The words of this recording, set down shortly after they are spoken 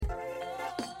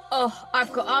Oh,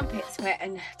 I've got armpit sweat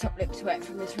and top lip sweat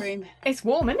from this room. It's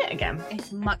warm, isn't it, again? It's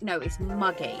it's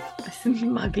muggy. It's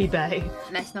muggy day.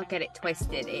 Let's not get it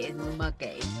twisted. It is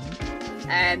muggy.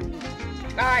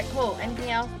 All right, cool. Anything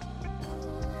else?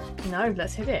 No,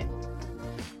 let's hit it.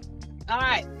 All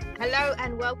right. Hello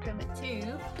and welcome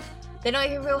to the Not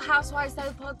Even Real Housewives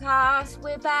Though podcast.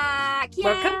 We're back. Yay!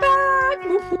 Welcome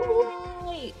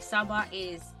back. Yay! Summer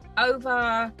is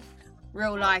over.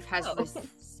 Real life has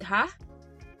huh?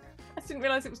 I didn't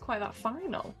realise it was quite that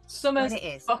final. Summer's But it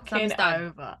is. fucking Summer's done.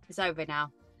 over. It's over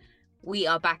now. We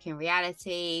are back in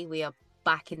reality. We are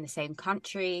back in the same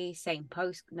country,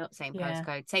 postcode,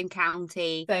 same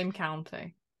county. Same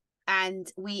county.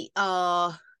 And we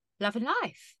are loving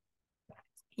life.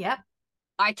 Yep.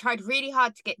 I tried really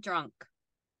hard to get drunk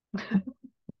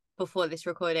before this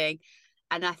recording.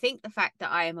 And I think the fact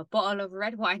that I am a bottle of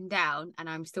red wine down and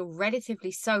I'm still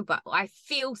relatively sober, I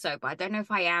feel sober. I don't know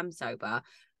if I am sober,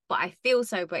 but I feel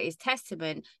sober is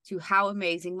testament to how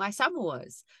amazing my summer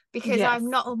was. Because Yes. I'm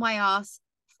not on my ass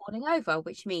falling over,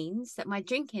 which means that my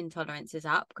drinking tolerance is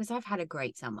up because I've had a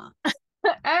great summer.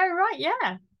 Right,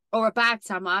 yeah. Or a bad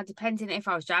summer, depending if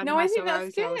I was drowning No, my I think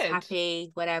sorrows, that's I was good.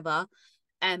 happy, whatever.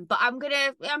 But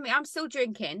I'm still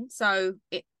drinking, so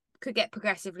it could get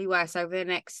progressively worse over the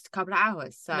next couple of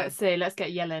hours. So Let's see. Let's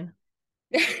get yelling.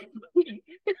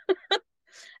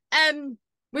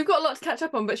 We've got a lot to catch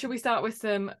up on, but should we start with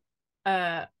some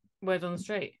word on the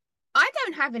street? I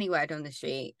don't have any word on the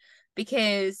street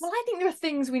because I think there are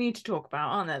things we need to talk about,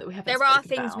 aren't there? That we haven't. There are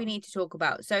things we need to talk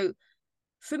about. So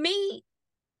for me,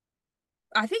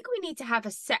 I think we need to have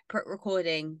a separate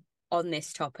recording on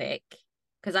this topic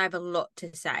because I have a lot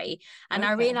to say. And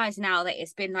I realise now that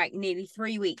it's been like nearly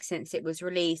 3 weeks since it was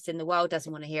released and the world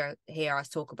doesn't want to hear us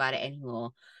talk about it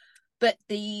anymore. But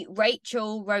the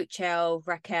Raquel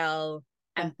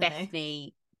and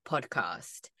Bethany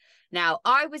podcast. Now,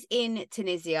 I was in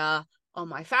Tunisia on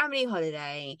my family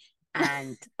holiday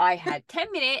and I had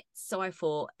 10 minutes. So I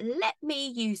thought, let me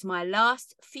use my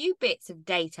last few bits of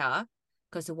data,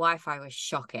 because the Wi-Fi was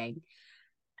shocking,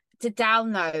 to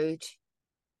download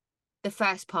the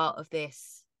first part of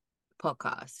this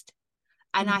podcast.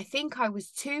 And I think I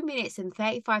was 2 minutes and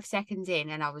 35 seconds in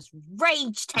and I was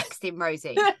rage texting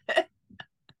Rosie.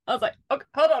 I was like, okay,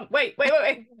 hold on, wait.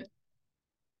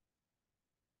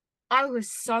 I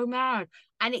was so mad.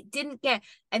 And it didn't get...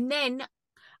 And then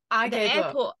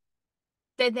the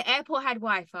airport had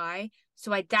Wi-Fi.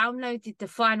 So I downloaded the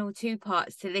final 2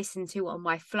 parts to listen to on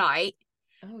my flight.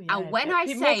 Oh, yeah. And when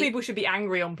more people should be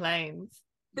angry on planes.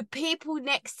 The people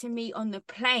next to me on the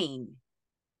plane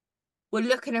were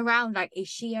looking around like, is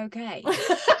she okay?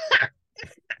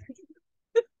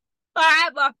 I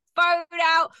had my phone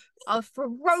out. I was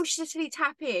ferociously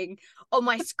tapping on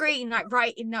my screen, like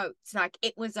writing notes. Like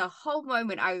it was a whole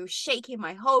moment. I was shaking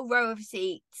my whole row of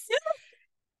seats.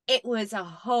 It was a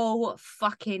whole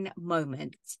fucking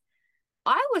moment.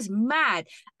 I was mad.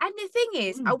 And the thing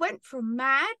is, I went from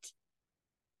mad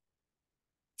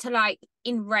to like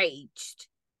enraged.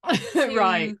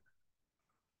 Right.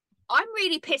 I'm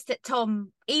really pissed at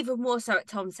Tom, even more so at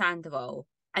Tom Sandoval.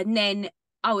 And then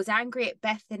I was angry at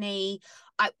Bethany.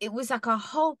 It was like a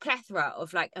whole plethora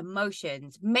of like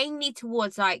emotions, mainly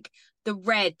towards like the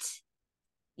red,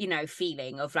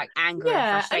 feeling of like anger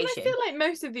and frustration. And I feel like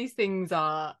most of these things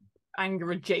are anger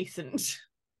adjacent.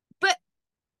 But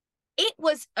it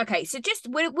was okay. So just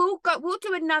we'll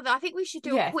do another. I think we should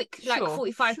do a quick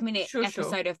 45-minute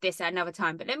episode of this at another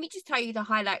time. But let me just tell you the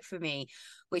highlight for me,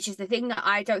 which is the thing that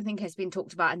I don't think has been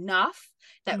talked about enough.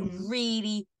 That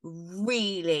really,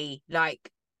 really,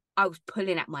 like, I was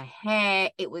pulling at my hair.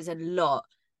 It was a lot.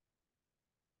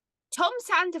 Tom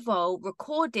Sandoval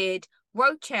recorded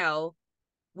Rochelle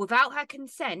without her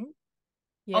consent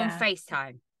on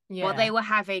FaceTime while they were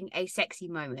having a sexy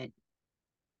moment.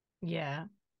 Yeah.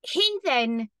 He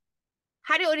then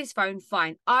had it on his phone,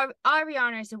 fine.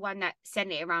 Ariana is the one that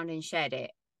sent it around and shared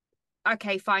it.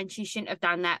 Okay, fine, she shouldn't have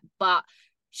done that, but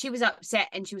she was upset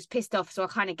and she was pissed off, so I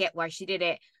kind of get why she did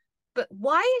it. But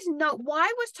why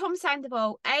was Tom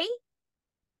Sandoval,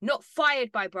 not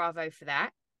fired by Bravo for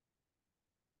that?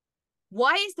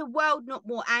 Why is the world not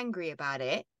more angry about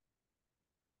it?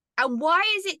 And why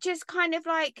is it just kind of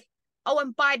like, oh,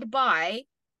 and by the by,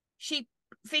 she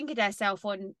fingered herself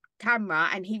on camera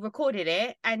and he recorded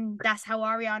it, and that's how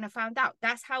Ariana found out.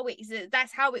 That's how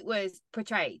it was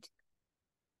portrayed.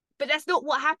 But that's not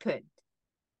what happened.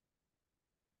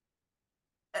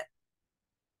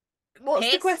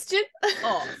 What's the question?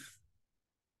 Off.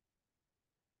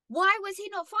 Why was he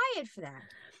not fired for that?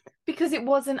 Because it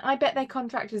wasn't. I bet their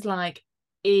contract is like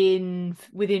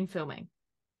within filming.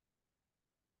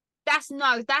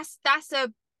 that's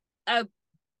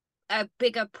a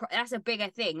bigger that's a bigger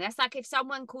thing. That's like if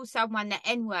someone calls someone the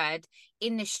N-word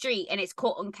in the street and it's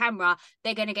caught on camera,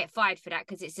 they're going to get fired for that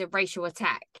because it's a racial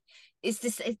attack. It's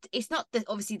this. It's not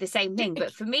obviously the same thing,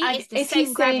 but for me, it's the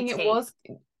same gravity. Saying it was.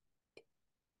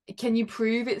 Can you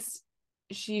prove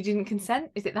she didn't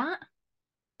consent? Is it that?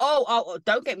 Oh,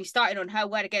 don't get me started on her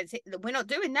word against it. We're not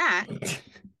doing that.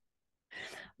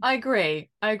 I agree.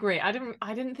 I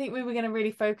didn't think we were going to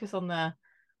really focus on the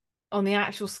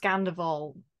actual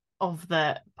scandal of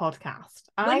the podcast.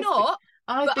 We're not.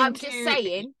 But I'm just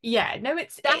saying. Yeah, no,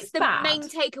 that's the bad. main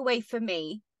takeaway for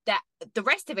me. That the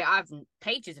rest of it, I have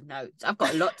pages of notes. I've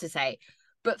got a lot to say.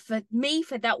 But for me,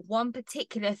 for that one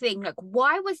particular thing, like,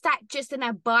 why was that just an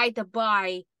by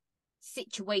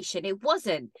situation? It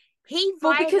wasn't. He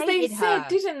violated because they her. said,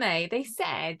 didn't they? They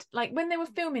said, like, when they were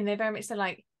filming, they very much said,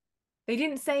 like, they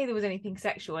didn't say there was anything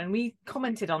sexual, and we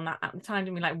commented on that at the time,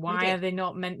 didn't we? Like, why are they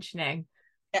not mentioning?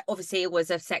 Obviously, it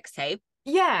was a sex tape.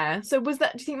 Yeah. So do you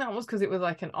think that was because it was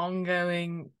like an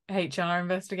ongoing HR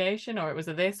investigation, or it was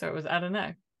this, or it was, I don't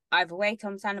know. Either way,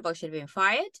 Tom Sandoval should have been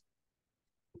fired,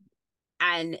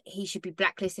 and he should be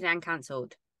blacklisted and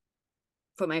cancelled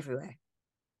from everywhere.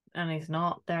 And he's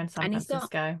not. They're in San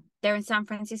Francisco. They're in San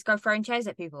Francisco throwing chairs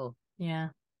at people. Yeah.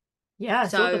 Yeah, I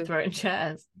saw the throwing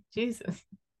chairs. Jesus.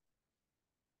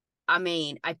 I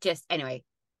mean, anyway,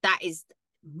 that is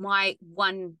my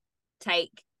one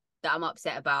take that I'm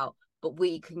upset about, but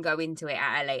we can go into it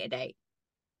at a later date.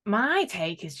 My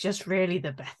take is just really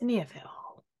the Bethany of it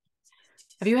all.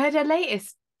 Have you heard her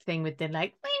latest thing with the,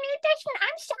 like, we need this,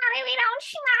 I'm sorry, we don't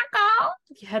snuggle?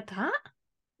 Have you heard that?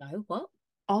 No, what?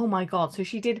 Oh my God. So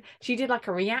she did like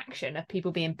a reaction of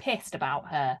people being pissed about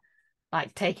her,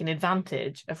 like, taking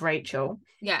advantage of Rachel.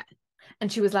 Yeah.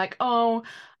 And she was like, oh,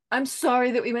 I'm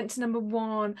sorry that we went to number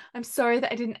 1. I'm sorry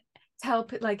that I didn't tell,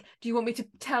 like, do you want me to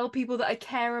tell people that I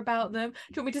care about them? Do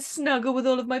you want me to snuggle with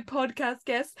all of my podcast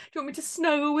guests? Do you want me to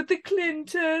snuggle with the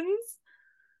Clintons?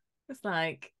 It's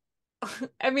like,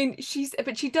 I mean,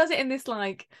 but she does it in this,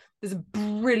 like, this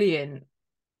brilliant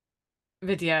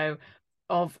video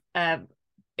of her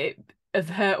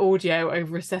audio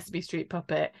over a Sesame Street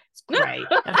puppet. It's great.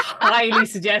 I highly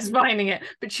suggest finding it.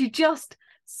 But she just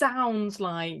sounds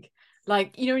like,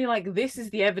 you know, you're like, this is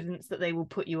the evidence that they will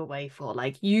put you away for.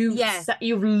 Like, you've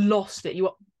lost it. You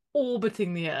are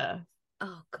orbiting the earth.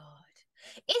 Oh God,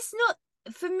 it's not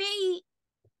for me.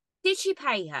 Did she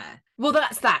pay her? Well,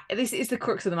 that's that. This is the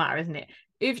crux of the matter, isn't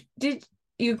it? Did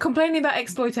you're complaining about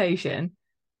exploitation?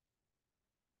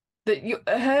 That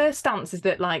her stance is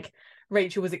that, like,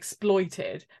 Rachel was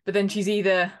exploited, but then she's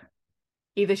either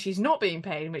she's not being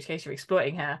paid, in which case you're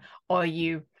exploiting her, or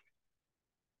you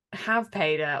have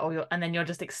paid her, and then you're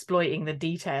just exploiting the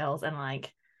details and,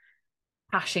 like,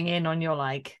 cashing in on your,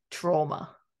 like,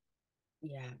 trauma.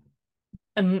 Yeah.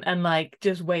 And like,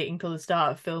 just waiting till the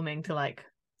start of filming to, like,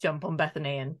 jump on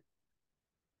Bethany.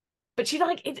 But she,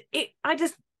 like,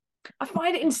 I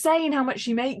find it insane how much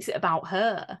she makes it about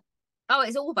her. Oh,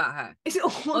 it's all about her. It's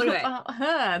all about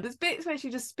her. There's bits where she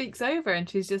just speaks over and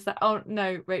she's just like, oh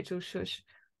no, Rachel, shush.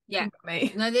 Yeah.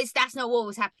 No, that's not what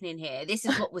was happening here. This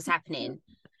is what was happening.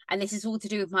 And this is all to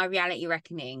do with my reality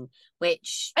reckoning,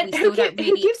 which who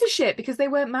gives a shit, because they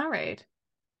weren't married.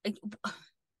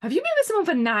 Have you been with someone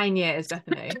for 9 years,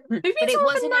 Bethany? But it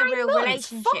wasn't a real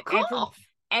relationship.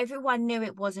 Everyone knew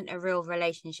it wasn't a real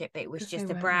relationship. It was just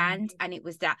a brand, and it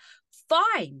was that.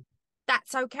 Fine.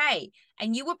 That's okay.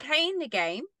 And you were playing the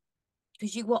game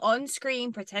because you were on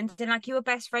screen pretending like you were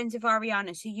best friends with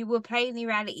Ariana. So you were playing the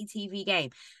reality TV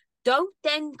game. Don't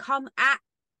then come at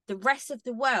the rest of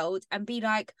the world and be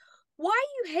like, why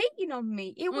are you hating on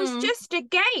me? It was just a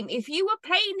game. If you were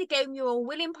playing the game, you're a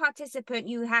willing participant,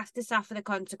 you have to suffer the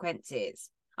consequences.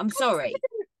 I'm sorry.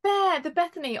 The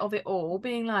Bethany of it all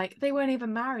being like, they weren't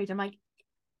even married. I'm like,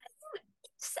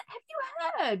 have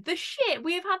you heard the shit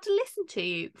we have had to listen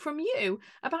to from you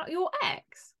about your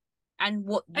ex? And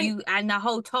what and the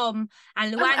whole Tom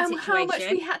and Luann situation. How much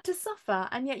we had to suffer,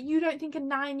 and yet you don't think a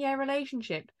 9-year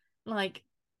relationship, like,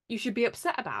 you should be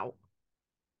upset about.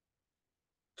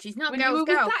 She's not when a girl's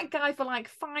girl. You were with that guy for like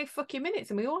 5 fucking minutes,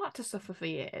 and we all had to suffer for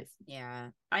years. Yeah,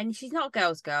 and she's not a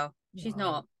girl's girl. She's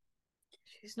not.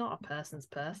 She's not a person's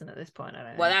person at this point. I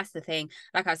don't know. Well, that's the thing.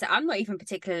 Like I said, I'm not even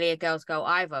particularly a girl's girl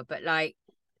either. But, like,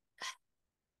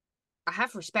 I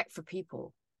have respect for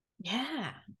people.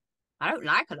 Yeah. I don't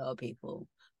like a lot of people,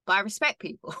 but I respect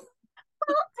people.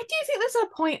 Well, I do think there's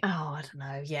a point. Oh, I don't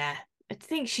know. Yeah. I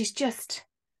think she's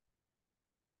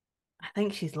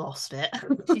lost it.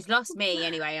 She's lost me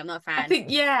anyway. I'm not a fan. I think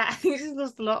she's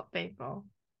lost a lot of people.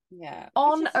 Yeah.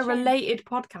 On a related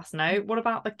podcast note, what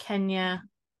about the Kenya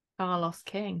Carlos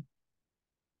King?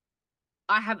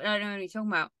 I don't know what you're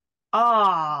talking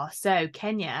about. So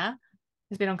Kenya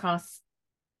has been on Carlos'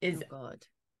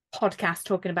 podcast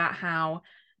talking about how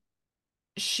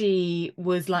she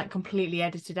was like completely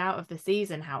edited out of the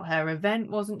season, how her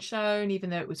event wasn't shown even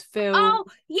though it was filmed. Oh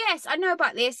yes, I know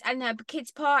about this, and the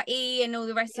kids party and all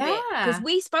the rest of it, because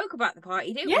we spoke about the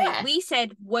party, didn't we? We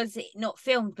said, was it not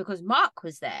filmed because Mark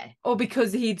was there, or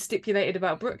because he'd stipulated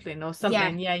about Brooklyn or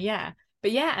something?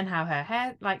 But and how her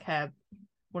hair, like her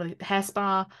hair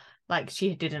spa, like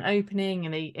she did an opening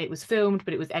and it was filmed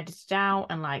but it was edited out,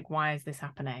 and like, why is this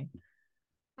happening?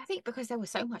 I think because there was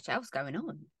so much else going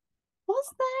on.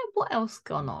 Was there? What else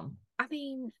gone on? I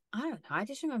mean, I don't know. I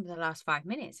just remember the last 5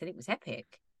 minutes and it was epic.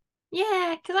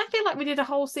 Yeah, because I feel like we did a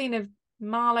whole scene of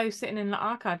Marlo sitting in the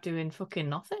archive doing fucking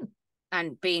nothing.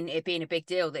 And it being a big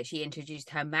deal that she introduced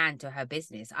her man to her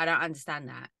business. I don't understand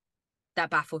that. That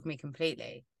baffled me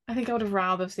completely. I think I would have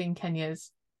rather seen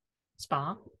Kenya's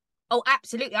spa. Oh,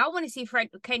 absolutely. I want to see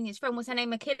Kenya's friend. What's her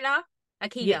name? Akila?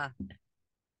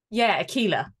 Yeah,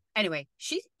 Akila. Anyway,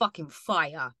 she's fucking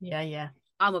fire. Yeah.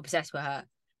 I'm obsessed with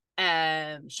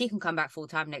her. She can come back full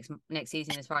time next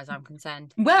season, as far as I'm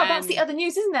concerned. Well, that's the other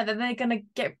news, isn't there? That they're going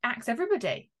to axe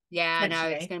everybody. Yeah, I know.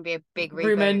 It's going to be a big reboot.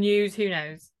 Rumor news, who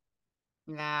knows?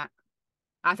 Yeah.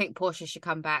 I think Portia should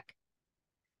come back.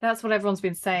 That's what everyone's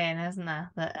been saying, isn't there?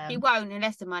 That she won't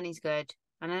unless the money's good.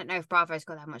 And I don't know if Bravo's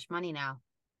got that much money now.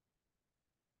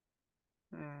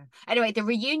 Anyway, the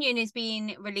reunion is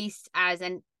being released as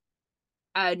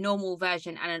a normal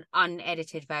version and an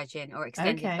unedited version or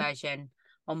extended version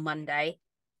on Monday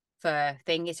for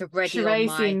thing. It's already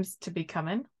Sheree seems to be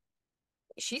coming.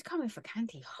 She's coming for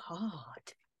Candy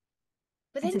hard.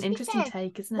 But then it's an interesting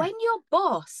take, isn't it? When your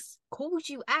boss calls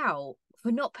you out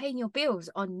for not paying your bills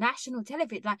on national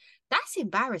television, like, that's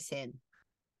embarrassing.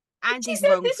 And she's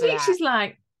wrong this for week. That. She's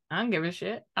like, I don't give a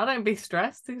shit. I don't be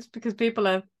stressed. It's because people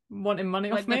are wanting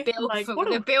money off me.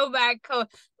 The bill man call,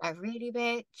 like, really,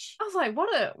 bitch. I was like,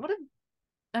 what a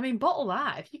I mean, bottle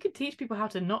that. If you could teach people how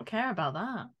to not care about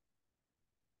that.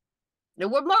 The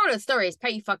moral of the story is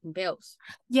pay your fucking bills.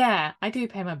 Yeah, I do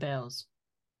pay my bills.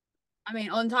 I mean,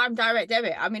 on time, direct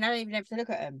debit. I mean, I don't even have to look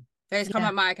at them. They just come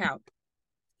out my account.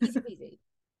 Easy.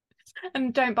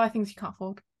 And don't buy things you can't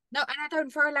afford. No, and I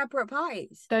don't throw elaborate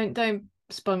parties. Don't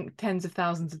spunk tens of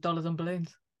thousands of dollars on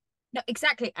balloons. No,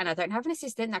 exactly. And I don't have an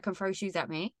assistant that can throw shoes at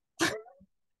me.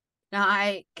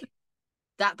 Like,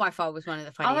 that by far was one of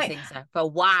the funniest things though. But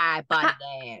why buy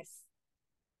this?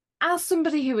 As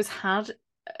somebody who has had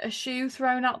a shoe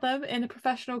thrown at them in a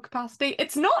professional capacity,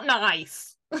 it's not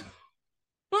nice.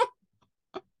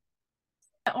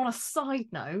 On a side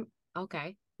note,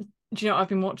 okay, do you know what I've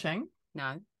been watching?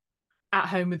 No. At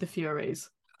Home with the Furies.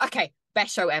 Okay,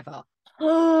 best show ever.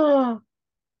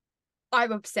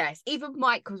 I'm obsessed. Even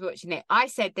Mike was watching it. I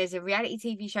said there's a reality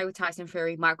TV show with Tyson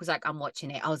Fury. Mike was like, I'm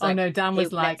watching it. I was like, oh no, Dan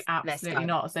was like, absolutely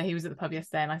not. So he was at the pub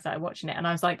yesterday and I started watching it and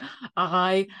I was like,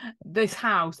 this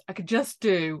house, I could just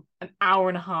do an hour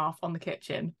and a half on the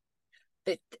kitchen.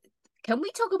 Can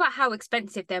we talk about how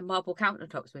expensive their marble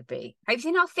countertops would be? Have you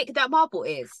seen how thick that marble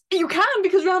is? You can,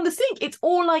 because around the sink, it's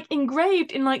all like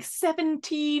engraved in like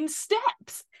 17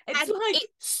 steps. It's and like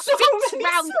so many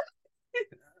round.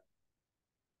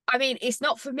 I mean, it's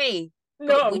not for me.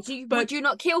 No, would you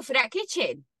not kill for that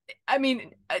kitchen? I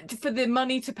mean, for the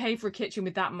money to pay for a kitchen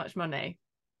with that much money.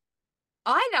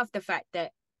 I love the fact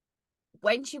that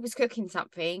when she was cooking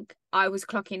something, I was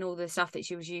clocking all the stuff that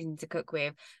she was using to cook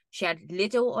with. She had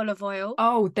Lidl olive oil.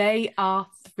 Oh, they are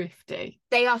thrifty.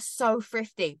 They are so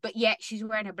thrifty. But yet she's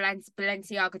wearing a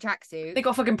Balenciaga tracksuit. They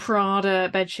got fucking Prada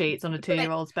bed sheets on a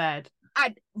 2-year-old's bed.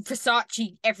 And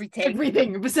Versace everything.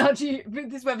 Everything. Versace.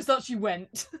 This is where Versace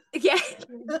went. Yeah.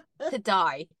 To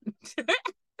die.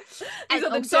 And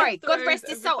I'm sorry. God rest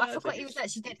his soul. I forgot he was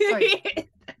actually dead. Sorry.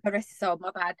 God rest his soul.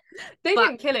 My bad. They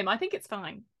didn't kill him. I think it's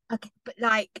fine. Okay, but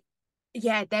like,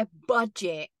 yeah, their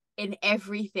budget in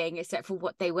everything except for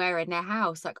what they wear in their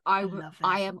house. Like, I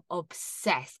am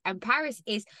obsessed. And Paris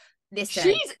is,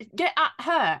 listen, get at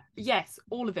her. Yes,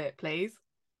 all of it, please.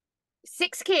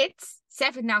 6 kids,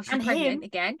 7 now. She's pregnant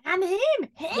again. And him.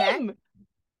 Yeah.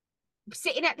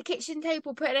 Sitting at the kitchen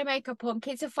table, putting her makeup on.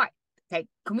 Kids are fighting. Okay,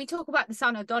 can we talk about the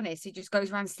son Adonis who just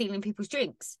goes around stealing people's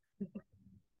drinks?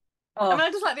 I mean, I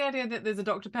just like the idea that there's a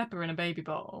Dr. Pepper in a baby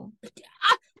bottle.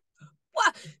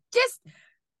 What? Just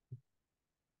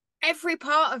every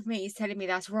part of me is telling me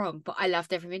that's wrong, but I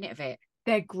loved every minute of it.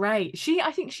 They're great.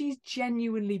 I think she's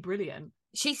genuinely brilliant.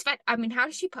 I mean, how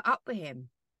does she put up with him?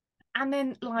 And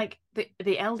then like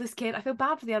the eldest kid, I feel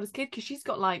bad for the eldest kid because she's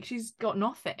got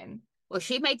nothing. Well,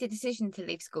 she made the decision to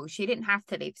leave school. She didn't have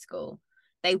to leave school.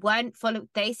 They weren't follow.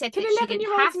 They said Can that she didn't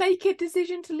 11-year-olds have. make a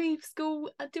decision to leave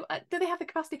school? Do they have the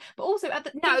capacity? But also,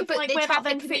 think of But like the where that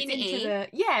traveling then fits into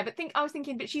community. the I was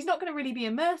thinking, but she's not going to really be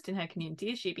immersed in her community,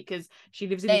 is she? Because she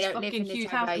lives in They this don't live fucking in the huge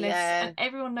house, traveler. Yeah, and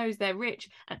everyone knows they're rich,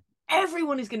 and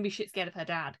everyone is going to be shit scared of her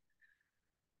dad.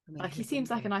 I mean, Like he seems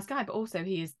like a nice guy, but also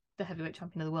he is the heavyweight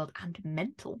champion of the world and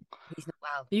mental. he's not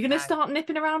well. Are you going to No, start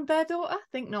nipping around their daughter?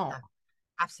 Think not. no,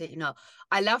 absolutely not.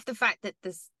 I love the fact that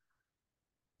this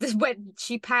when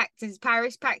as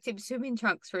Paris packed him swimming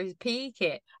trunks for his PE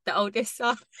kit, the oldest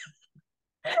son.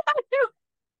 The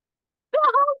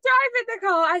whole drive in the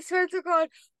car, I swear to God,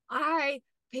 I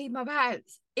peed my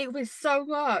pants. It was so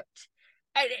much.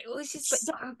 And it was just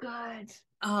So good.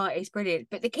 Oh, it's brilliant.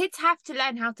 But the kids have to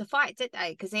learn how to fight, don't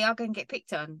they? Because they are going to get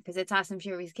picked on because they're Tyson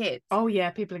Fury's kids. Oh yeah,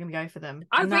 people are going to go for them.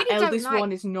 I And that really don't eldest like.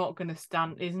 one is not going to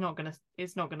stand. He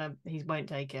won't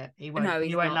take it. He won't. No, He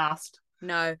he's won't not. last.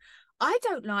 No, I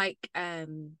don't like. I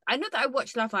know that I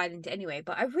watch Love Island anyway,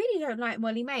 but I really don't like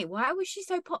Molly May. Why was she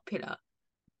so popular?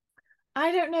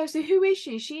 I don't know. So who is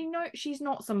she? She's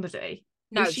not somebody.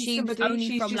 Is No, she she's somebody? only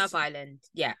She's from Love just. Island.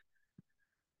 Yeah.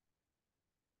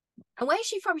 And where's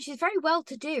she from? She's very well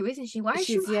to do, isn't she? Why is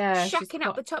she She's shacking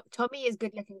up quite. the top? Tommy is a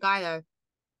good looking guy though.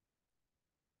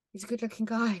 He's a good looking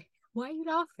guy. Why are you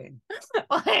laughing?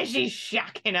 Why is she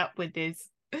shacking up with this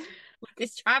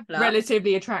This traveller.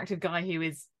 relatively attractive guy who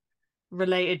is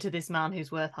related to this man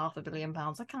who's worth £500 million?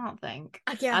 I can't think.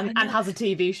 Yeah, and has a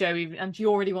TV show, even, and she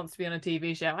already wants to be on a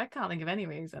TV show. I can't think of any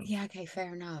reason. Yeah, okay,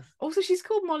 fair enough. Also, she's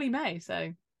called Molly May,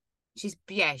 so she's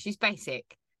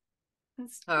basic.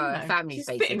 Family's she's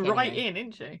basic. fitting right in,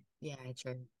 isn't she? Yeah,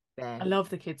 true. Yeah. I love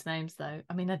the kids' names though.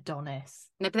 I mean, Adonis.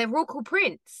 No, but they're all called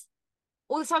Prince.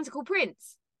 All the sons are called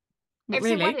Prince. Every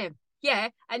single one of them. Yeah,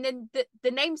 and then the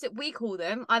names that we call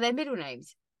them are their middle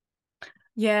names.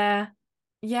 Yeah.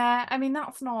 I mean,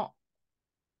 that's not.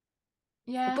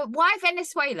 Yeah. But why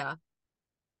Venezuela?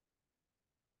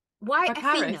 Why Athena?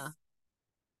 Paris.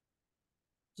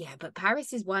 Yeah, but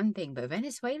Paris is one thing, but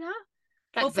Venezuela?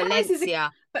 Like Well,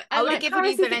 Valencia. But I would have given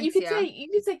you Valencia. You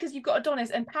could say because you've got Adonis,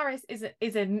 and Paris is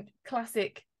a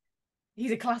classic.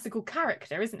 He's a classical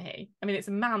character, isn't he? I mean, it's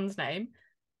a man's name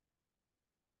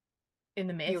in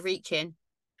the myth. You're reaching.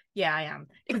 Yeah, I am.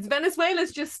 Because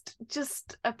Venezuela's just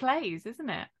a place, isn't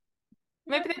it?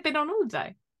 Maybe they've been on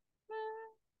holiday.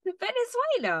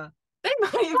 Venezuela. They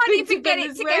might have been to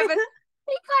Venezuela.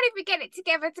 They can't even get it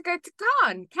together to go to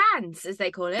Cannes, as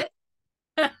they call it.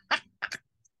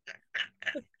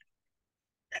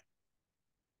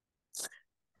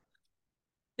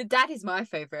 The dad is my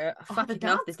favourite. I fucking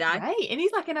love the dad. Great. And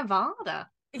he's like in Nevada.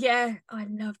 Yeah, I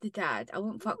love the dad. I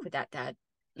wouldn't fuck with that dad.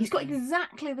 He's got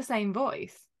exactly the same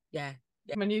voice. Yeah.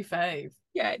 My new fave.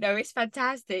 Yeah, no, it's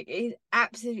fantastic. It's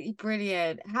absolutely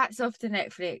brilliant. Hats off to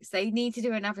Netflix. They need to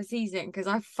do another season because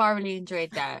I thoroughly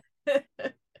enjoyed that.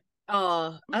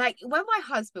 Oh, like when my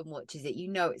husband watches it, you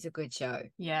know it's a good show.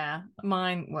 Yeah,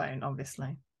 mine won't,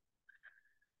 obviously.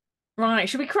 Right,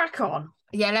 should we crack on?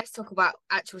 Yeah, let's talk about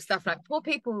actual stuff. Like poor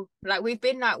people, like we've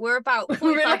been like we're about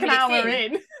we're like an hour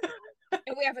in.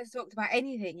 And we haven't talked about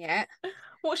anything yet.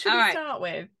 What should we start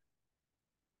with?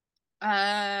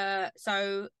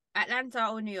 So Atlanta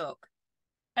or New York?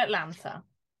 Atlanta.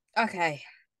 Okay,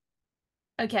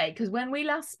 because when we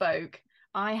last spoke,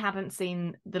 I hadn't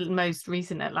seen the most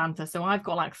recent Atlanta, so I've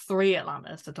got like 3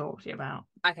 Atlantas to talk to you about.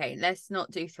 Okay, let's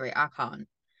not do 3. I can't.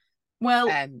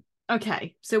 Well,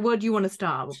 okay. So what do you want to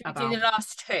start about? Do the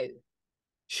last 2.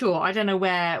 Sure. I don't know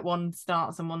where one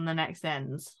starts and one the next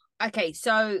ends. Okay,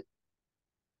 so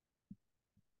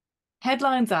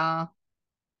headlines are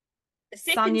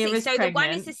Sanya is pregnant. The one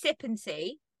is the Sip and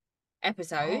See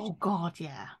episode. Oh God,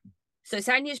 yeah. So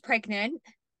Sanya's pregnant.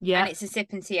 Yeah. And it's a Sip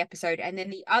and See episode. And then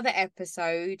the other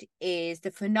episode is the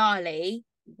finale,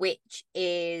 which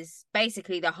is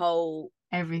basically the whole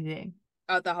everything.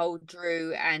 The whole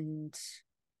Drew and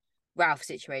Ralph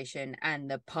situation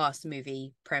and the past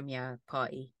movie premiere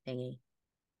party thingy.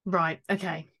 Right.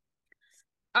 Okay.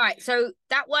 All right. So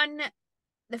that one,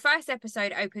 the first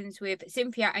episode opens with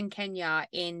Cynthia and Kenya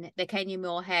in the Kenya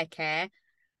Moore hair care.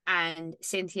 And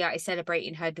Cynthia is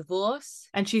celebrating her divorce.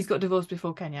 And she's got divorced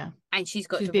before Kenya. And she's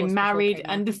been married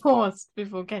and divorced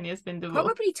before Kenya's been divorced.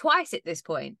 Probably twice at this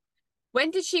point. When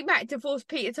did she divorce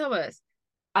Peter Thomas?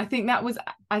 I think that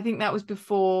was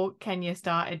before Kenya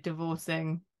started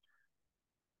divorcing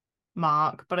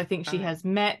Mark, but I think she has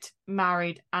met,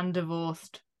 married, and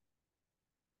divorced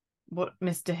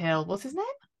Mr. Hill. What's his name?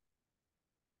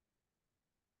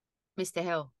 Mr.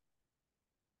 Hill.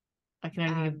 I can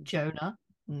only think of Jonah,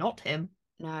 not him.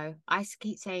 No, I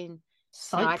keep saying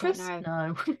Cyprus. No, I don't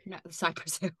know. No, no,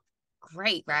 Cyprus.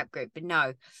 Great rap group, but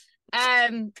no.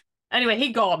 Anyway,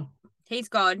 he's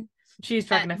gone. She's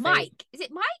dragging her feet. Mike. Is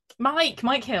it Mike?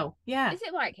 Mike Hill. Yeah. Is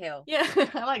it Mike Hill?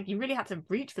 Yeah. You really had to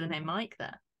reach for the name Mike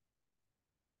there.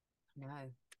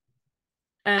 No.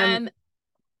 And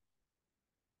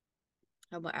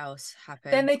what else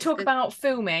happened? Then they talk about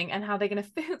filming and how they're going to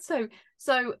film.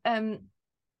 So they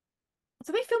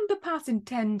filmed the part in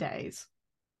 10 days.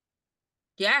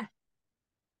 Yeah.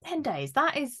 10 days.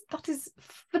 That is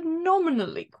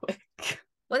phenomenally quick.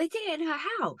 Well, they did it in her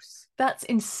house. That's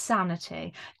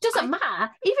insanity. Doesn't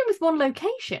matter, even with one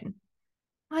location.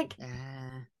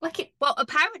 Well,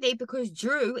 apparently because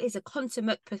Drew is a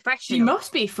consummate professional. She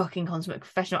must be a fucking consummate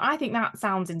professional. I think that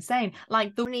sounds insane.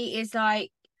 Like the Tony is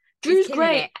like Drew's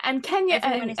great, and Kenya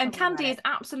and Candy is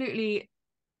absolutely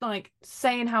like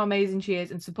saying how amazing she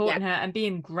is and supporting her and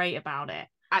being great about it.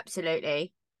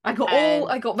 Absolutely. I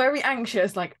got very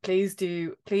anxious, like, please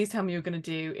tell me you're going to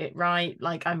do it right.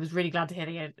 Like, I was really glad to hear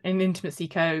they had an intimacy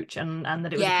coach and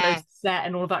that it was a close set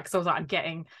and all of that, because I was like,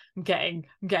 I'm getting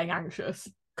anxious.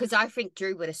 Because I think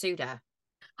Drew would have sued her.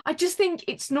 I just think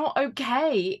it's not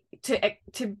okay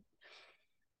to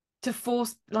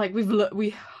force, like, we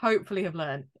hopefully have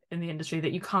learned in the industry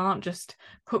that you can't just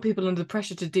put people under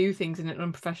pressure to do things in an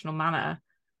unprofessional manner.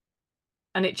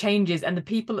 And it changes, and the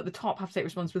people at the top have to take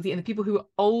responsibility, and the people who are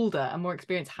older and more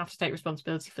experienced have to take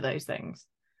responsibility for those things.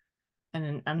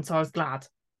 And so I was glad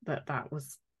that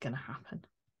was going to happen.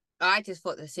 I just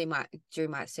thought Drew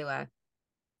might sue her.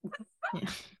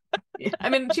 Yeah. I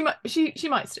mean, she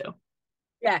might still.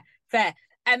 Yeah, fair.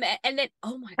 And then,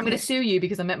 oh my God, I'm going to sue you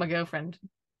because I met my girlfriend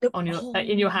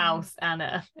in your house,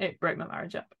 and it broke my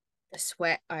marriage up. The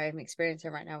sweat I am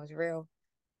experiencing right now is real.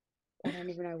 I don't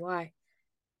even know why.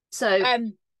 So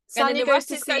Sanya goes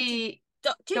to see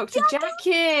Dr.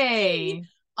 Jackie.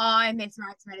 I miss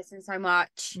Rights Medicine so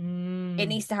much. It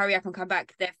needs to hurry up and come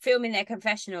back. They're filming their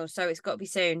confessional, so it's got to be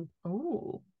soon.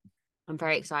 Oh, I'm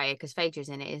very excited because Phaedra's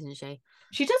in it, isn't she?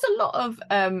 She does a lot of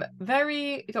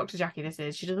Dr. Jackie.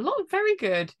 She does a lot of very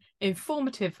good,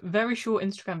 informative, very short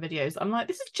Instagram videos. I'm like,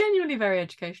 this is genuinely very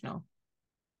educational.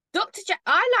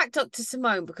 I like Dr.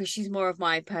 Simone because she's more of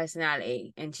my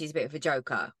personality and she's a bit of a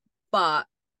joker, but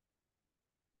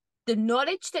the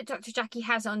knowledge that Dr. Jackie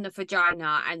has on the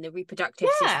vagina and the reproductive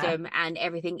system and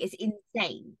everything is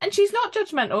insane. And she's not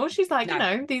judgmental. She's like,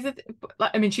 these are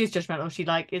I mean, she's judgmental. She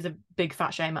is a big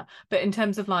fat shamer. But in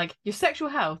terms of your sexual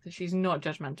health, she's not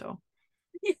judgmental.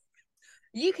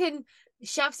 You can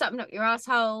shove something up your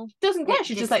asshole. Doesn't care.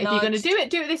 She's just like, if you're going to do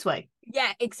it this way.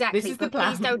 Yeah, exactly. This is the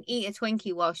plan. Please don't eat a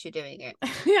Twinkie whilst you're doing it.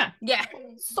 Yeah.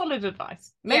 Solid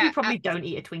advice. Maybe probably don't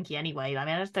eat a Twinkie anyway. I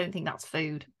mean, I just don't think that's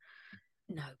food.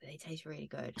 No, but they taste really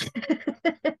good.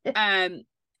 And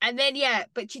then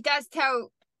but she does tell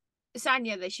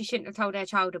Sanya that she shouldn't have told her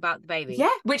child about the baby. Yeah,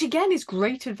 which again is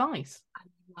great advice.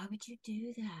 Why would you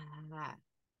do that?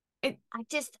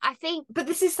 I think, but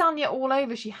this is Sanya all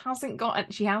over. She hasn't got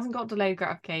delayed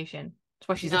gratification. That's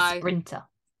why she's a sprinter.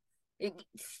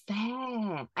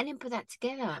 Fair. I didn't put that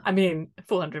together. I mean,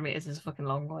 400 meters is a fucking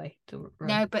long way to run.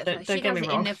 No, but she does it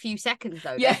in a few seconds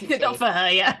though. Yeah, not for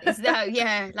her.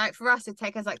 Yeah. Like for us, it'd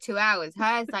take us 2 hours.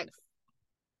 Hers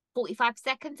 45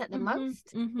 seconds at the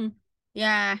most. Mm-hmm.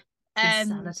 Yeah.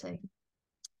 Insanity.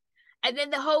 And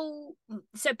then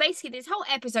so basically this whole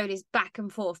episode is back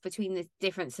and forth between the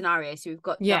different scenarios. So we've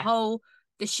got the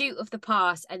shoot of the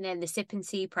past and then the sip and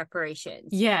see preparations.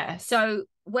 Yeah. So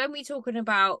when we're talking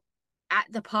about at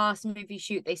the past movie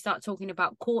shoot, they start talking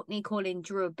about Courtney calling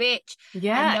Drew a bitch.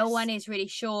 Yeah. And no one is really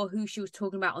sure who she was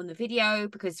talking about on the video,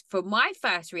 because for my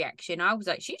first reaction, I was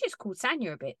like, she just called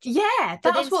Sanya a bitch. Yeah,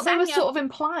 that's what they were sort of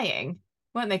implying,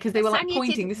 weren't they? Because they were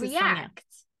pointing, this is Sanya.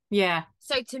 Yeah.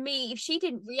 So to me, if she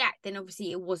didn't react, then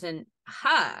obviously it wasn't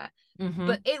her. Mm-hmm.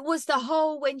 But it was the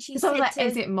whole when she said,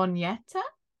 is it Monietta?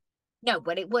 No,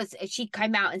 but it was. She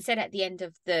came out and said at the end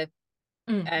of the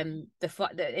in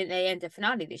the end of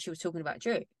finale that she was talking about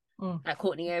Drew, like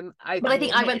Courtney. But I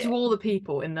think I went to all the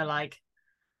people in the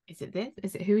is it this?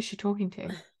 Is it who is she talking to?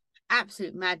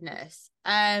 Absolute madness.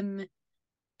 And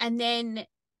then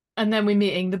we're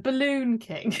meeting the Balloon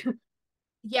King.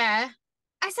 Yeah.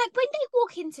 It's like when they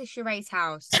walk into Sheree's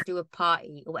house to do a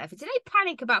party or whatever, do they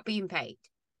panic about being paid?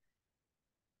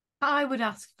 I would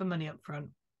ask for money up front.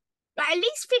 At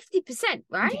least 50%,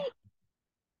 right? Yeah.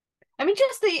 I mean,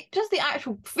 just the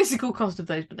actual physical cost of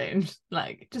those balloons,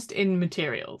 just in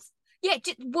materials. Yeah,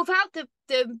 without the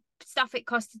stuff it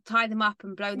costs to tie them up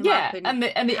and blow them up. And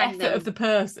the effort of the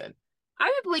person. I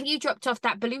remember when you dropped off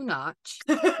that balloon arch.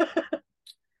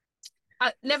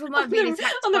 Never mind being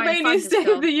attacked on the by rainiest day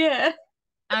of the year.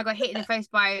 And I got hit in the face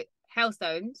by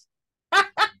hailstones. That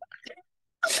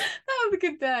was a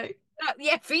good day.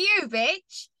 Yeah, for you,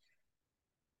 bitch.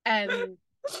 But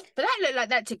that looked like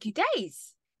that took you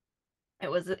days.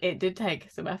 It did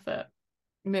take some effort.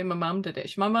 Me and my mum did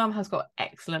it. My mum has got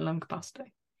excellent lung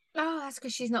capacity. Oh, that's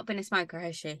because she's not been a smoker,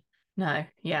 has she? No,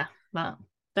 yeah, that.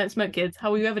 Don't smoke, kids.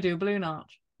 How will you ever do a balloon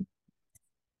arch?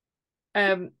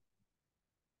 But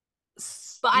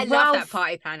I love that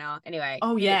party planner. Anyway.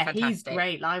 Oh yeah, he's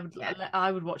great.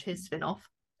 I would watch his spin-off.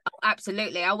 Oh,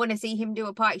 absolutely. I want to see him do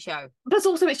a party show. But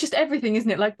also, it's just everything, isn't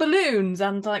it? Like balloons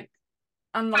and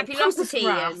pampas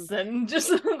grass and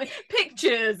just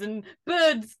pictures and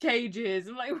birds' cages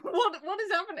and like what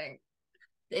is happening?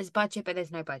 There's budget, but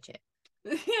there's no budget.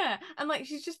 Yeah, and like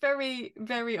she's just very,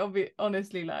 very obvious.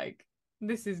 Honestly, like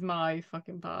this is my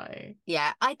fucking party.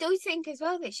 Yeah, I do think as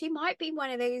well that she might be one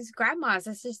of those grandmas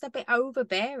that's just a bit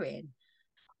overbearing.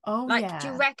 Oh, like, yeah. Do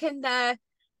you reckon the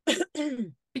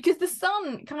because the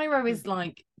son Cairo is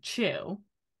like chill,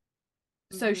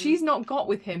 so she's not got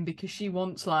with him because she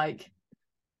wants like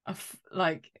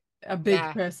a big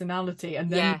personality, and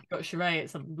then you've got Sheree.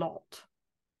 It's a lot.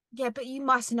 Yeah, but you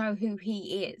must know who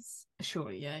he is.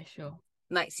 Sure, yeah, sure.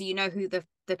 Like, so you know who the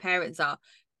parents are.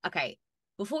 Okay,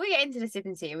 before we get into the sip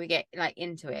and see, we get like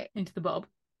into the Bob.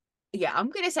 Yeah, I'm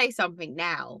gonna say something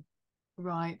now.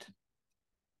 Right.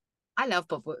 I love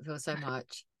Bob Whitfield so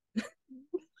much.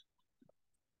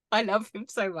 I love him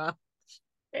so much.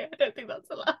 Yeah, I don't think that's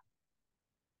allowed.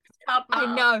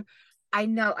 I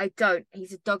know. I don't.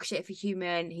 He's a dog shit of a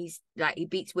human. He's like, he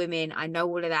beats women. I know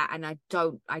all of that, and I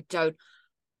don't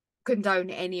condone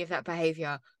any of that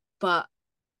behavior. But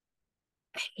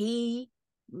he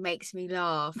makes me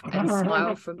laugh and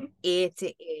smile from ear to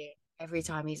ear every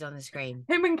time he's on the screen.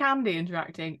 Him and Candy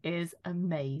interacting is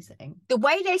amazing. The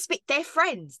way they speak, they're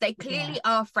friends. They clearly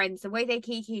are friends. The way they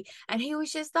kiki, and he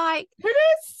was just like, "Who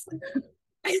is?"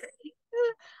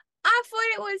 I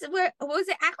thought it was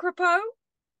it Acropo?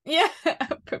 Yeah,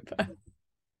 Acropo. But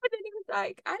then he was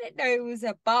like, I didn't know it was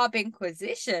a Barb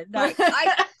Inquisition. Like,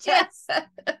 I just. But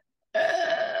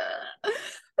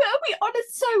I'll be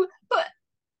honest. But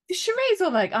Sheree's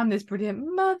all like, I'm this brilliant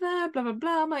mother, blah blah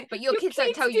blah. I'm like, but your kids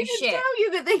don't tell you shit. Tell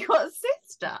you that they got a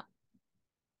sister.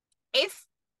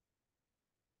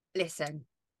 Listen,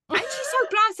 and she's so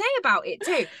blasé about it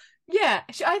too. Yeah,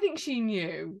 I think she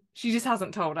knew. She just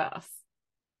hasn't told us.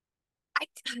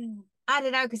 I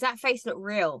don't know, because that face looked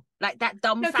real, like that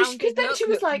dumbfounded. Because then she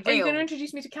was like, real. "Are you going to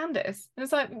introduce me to Candace?" And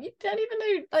it's like, you don't even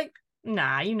know. Like,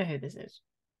 nah, you know who this is.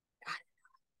 I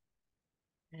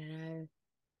don't know.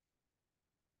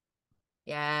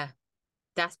 Yeah,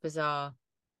 that's bizarre.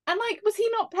 And like, was he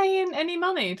not paying any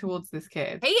money towards this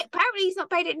kid? Apparently he's not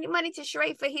paid any money to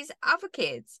Sheree for his other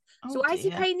kids. So why is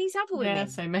he paying these other women? Yeah,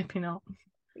 so maybe not.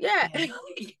 Yeah.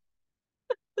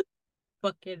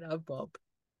 Fucking hell, Bob.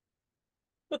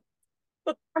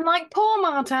 And like poor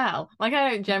Martel, like I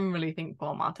don't generally think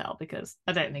poor Martel because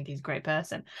I don't think he's a great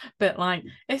person, but like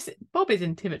Bob is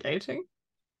intimidating.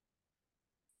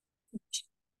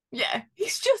 Yeah,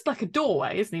 he's just like a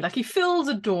doorway, isn't he? Like he fills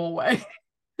a doorway.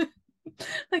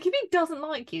 Like if he doesn't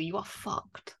like you, you are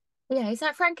fucked. Yeah, he's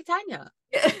like Frank Catania.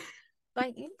 Yeah.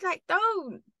 Like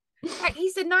don't. Like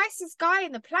he's the nicest guy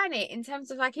in the planet in terms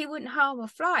of like he wouldn't harm a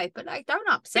fly, but like don't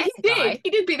upset the guy.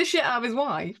 He did beat the shit out of his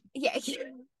wife. Yeah.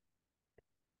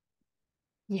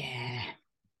 Yeah.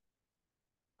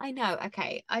 I know.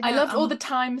 Okay. I loved all the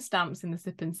timestamps in the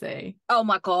Sip and See. Oh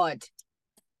my god.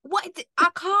 What? I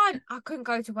couldn't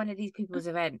go to one of these people's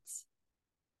events.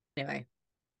 Anyway.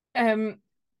 And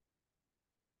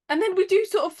then we do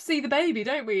sort of see the baby,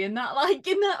 don't we? In that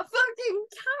fucking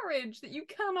carriage that you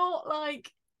cannot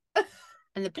like.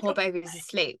 And the poor baby was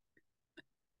asleep.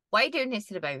 Why are you doing this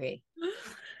to the baby?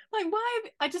 Like, why?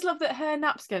 I just love that her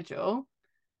nap schedule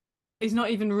is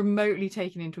not even remotely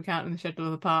taken into account in the schedule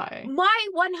of the party. My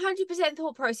 100%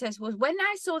 thought process was when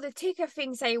I saw the ticker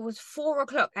thing say it was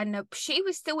 4:00 and she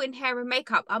was still in hair and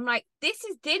makeup, I'm like, this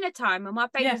is dinner time and my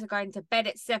babies are going to bed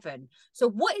at 7. So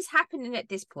what is happening at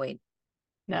this point?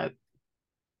 No.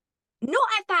 Not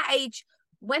at that age.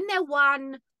 When they're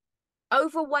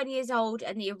over 1 year old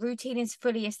and the routine is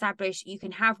fully established, you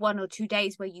can have 1 or 2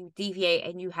 days where you deviate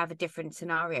and you have a different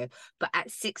scenario. But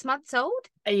at 6 months old,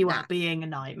 you are being a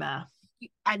nightmare.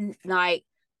 And like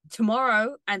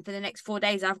tomorrow and for the next 4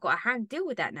 days, I've got to deal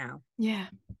with that now. Yeah.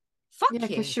 Fuck you.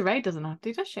 Because Sheree doesn't have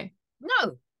to, does she?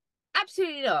 No,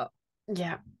 absolutely not.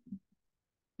 Yeah.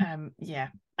 Yeah,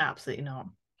 absolutely not.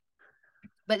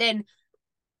 But then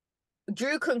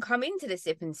Drew couldn't come into the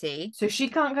Sip and See. So she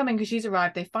can't come in because she's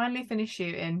arrived. They finally finished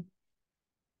shooting.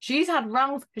 She's had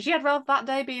Ralph. She had Ralph that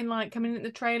day being like coming in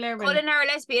the trailer calling and her a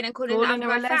lesbian and calling her a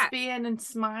guy fat. lesbian and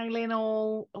smiling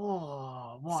all.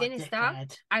 Oh, what Sinister a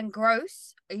dickhead. and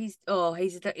gross. He's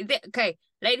okay,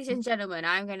 ladies and gentlemen.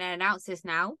 I'm going to announce this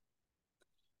now.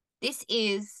 This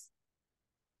is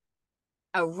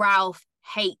a Ralph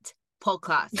hate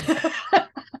podcast.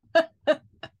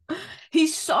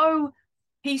 He's so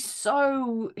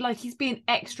like he's being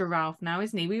extra Ralph now,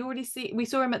 isn't he? We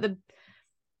saw him at the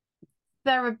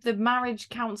marriage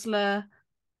counselor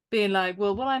being like,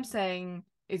 well, what I'm saying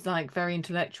is like very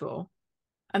intellectual,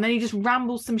 and then he just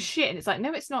rambles some shit, and it's like,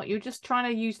 no, it's not. You're just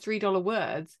trying to use $3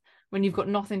 words when you've got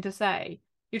nothing to say.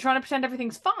 You're trying to pretend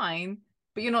everything's fine,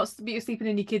 but you're not. But you're sleeping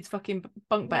in your kid's fucking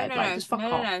bunk bed. Just fuck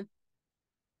off. No.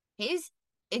 His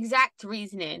exact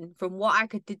reasoning, from what I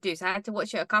could do, so I had to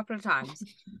watch it a couple of times,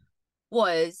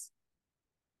 was,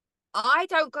 I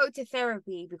don't go to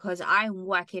therapy because I'm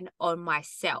working on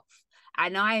myself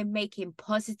and I am making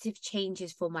positive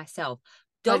changes for myself.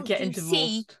 Don't you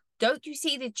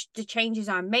see the changes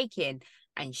I'm making?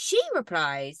 And she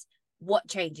replies, what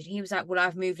change? And he was like, well,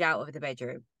 I've moved out of the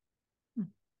bedroom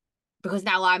because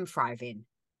now I'm thriving.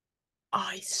 Oh,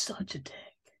 he's such a dick.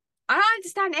 I don't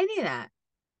understand any of that.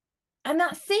 And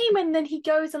that scene when then he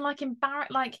goes and like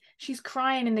embarrassed, like she's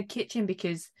crying in the kitchen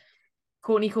because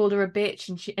Courtney called her a bitch,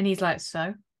 and he's like,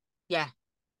 so? Yeah.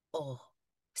 Oh.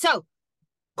 So,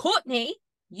 Courtney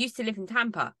used to live in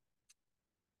Tampa.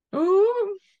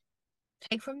 Ooh.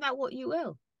 Take from that what you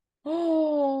will.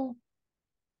 Oh.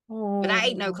 But that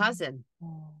ain't no cousin.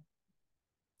 Oh.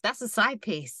 That's a side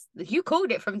piece. You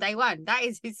called it from day one. That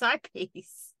is his side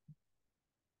piece.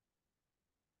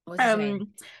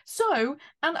 So,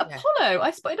 and Apollo,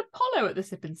 I spotted Apollo at the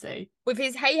Sip and See. With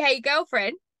his hey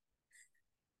girlfriend.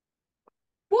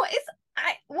 What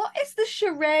is the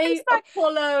charade, like,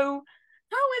 Apollo?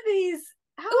 How are these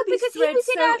threads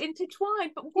so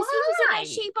intertwined? But why? He was in a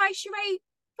She by Sheree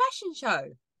fashion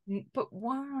show. But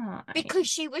why? Because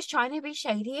she was trying to be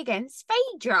shady against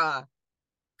Phaedra.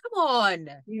 Come on.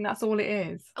 I mean, that's all it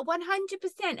is.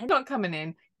 100%. Not coming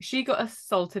in. She got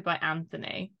assaulted by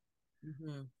Anthony.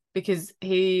 Mm-hmm. Because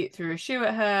he threw a shoe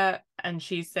at her, and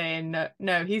she's saying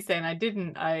no. He's saying I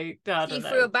didn't. He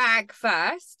threw a bag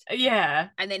first. Yeah,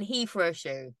 and then he threw a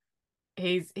shoe.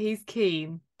 He's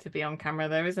keen to be on camera,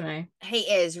 though, isn't he? He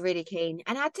is really keen,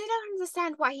 and I don't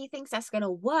understand why he thinks that's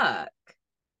gonna work.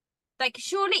 Like,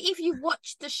 surely if you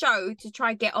watch the show to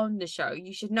try get on the show,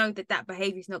 you should know that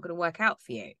behavior is not going to work out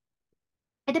for you.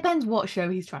 It depends what show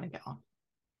he's trying to get on.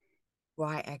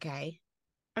 Right. Okay.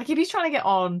 Like if he's trying to get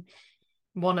on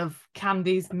one of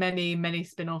Candy's many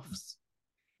spin-offs,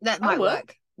 that might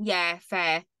work. Yeah,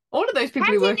 fair. All of those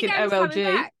people who work in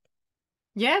OLG.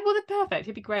 Yeah, well, they're perfect.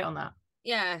 He'd be great on that.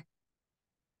 Yeah.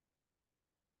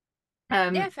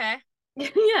 Yeah, fair.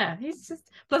 Yeah, he's just.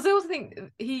 Plus, I also think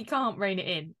he can't rein it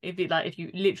in. If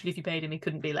you paid him, he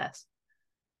couldn't be less.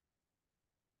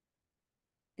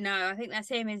 No, I think that's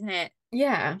him, isn't it?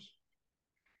 Yeah.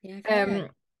 Yeah. Fair.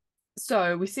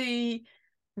 So we see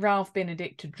Ralph being a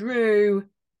dick to Drew,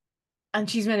 and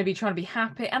she's meant to be trying to be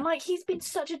happy, and like he's been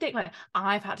such a dick. Like,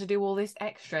 I've had to do all this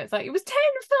extra. It's like, it was 10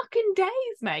 fucking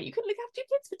days, mate. You couldn't look after your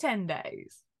kids for 10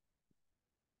 days.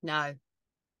 No.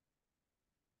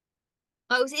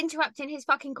 I was interrupting his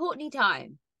fucking Courtney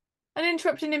time. And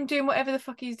interrupting him doing whatever the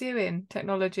fuck he's doing.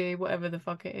 Technology, whatever the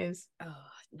fuck it is. Oh,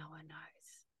 no one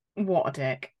knows. What a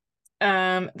dick.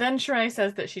 Then Sheree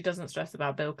says that she doesn't stress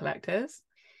about bill collectors.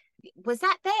 Was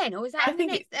that then, or was that in the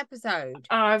next episode?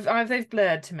 They've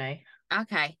blurred to me.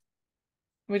 Okay.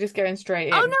 We're just going straight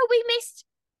in. Oh no, we missed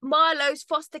Marlo's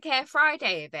Foster Care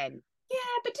Friday event. Yeah,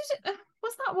 but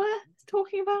was that worth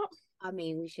talking about? I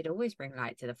mean, we should always bring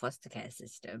light to the foster care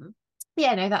system.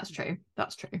 Yeah, no, that's true.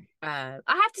 That's true. I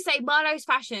have to say, Marlo's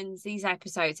fashions, these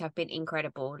episodes have been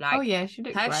incredible. Like, oh yeah, she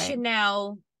looks her great.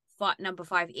 Chanel number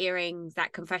 5 earrings,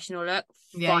 that confessional look,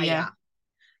 fire. Yeah.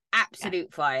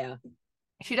 Absolute fire.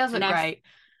 She does look great.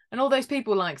 And all those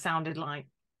people sounded like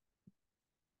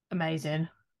amazing.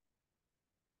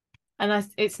 And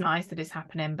it's nice that it's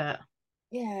happening, but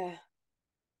yeah.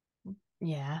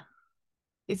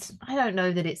 I don't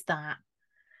know that it's that.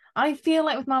 I feel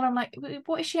like with Marlo, I'm like,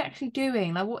 what is she actually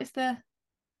doing? Like, what is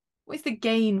the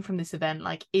gain from this event?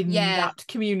 Like in that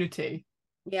community?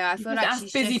 Yeah, I feel like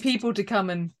she's busy people to come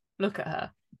and look at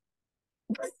her.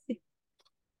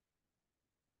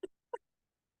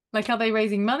 Like, are they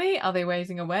raising money? Are they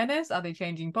raising awareness? Are they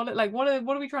changing politics? Like, what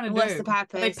are we trying to do? What's the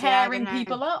purpose? Are they pairing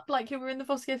people up like who were in the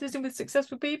foster care system with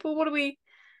successful people? What are we?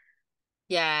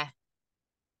 Yeah.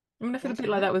 I'm gonna feel a bit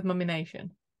like that with Mummy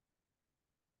Nation.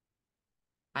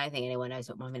 I don't think anyone knows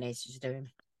what Mummy Nation's doing.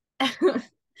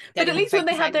 But at least when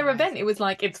they had their event, it was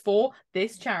like, it's for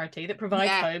this charity that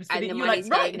provides homes for you're like,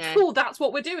 right, it's cool, that's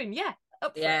what we're doing. Yeah.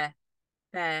 Up for it.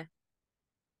 Fair.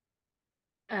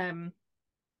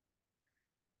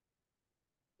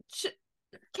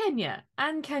 Kenya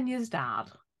and Kenya's dad.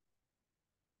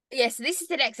 Yes, so this is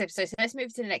the next episode. So let's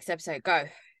move to the next episode. Go.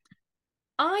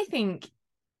 I think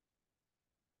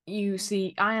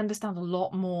I understand a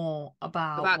lot more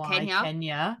about why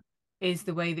Kenya is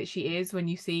the way that she is when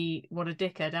you see what a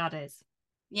dick her dad is.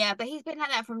 Yeah, but he's been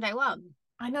like that from day one.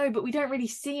 I know, but we don't really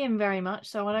see him very much,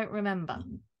 so I don't remember.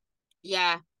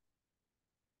 Yeah.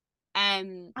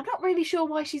 I'm not really sure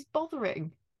why she's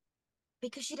bothering.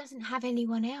 Because she doesn't have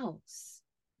anyone else.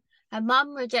 Her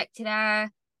mum rejected her.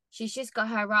 She's just got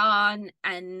her on,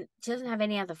 and she doesn't have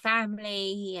any other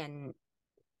family. And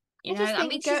you know, I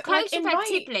mean, she's close to her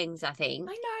siblings. I think.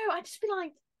 I know. I just be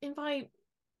like, invite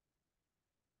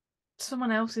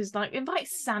someone else's. Like, invite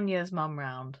Sanya's mum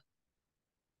round.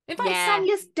 Invite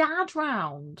Sanya's dad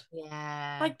round.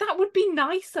 Yeah, like that would be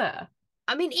nicer.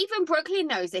 I mean, even Brooklyn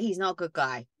knows that he's not a good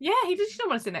guy. Yeah, she don't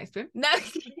want to sit next to him. No.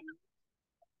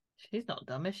 She's not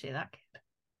dumb, is she, that kid?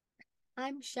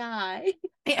 I'm shy.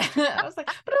 Yeah. I was like,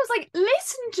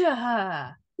 listen to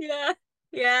her. Yeah.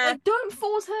 Yeah. Like, don't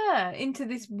force her into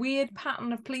this weird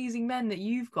pattern of pleasing men that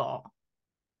you've got.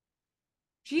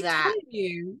 She's telling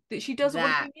you that she doesn't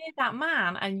want to be near that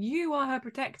man, and you are her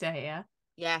protector here.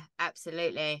 Yeah,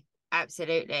 absolutely.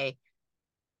 Absolutely.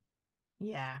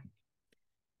 Yeah.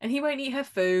 And he won't eat her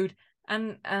food.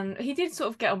 And he did sort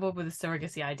of get on board with the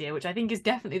surrogacy idea, which I think is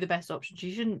definitely the best option.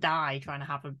 She shouldn't die trying to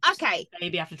have a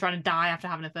baby after trying to die after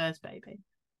having a first baby.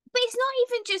 But it's not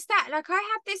even just that. Like, I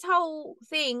have this whole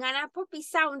thing, and I probably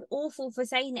sound awful for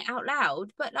saying it out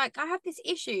loud, but like, I have this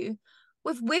issue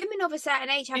with women of a certain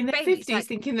age having babies. In their 50s,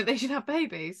 thinking that they should have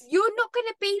babies. You're not going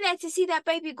to be there to see that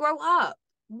baby grow up.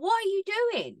 What are you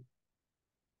doing?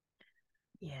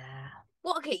 Yeah.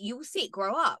 Well, okay, you'll see it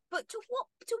grow up, but to what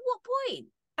point?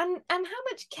 And how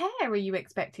much care are you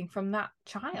expecting from that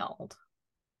child?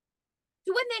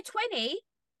 So when they're 20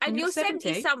 and you're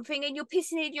 70 something and you're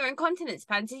pissing in your incontinence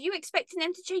pants, are you expecting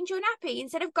them to change your nappy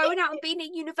instead of going out and being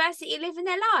at university and living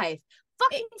their life?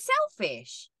 Fucking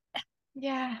selfish.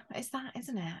 Yeah, it's that,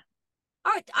 isn't it?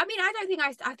 I mean,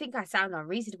 I think I sound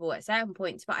unreasonable at certain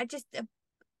points, but I just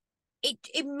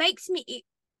it makes me, it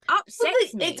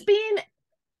upsets me. It's being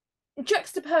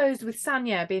juxtaposed with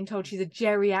Sanya being told she's a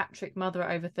geriatric mother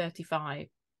over 35.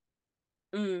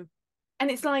 And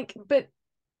it's like,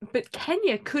 but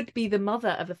Kenya could be the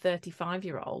mother of a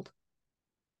 35-year-old.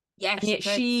 Yeah, and yet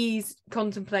she's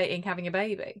contemplating having a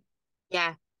baby.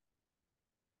 Yeah.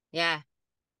 Yeah.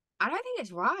 I don't think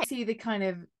it's right. See the kind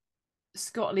of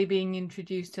Scottley being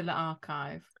introduced to the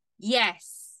archive.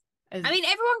 Yes. I mean,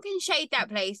 everyone can shade that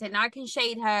place, and I can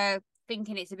shade her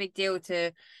thinking it's a big deal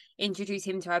to introduce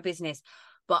him to our business,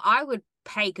 but I would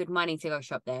pay good money to go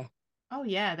shop there. Oh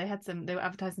yeah, they were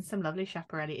advertising some lovely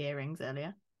Schiaparelli earrings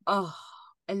earlier. Oh,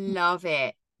 I love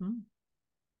it.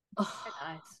 Oh,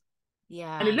 nice.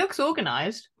 Yeah, and it looks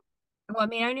organized. Well, I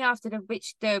mean, only after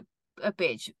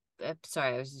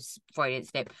sorry, I was just Freudian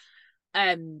slip.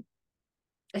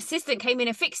 Assistant came in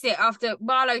and fixed it after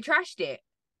Marlo trashed it.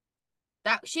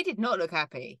 That she did not look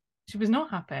happy. She was not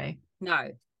happy.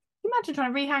 No. Imagine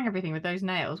trying to rehang everything with those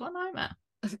nails. What a nightmare.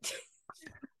 It's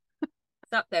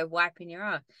up there wiping your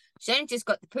ass. She only just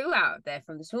got the poo out of there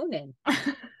from this morning.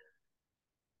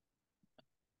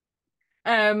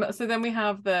 So then we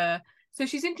have so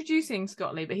she's introducing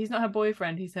Scottley, but he's not her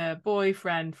boyfriend. He's her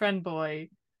boyfriend, friend boy.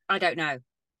 I don't know.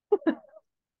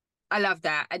 I love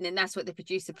that. And then that's what the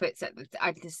producer puts at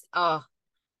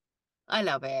I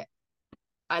love it.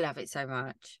 I love it so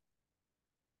much.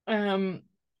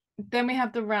 Then we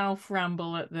have the Ralph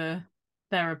ramble at the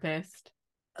therapist.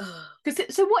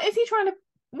 So what is he trying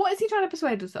to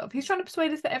persuade us of? He's trying to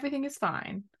persuade us that everything is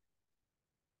fine.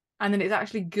 And then it's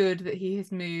actually good that he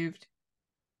has moved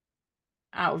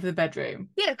out of the bedroom.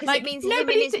 Yeah, because it means him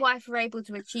and his wife are able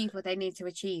to achieve what they need to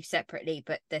achieve separately,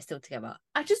 but they're still together.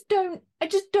 I just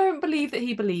don't believe that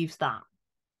he believes that.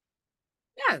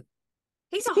 No.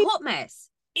 He's a hot mess.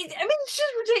 I mean, it's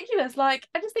just ridiculous. Like,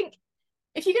 I just think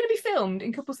if you're going to be filmed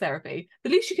in couples therapy, the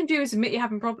least you can do is admit you're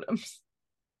having problems.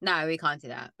 No, we can't do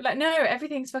that. Like, no,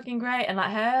 everything's fucking great. And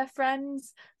like her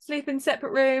friends sleep in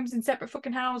separate rooms in separate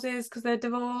fucking houses because they're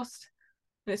divorced.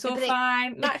 And it's all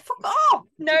fine. Like, fuck off.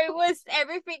 No, it was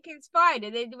everything is fine.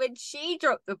 And then when she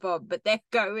dropped the bomb, but they're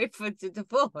going for the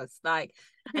divorce. Like,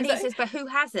 and he says, but who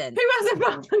hasn't? Who hasn't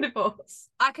filed for divorce?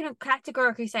 I can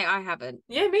categorically say I haven't.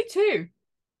 Yeah, me too.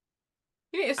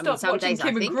 You need to stop watching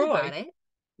Kim and Croy.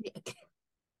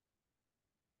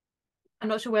 I'm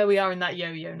not sure where we are in that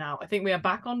yo-yo now. I think we are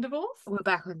back on divorce. We're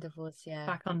back on divorce, yeah.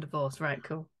 Back on divorce, right?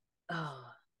 Cool. Oh,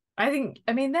 I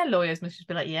mean, their lawyers must just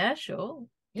be like, yeah, sure,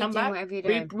 come back. Whatever you're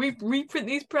doing. Reprint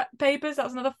these papers.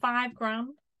 That's another $5,000.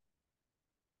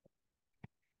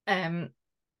 And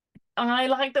I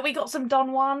like that we got some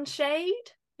Don Juan shade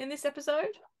in this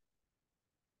episode.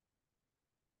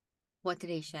 What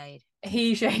did he shade?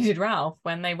 He shaded Ralph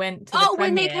when they went to the premiere.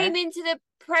 When they came into the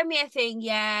premiere thing,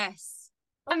 yes.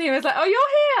 And he was like, oh, you're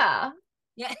here?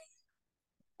 Yeah.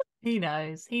 He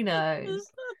knows. He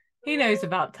knows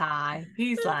about Ty.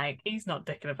 He's not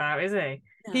dicking about, is he?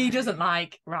 No. He doesn't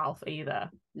like Ralph either.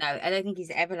 No, I don't think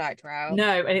he's ever liked Ralph.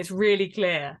 No, and it's really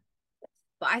clear.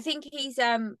 But I think he's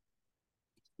can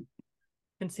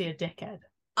see a dickhead.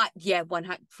 Yeah,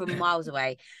 from miles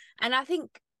away. And I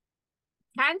think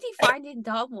Candy finding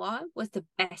Don Juan was the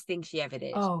best thing she ever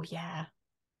did. Oh yeah.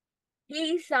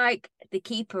 He's like the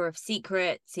keeper of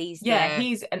secrets. He's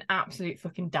an absolute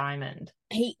fucking diamond.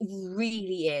 He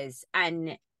really is.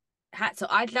 And so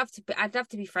I'd love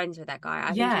to be friends with that guy.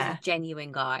 I think he's a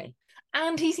genuine guy.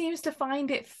 And he seems to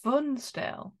find it fun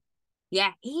still.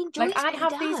 Yeah, he enjoys I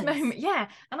have these moments. Yeah,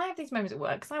 and I have these moments at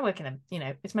work because I work in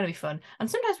it's meant to be fun.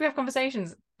 And sometimes we have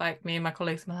conversations, like me and my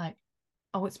colleagues, and we're like,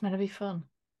 oh, it's meant to be fun.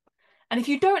 And if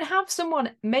you don't have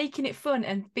someone making it fun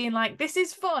and being like, this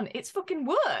is fun, it's fucking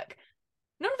work.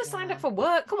 None of us signed up for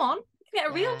work. Come on, get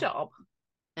a real job.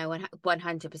 No,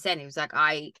 100%. It was like,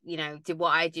 I, did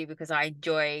what I do because I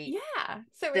enjoy. Yeah,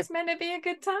 so it's meant to be a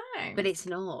good time. But it's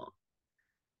not.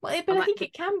 Well, but I think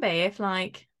it can be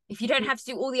if you don't have to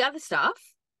do all the other stuff.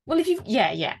 Well, if you,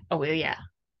 yeah. Oh, well, yeah.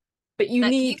 But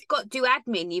you've got to do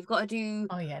admin. You've got to do.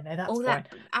 Oh yeah, no, that's fine.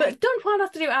 But Don Juan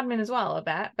has to do admin as well, I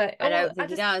bet. But I don't think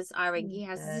he does. I think he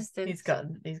has assistants.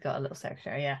 He's got a little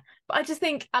secretary, yeah. But I just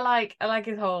think I like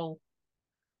his whole,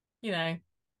 and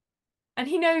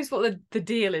he knows what the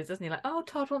deal is, doesn't he? Like, oh,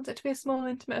 Todd wants it to be a small,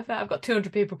 intimate affair. I've got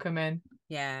 200 people come in.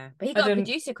 Yeah, but he got a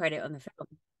producer credit on the film.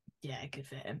 Yeah, good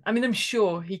for him. I mean, I'm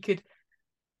sure he could.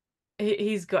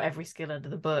 He's got every skill under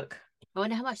the book. I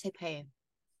wonder how much they pay him.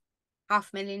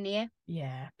 $500,000 a year?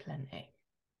 Yeah, plenty.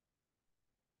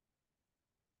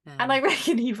 And I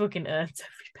reckon he fucking earns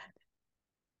every penny.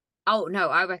 Oh, no,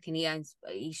 I reckon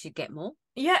he should get more.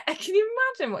 Yeah, can you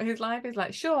imagine what his life is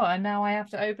like? Sure, and now I have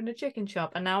to open a chicken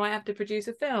shop, and now I have to produce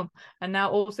a film, and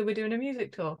now also we're doing a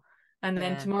music tour. And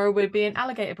then tomorrow we're being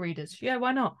alligator breeders. Yeah,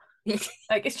 why not?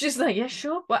 It's just like, yeah,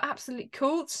 sure, we're absolutely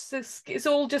cool. It's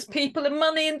all just people and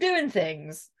money and doing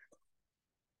things.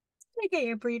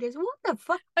 Alligator breeders, what the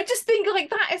fuck? I just think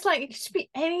that it's like it should be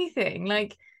anything.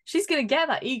 Like, she's gonna get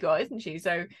that ego, isn't she?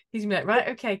 So he's gonna be like, right,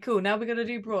 okay, cool. Now we gotta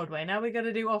do Broadway. Now we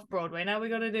gotta do off Broadway. Now we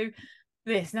gotta do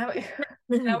this. Now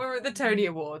we're at the Tony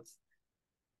Awards.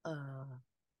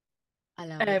 I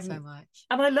love it so much.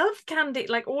 And I love Candy,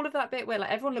 all of that bit where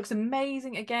everyone looks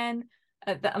amazing again.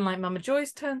 And Mama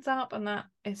Joyce turns up, and that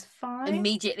is fine.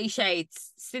 Immediately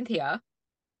shades Cynthia.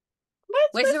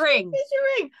 Where's the ring? Where's your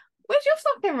ring? Where's your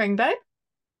fucking ring, babe?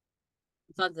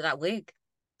 It's under that wig.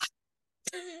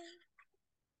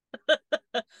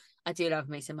 I do love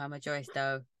me some Mama Joyce,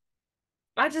 though.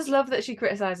 I just love that she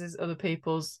criticizes other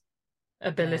people's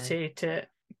ability to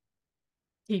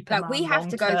keep a man we have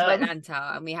to go term. to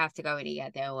Atlanta, and we have to go and eat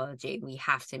at the OLG. We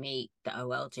have to meet the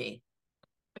OLG.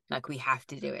 We have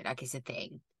to do it. It's a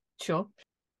thing. Sure.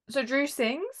 So Drew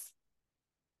sings.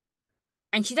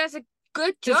 And she does a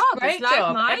good job. Great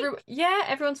job.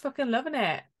 Everyone's fucking loving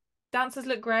it. Dancers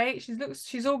look great.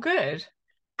 She's all good.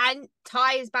 And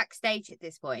Ty is backstage at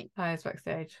this point. Ty is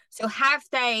backstage. So have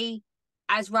they,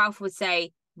 as Ralph would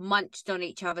say, munched on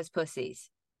each other's pussies?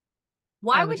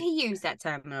 Why would he use that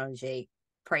terminology?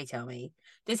 Pray tell me.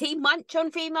 Does he munch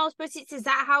on females' pussies? Is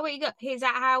that how he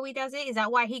does it? Is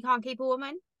that why he can't keep a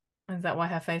woman? Is that why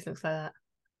her face looks like that?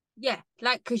 Yeah,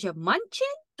 because you're munching?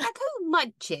 Who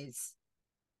munches?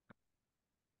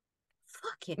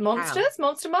 Fucking monsters, hell.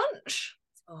 Monster Munch.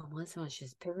 Oh, Monster Munch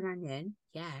just pivot onion.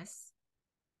 Yes.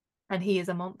 And he is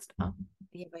a monster.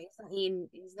 Yeah, but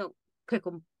he's not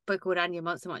pickled onion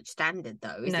Monster Munch standard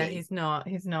though, is he? No, he's not.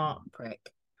 He's not.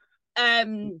 Prick.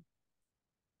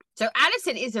 So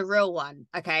Alison is a real one,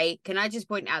 okay? Can I just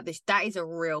point out that is a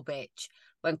real bitch.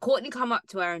 When Courtney come up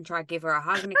to her and try to give her a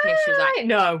hug and a kiss, she was like,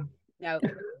 no,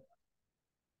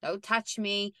 don't touch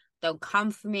me. Don't come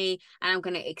for me, and I'm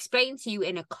going to explain to you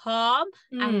in a calm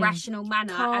and rational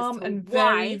manner,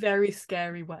 very, very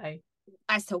scary way,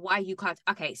 as to why you can't.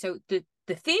 Okay, so the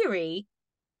theory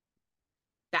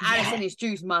that Alison is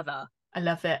Drew's mother. I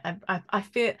love it. I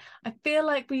feel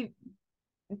like we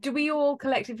all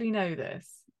collectively know this.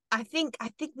 I think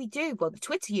we do. Well, the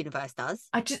Twitter universe does.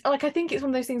 I think it's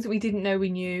one of those things that we didn't know we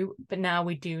knew, but now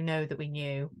we do know that we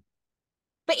knew.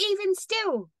 But even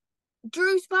still,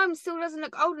 Drew's mum still doesn't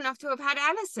look old enough to have had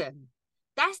Alison.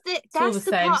 That's the part of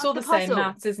the puzzle. It's all the same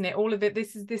maths, isn't it? All of it.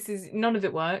 This is none of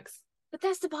it works. But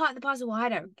that's the part of the puzzle I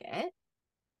don't get.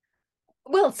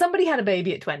 Well, somebody had a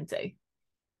baby at 20.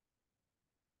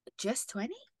 Just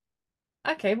 20?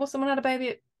 Okay, well, someone had a baby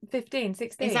at 15,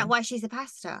 16. Is that why she's a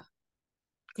pastor?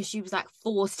 Because she was like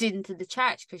forced into the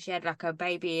church because she had like a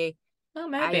baby. Oh,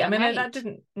 maybe. I mean, that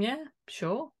didn't. Yeah,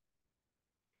 sure.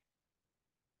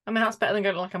 I mean, that's better than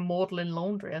going to like a model in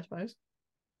laundry, I suppose.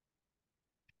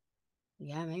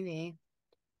 Yeah, maybe.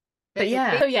 But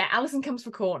yeah, so yeah, Alison comes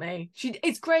for Courtney.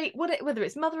 It's great. Whether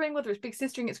it's mothering, whether it's big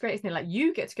sistering, it's great, isn't it? Like,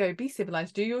 you get to go be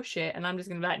civilized, do your shit, and I'm just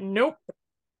gonna be like, nope.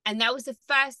 And that was the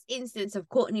first instance of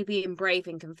Courtney being brave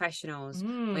in confessionals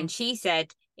when she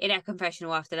said in her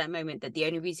confessional after that moment that the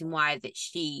only reason why that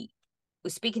she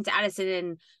was speaking to Alison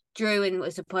and Drew and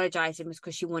was apologizing was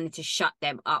because she wanted to shut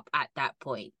them up at that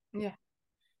point. Yeah,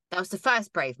 that was the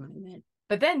first brave moment.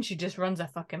 But then she just runs her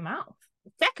fucking mouth.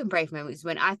 The second brave moment was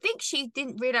when I think she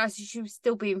didn't realize she was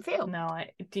still being filmed. No,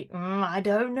 I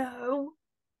don't know.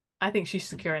 I think she's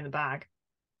securing the bag.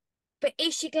 But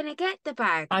is she gonna get the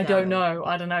bag? I don't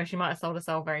know. She might have sold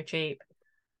herself very cheap.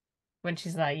 When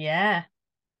she's like, yeah,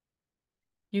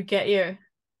 you get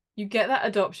that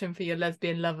adoption for your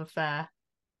lesbian love affair.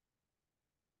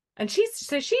 And she's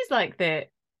like the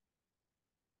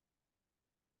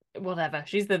whatever.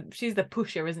 She's the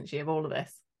pusher, isn't she, of all of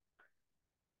this?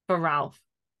 For Ralph.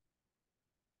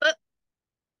 But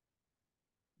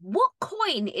what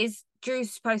coin is Drew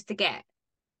supposed to get?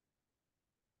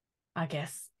 I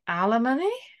guess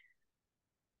alimony?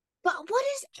 But what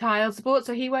is child support?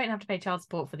 So he won't have to pay child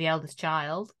support for the eldest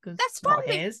child because that's what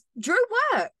his. Drew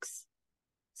works.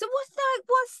 So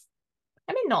what's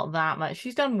I mean, not that much.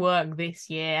 She's done work this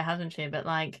year, hasn't she? But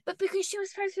because she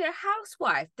was supposed to be a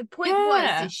housewife. The point was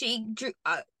that she drew.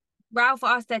 Ralph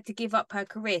asked her to give up her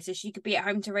career so she could be at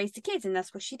home to raise the kids, and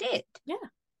that's what she did. Yeah.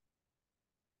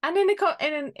 And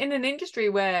in an industry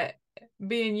where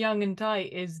being young and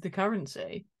tight is the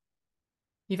currency,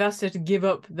 you've asked her to give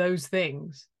up those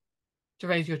things to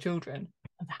raise your children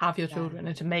and to have your children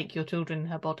and to make your children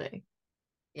her body.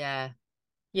 Yeah.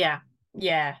 Yeah.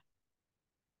 Yeah.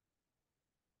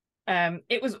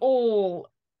 It was all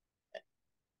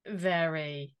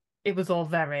very,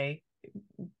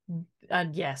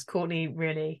 and yes, Courtney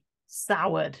really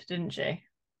soured, didn't she?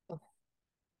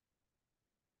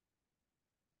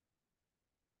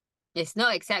 It's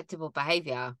not acceptable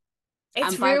behaviour. It's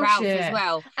and by real Ralph shit. as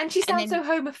well. And she sounds so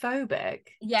homophobic.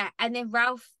 Yeah, and then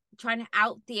Ralph trying to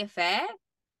out the affair.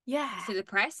 Yeah. To the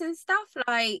press and stuff,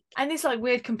 like. And it's like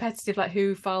weird competitive, like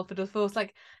who filed for divorce,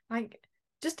 like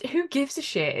just who gives a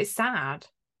shit? It's sad.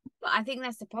 But I think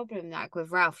that's the problem, like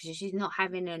with Ralph, she's not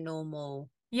having a normal.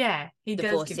 Yeah, he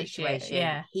divorce does give situation. A shit.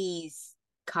 Yeah, he's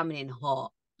coming in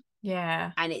hot.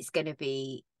 Yeah, and it's gonna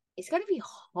be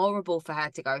horrible for her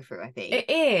to go through. I think it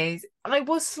is. I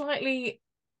was slightly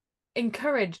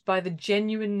encouraged by the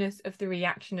genuineness of the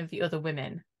reaction of the other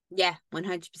women. Yeah,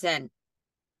 100%.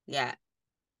 Yeah,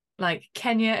 like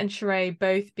Kenya and Sheree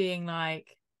both being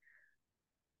like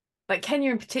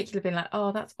Kenya in particular being like,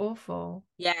 oh, that's awful.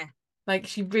 Yeah, like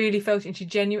she really felt it, and she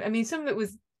genuinely. I mean, some of it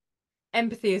was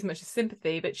empathy as much as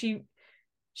sympathy, but she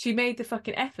made the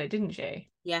fucking effort, didn't she?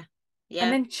 Yeah.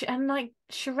 And then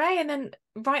Sheree, and then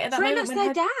right at that moment when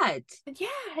her dad. Yeah,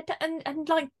 and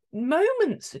like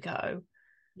moments ago.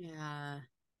 Yeah.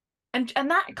 And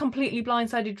that completely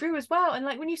blindsided Drew as well. And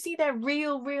like when you see their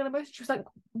real emotion,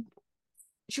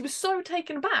 she was so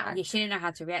taken aback. Yeah, she didn't know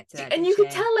how to react to that. And you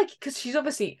could tell, like, because she's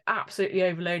obviously absolutely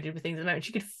overloaded with things at the moment.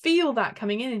 She could feel that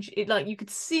coming in, and you could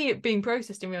see it being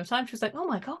processed in real time. She was like, "Oh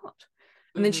my god!"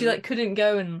 And then she couldn't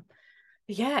go, and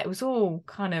yeah, it was all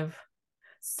kind of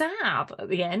sad at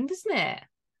the end, isn't it?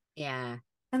 Yeah.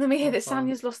 And then we hear that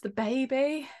Sanya's lost the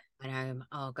baby. I know.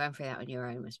 Oh, going through that on your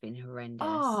own must have been horrendous.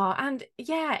 Oh, and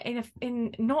yeah,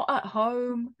 in not at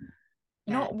home,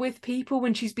 not with people,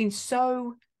 when she's been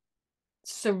so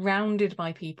surrounded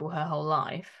by people her whole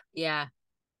life. Yeah.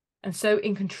 And so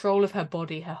in control of her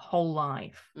body her whole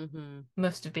life.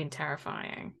 Must have been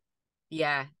terrifying.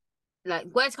 Yeah. Like,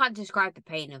 words can't describe the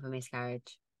pain of a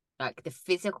miscarriage. Like, the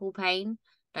physical pain,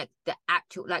 like the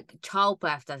actual, like,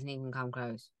 childbirth doesn't even come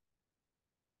close.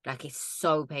 Like, it's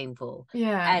so painful.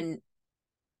 Yeah. And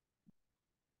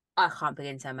I can't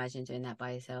begin to imagine doing that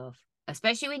by yourself.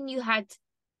 Especially when you had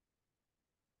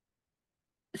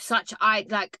such,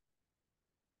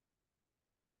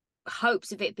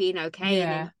 hopes of it being okay.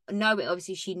 And then knowing,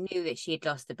 obviously, she knew that she had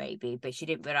lost the baby, but she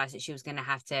didn't realize that she was going to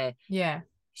have to. Yeah.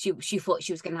 She thought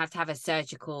she was going to have a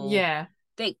surgical. Yeah.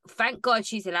 Thank God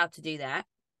she's allowed to do that.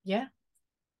 Yeah.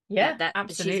 Yeah, that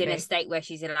absolutely. She's in a state where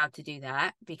she's allowed to do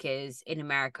that, because in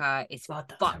America it's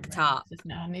fucked up.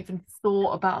 I hadn't even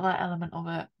thought about that element of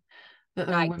it. That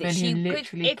there are women who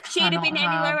literally if she'd have been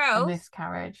anywhere else, a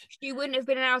miscarriage. She wouldn't have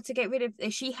been able to get rid of.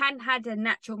 If she hadn't had a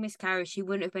natural miscarriage, she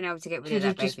wouldn't have been able to get rid of that baby.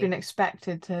 She'd have just been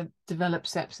expected to develop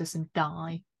sepsis and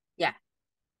die. Yeah,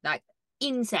 like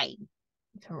insane.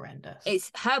 It's horrendous. It's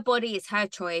her body, it's her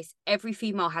choice. Every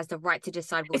female has the right to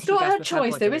decide what it's not her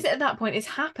choice, though, is it? At that point, it's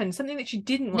happened. Something that she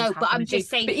didn't want to happen. No, but I'm just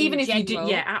saying. But even if you did,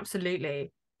 yeah,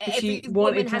 absolutely. Every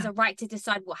woman has a right to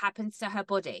decide what happens to her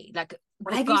body. Like,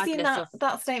 have you seen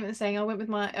that statement saying, I went with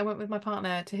my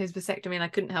partner to his vasectomy and I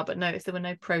couldn't help but notice there were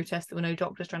no protests, there were no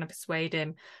doctors trying to persuade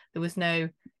him, there was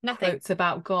nothing quotes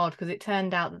about God, because it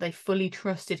turned out that they fully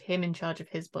trusted him in charge of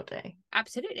his body.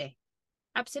 Absolutely.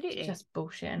 It's just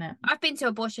bullshit, innit? I've been to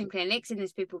abortion clinics and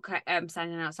there's people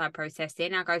standing outside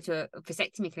protesting. I go to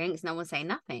vasectomy clinics, no one's saying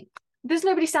nothing. There's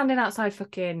nobody standing outside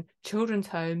fucking children's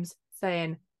homes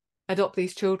saying, adopt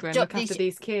these children, look after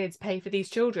these kids, pay for these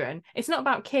children. It's not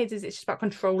about kids, is it? It's just about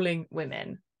controlling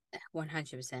women.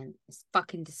 100%. It's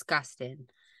fucking disgusting.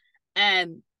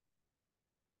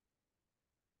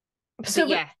 So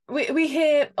yeah, we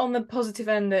hear on the positive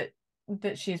end that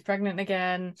she's pregnant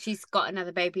again. She's got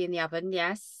another baby in the oven,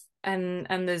 yes. And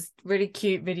there's really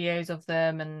cute videos of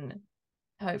them, and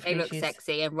hopefully they look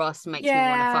sexy, and Ross makes me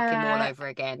want to fuck him all over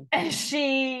again. And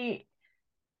she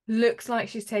looks like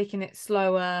she's taking it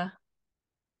slower,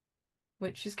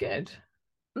 which is good.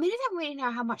 I mean, I don't really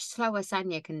know how much slower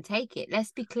Sanya can take it.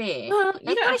 Let's be clear. Well,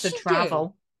 you don't have to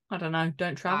travel. I don't know.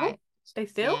 Don't travel. Right. Stay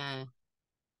still. Yeah.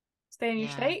 Stay in your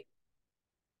state.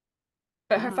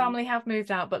 But her family have moved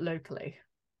out, but locally.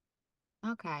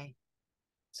 Okay.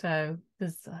 So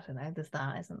there's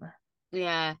that, isn't there?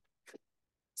 Yeah.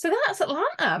 So that's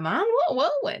Atlanta, man. What a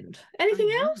whirlwind.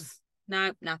 Anything else?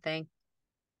 No, nothing.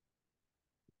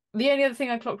 The only other thing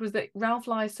I clocked was that Ralph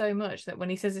lies so much that when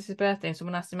he says it's his birthday and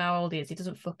someone asks him how old he is, he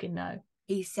doesn't fucking know.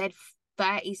 He said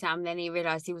 30 something, then he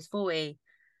realised he was 40.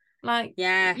 Like,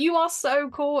 yeah. You are so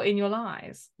caught in your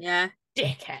lies. Yeah.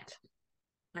 Dickhead.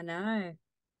 I know.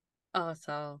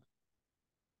 Arsehole.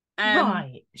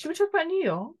 Right. Should we talk about New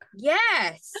York?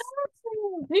 Yes.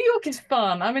 New York is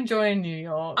fun. I'm enjoying New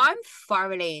York. I'm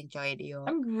thoroughly enjoying New York.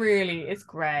 It's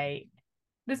great.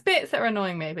 There's bits that are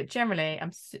annoying me, but generally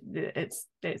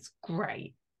it's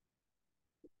great.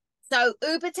 So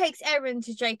Uber takes Erin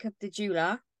to Jacob the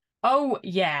jeweler. Oh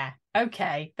yeah.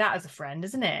 Okay. That is a friend,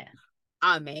 isn't it?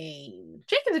 I mean,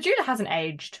 Jacob the jeweler hasn't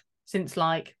aged since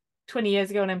like 20 years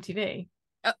ago on MTV.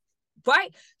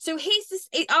 Right, so he's this.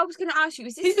 I was going to ask you: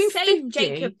 is this the same 50?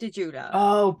 Jacob the jeweler?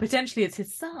 Oh, potentially it's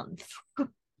his son.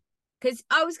 Because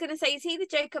I was going to say, is he the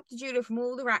Jacob the jeweler from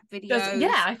all the rap videos?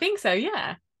 Yeah, I think so.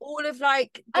 Yeah, all of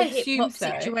like the hip hop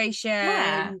situation.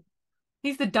 Yeah,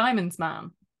 he's the Diamonds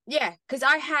man. Yeah, because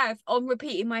I have on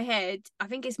repeat in my head. I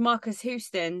think it's Marcus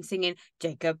Houston singing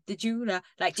Jacob the jeweler,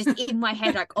 like just in my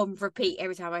head, like on repeat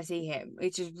every time I see him.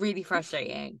 It's just really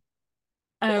frustrating.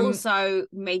 Also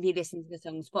made me listen to the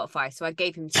song on Spotify, so I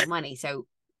gave him some money. So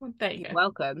you're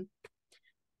welcome.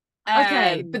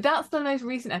 Okay, but that's the most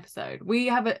recent episode. We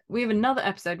have another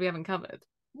episode we haven't covered.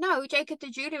 No, Jacob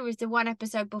the jeweler was the one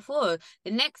episode before.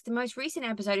 The most recent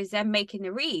episode is them making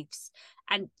the reefs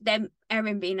and them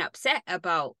Erin being upset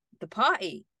about the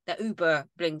party that Uber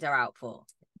blinged her out for.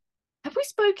 Have we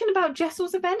spoken about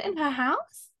Jessel's event in her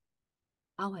house?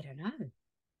 Oh, I don't know.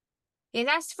 Yeah,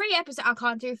 that's 3 episodes. I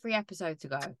can't do 3 episodes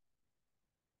ago.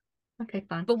 Okay,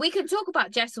 fine. But we can talk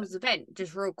about Jessel's event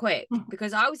just real quick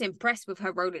because I was impressed with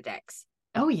her Rolodex.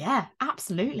 Oh yeah,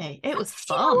 absolutely. It was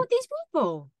fun. She knows all these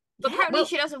people. But apparently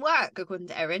she doesn't work, according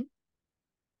to Erin.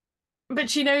 But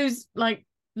she knows like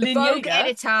the Vogue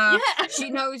editor. Yeah. She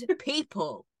knows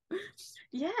people.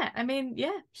 Yeah, I mean,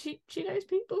 yeah, she knows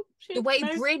people. The way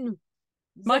Bryn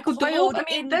Michael DeWalt. I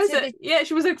mean, yeah,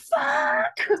 she was like,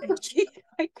 fuck. She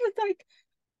was like,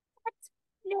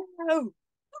 no,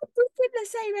 we're the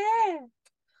same hair.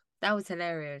 That was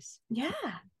hilarious. Yeah,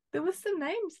 there was some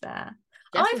names there.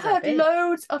 I've heard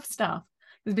loads of stuff.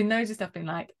 There's been loads of stuff being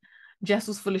like,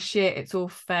 Jessel's full of shit. It's all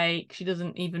fake. She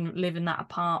doesn't even live in that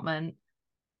apartment.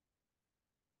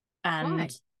 And why?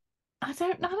 I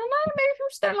don't know. Maybe people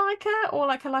just don't like her, or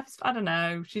like her life is. I don't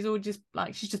know. She's all just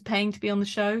like she's just paying to be on the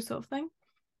show, sort of thing.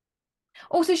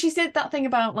 Also, she said that thing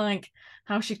about like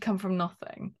how she'd come from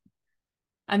nothing,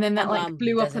 and then that like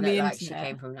blew up on the internet. She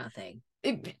came from nothing.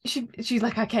 She's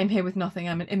like, I came here with nothing.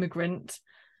 I'm an immigrant,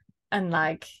 And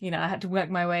like, you know, I had to work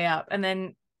my way up. And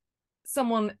then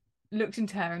someone looked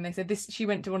into her and they said she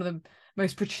went to one of the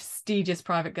most prestigious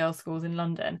private girls' schools in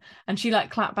London. And she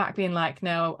like clapped back being like,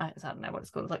 no, I don't know what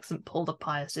it's called, like St. Paul the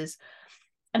Pius's.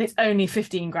 And it's only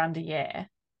 15 grand a year.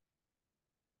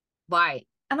 Right.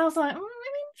 And I was like, I mean,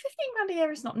 15 grand a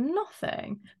year is not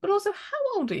nothing. But also,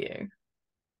 how old are you?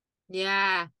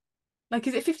 Yeah. Like,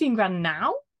 is it 15 grand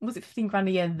now? Was it 15 grand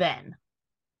a year then?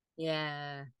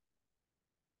 Yeah.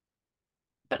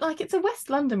 But like, it's a West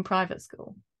London private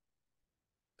school.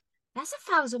 That's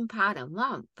 £1,000 a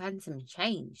month and some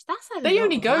change. That's a They lot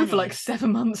only of go money. for like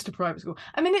 7 months to private school.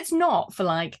 I mean, it's not for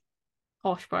like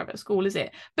posh private school, is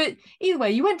it? But either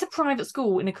way, you went to private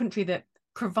school in a country that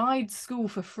provides school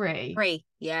for free. Free,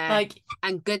 yeah. Like,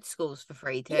 and good schools for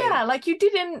free too. Yeah, like you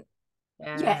didn't.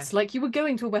 Yeah. Yes, like you were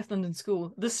going to a West London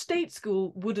school. The state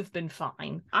school would have been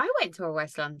fine. I went to a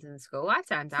West London school. I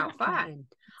turned out fine.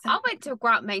 I went to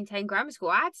a maintained grammar school.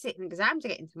 I had to sit an exam to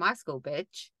get into my school,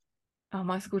 bitch. Oh,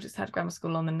 my school just had grammar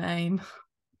school on the name.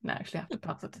 No, actually, I have to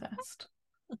pass a test.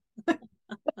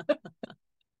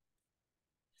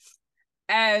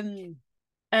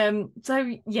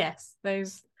 So yes,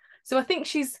 those. So I think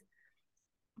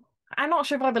I'm not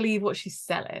sure if I believe what she's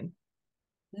selling.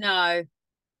 No.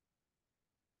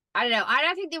 I don't know. I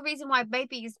don't think the reason why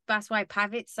that's why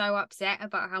Pavitt's so upset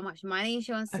about how much money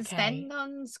she wants to spend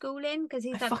on schooling, because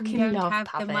he's like, we don't have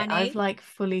Pavitt. The money. I've like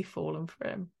fully fallen for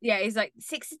him. Yeah, he's like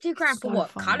 62 grand for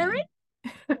what? Colouring?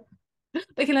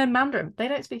 They can learn Mandarin. They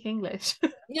don't speak English.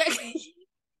 Yeah.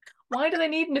 Why do they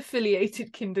need an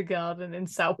affiliated kindergarten in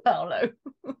Sao Paulo?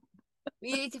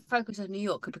 We need to focus on New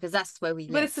York because that's where we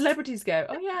live. Where the celebrities go.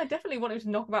 Oh yeah, I definitely want him to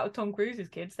knock about with Tom Cruise's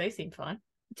kids. They seem fine.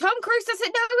 Tom Cruise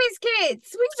doesn't know his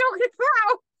kids. What are you talking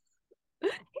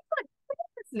about?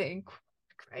 He's like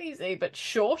crazy, but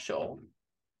sure.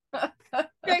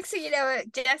 Next thing you know,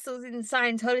 Jessel's in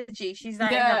Scientology. She's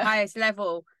like at the highest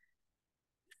level.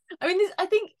 I mean, I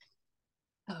think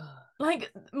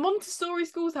like Montessori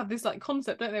schools have this like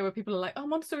concept, don't they, where people are like, "Oh,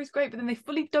 Montessori's great," but then they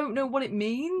fully don't know what it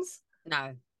means.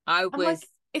 No, like,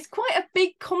 it's quite a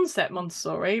big concept,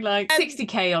 Montessori. Like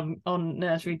 60k on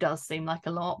nursery does seem like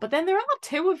a lot, but then there are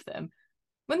 2 of them.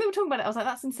 When they were talking about it, I was like,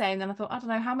 that's insane. Then I thought, I don't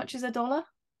know, how much is $1?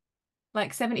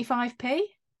 Like 75p? I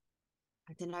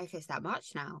don't know if it's that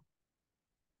much now.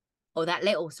 Or that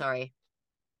little, sorry.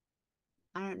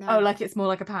 I don't know. Oh, like it's more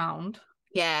like £1?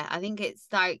 Yeah, I think it's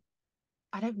like,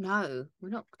 I don't know. We're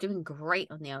not doing great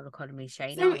on the old economy,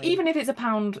 Shane. So even if it's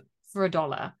 £1 for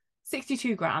 $1,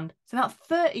 62 grand, so that's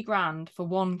 30 grand for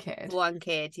one kid. One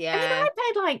kid, yeah. And you know,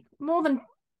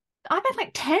 I paid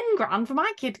like 10 grand for my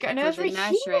kid to go to nursery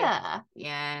here.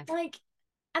 Yeah. Like,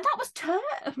 and that was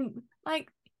term.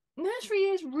 Like, nursery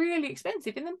is really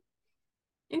expensive.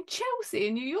 In Chelsea,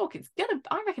 in New York,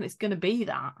 I reckon it's gonna be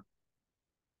that.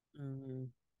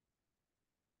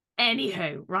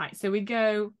 Anywho, right, so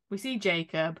we see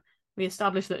Jacob, we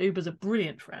establish that Uber's a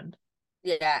brilliant friend.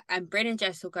 Yeah, and Bryn and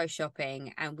Jess will go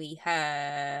shopping, and we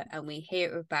hear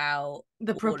about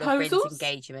the proposals,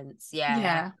 engagements.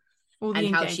 Yeah,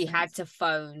 and how she had to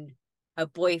phone a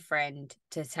boyfriend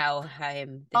to tell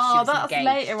him that she was that's engaged.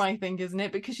 Later, I think, isn't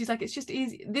it? Because she's like, it's just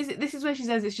easy. This is where she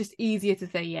says it's just easier to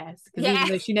say yes, because even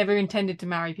though she never intended to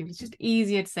marry people, it's just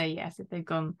easier to say yes if they've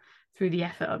gone through the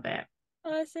effort of it.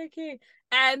 Oh, that's so cute.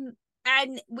 And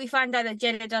we find out that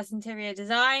Jenna does interior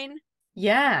design.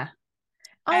 Yeah.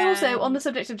 I also, on the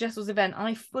subject of Jessel's event,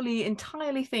 I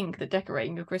entirely think that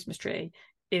decorating your Christmas tree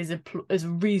is a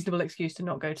reasonable excuse to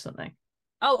not go to something.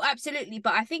 Oh, absolutely.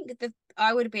 But I think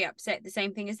I would be upset the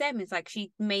same thing as them. It's like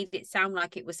she made it sound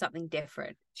like it was something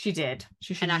different. She did.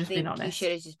 She should have just been honest. You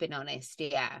should have just been honest,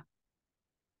 yeah.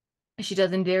 She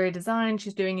does interior design.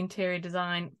 She's doing interior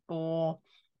design for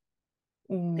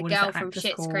the girl from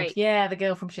Schitt's Creek. Yeah, the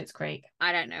girl from Schitt's Creek.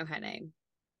 I don't know her name.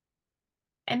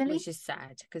 Emily? Which is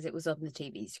sad because it was on the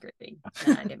TV screen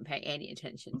and I didn't pay any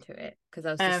attention to it because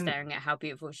I was just staring at how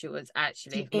beautiful she was.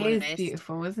 Actually, she is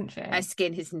beautiful, isn't she? Her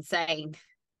skin is insane.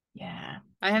 Yeah,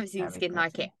 I haven't seen skin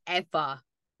like it ever.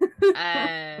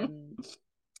 And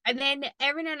then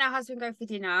Erin and her husband go for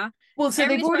dinner. Well, so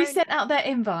they've already sent out their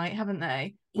invite, haven't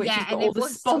they? Which has got all the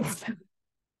sponsors.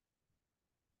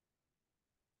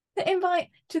 The invite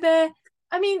to their.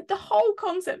 I mean, the whole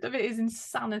concept of it is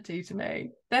insanity to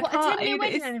me. Their party, 10-year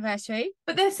wedding anniversary?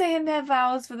 But they're saying their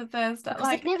vows for the first time.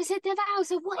 Like, they've never said their vows,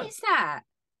 so what is that?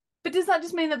 But does that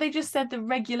just mean that they just said the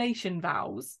regulation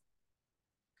vows?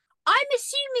 I'm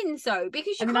assuming so,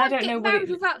 because you can't get married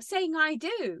without saying I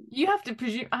do. You have to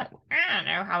presume. I don't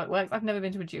know how it works. I've never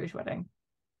been to a Jewish wedding.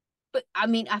 But, I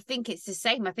mean, I think it's the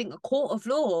same. I think a court of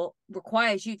law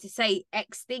requires you to say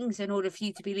X things in order for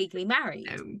you to be legally married.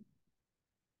 No.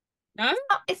 No?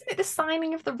 Isn't it the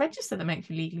signing of the register that makes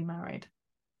you legally married?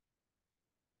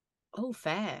 Oh,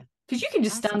 fair. Because you can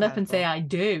just stand up and say, I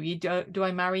do. You do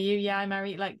I marry you? Yeah, I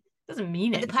marry you. Like, doesn't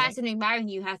mean and anything. the person who marrying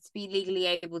you has to be legally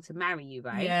able to marry you,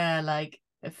 right? Yeah, like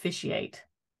officiate.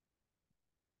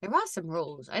 There are some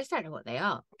rules. I just don't know what they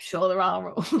are. I'm sure there are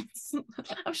rules.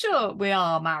 I'm sure we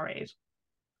are married.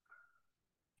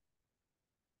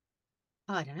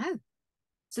 Oh, I don't know.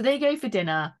 So they go for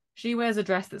dinner. She wears a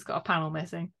dress that's got a panel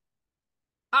missing.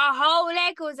 Our whole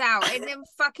leg was out in the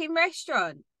fucking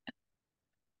restaurant.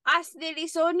 I nearly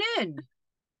saw none.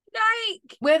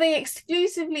 Like, where they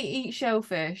exclusively eat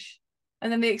shellfish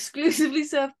and then they exclusively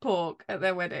serve pork at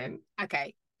their wedding.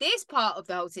 Okay, this part of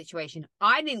the whole situation,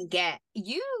 I didn't get.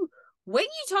 When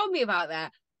you told me about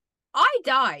that, I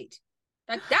died.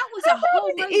 Like, that was a whole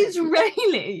moment.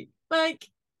 Israeli. Like,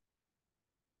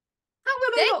 how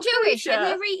are they not Jewish kosher? and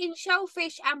they're eating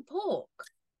shellfish and pork.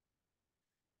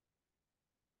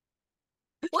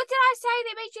 What did I say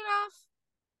that made you laugh?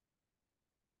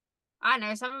 I don't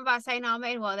know, something about saying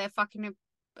amen while they're fucking,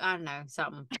 I don't know,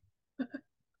 something.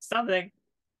 Something.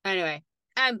 Anyway,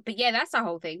 but yeah, that's the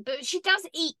whole thing. But she does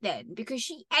eat then because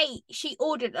she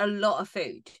ordered a lot of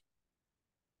food.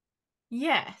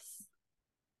 Yes.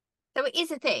 So it is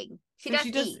a thing. She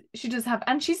does have,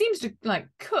 and she seems to like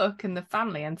cook and the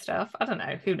family and stuff. I don't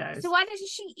know, who knows? So why doesn't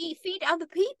she feed other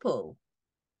people?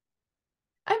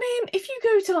 I mean, if you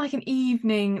go to like an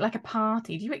evening, like a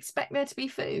party, do you expect there to be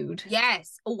food?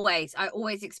 Yes, always. I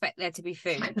always expect there to be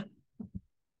food.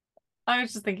 I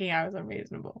was just thinking I was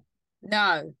unreasonable.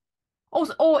 No.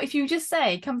 Also, or if you just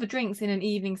say come for drinks in an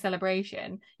evening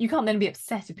celebration, you can't then be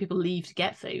upset if people leave to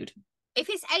get food. If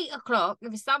it's 8 o'clock,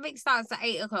 if something starts at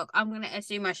 8 o'clock, I'm going to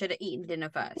assume I should have eaten dinner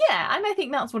first. Yeah, and I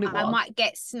think that's what it was. I might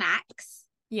get snacks.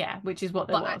 Yeah, which is what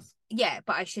there was.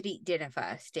 But I should eat dinner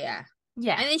first, yeah.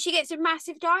 Yeah. And then she gets a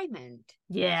massive diamond.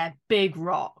 Yeah, big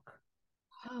rock.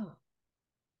 Oh.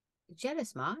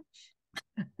 Jealous much?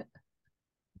 I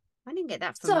didn't get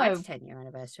that for my 10-year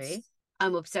anniversary.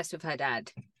 I'm obsessed with her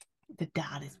dad. The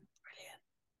dad is brilliant.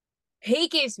 He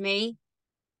gives me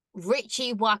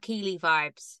Richie Wakili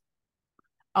vibes.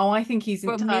 Oh, I think he's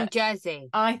from New Jersey.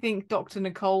 I think Dr.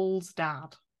 Nicole's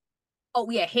dad. Oh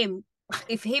yeah, him.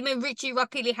 If him and Richie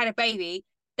Wakili had a baby,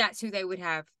 that's who they would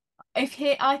have. I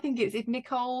think it's if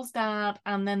Nicole's dad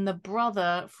and then the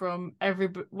brother from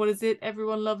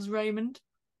Everyone Loves Raymond.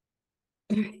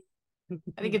 I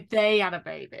think if they had a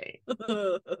baby.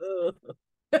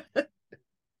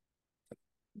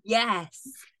 Yes.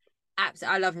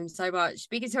 Absolutely. I love him so much.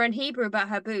 Speaking to her in Hebrew about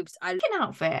her boobs. An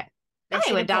outfit.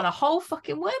 They went down a whole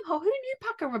fucking wormhole. Who knew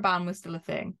Paco Rabanne was still a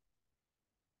thing?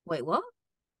 Wait, what?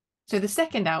 So the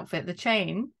second outfit, the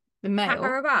chain, the male.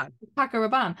 Paco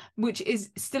Rabanne, which is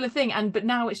still a thing, but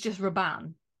now it's just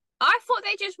Rabanne. I thought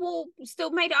they just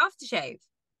still made aftershave.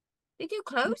 They do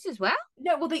clothes as well?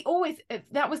 No, well, they always,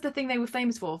 that was the thing they were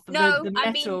famous for the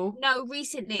metal.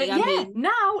 Recently. But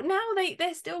now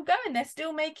they're still going. They're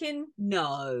still making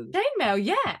chainmail,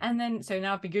 yeah. And then, so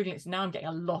now I've been Googling it, so now I'm getting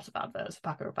a lot of adverts for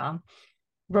Paco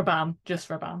Rabanne. Just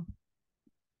Rabanne.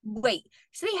 Wait,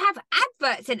 so they have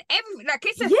adverts and everything? Like,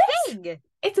 it's a thing?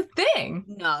 It's a thing.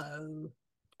 No.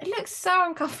 It looks so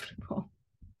uncomfortable.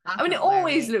 I mean, it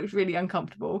always looks really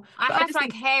uncomfortable. I have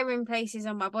like hair in places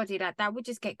on my body that would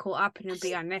just get caught up and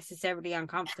be unnecessarily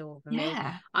uncomfortable for me.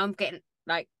 I'm getting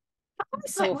like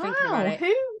sore thinking about it.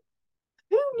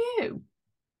 Who knew?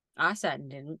 I certainly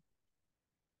didn't.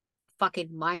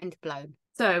 Fucking mind blown.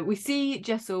 So we see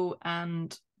Jessel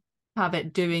and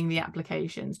Pavitt doing the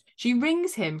applications. She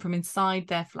rings him from inside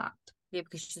their flat. Yeah,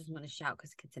 because she doesn't want to shout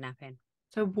because the kids are napping.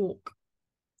 So walk.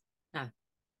 No.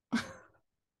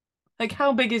 Like,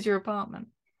 how big is your apartment?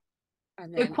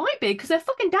 They're quite big because their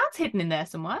fucking dad's hidden in there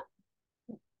somewhere.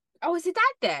 Oh, is the dad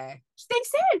there? They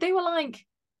said, they were like,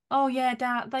 oh yeah,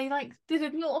 dad. They like did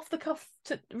a little off the cuff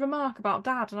remark about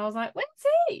dad, and I was like, when's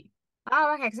he?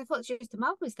 Oh, okay, because I thought just the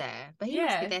mum was there, but he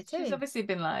must be there too. She's obviously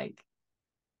been like,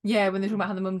 yeah, when they're talking about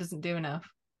how the mum doesn't do enough.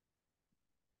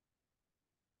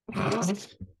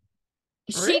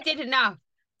 She did enough.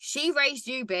 She raised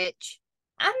you, bitch.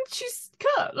 And she's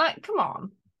cut. Like, come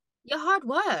on. Your hard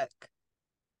work.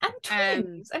 And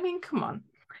twins. I mean, come on.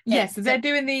 Yes, so they're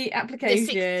doing the application.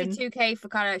 The 62K for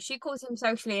Carlo. She calls him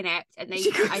socially inept, and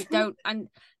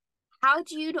how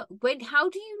do you not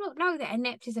know that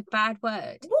inept is a bad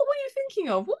word? What were you thinking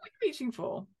of? What were you reaching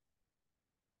for?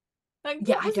 Like,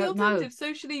 what was the alternative?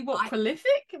 Socially,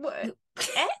 prolific? What,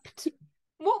 ept?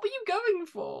 What were you going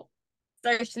for?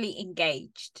 Socially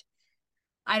engaged.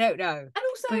 I don't know. And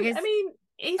also, I mean,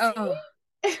 he?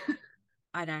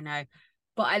 I don't know.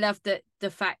 But I love the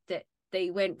fact that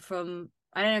they went from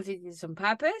I don't know if he did this on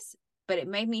purpose, but it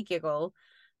made me giggle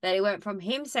that it went from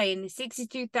him saying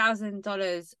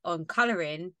 $62,000 on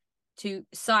colouring to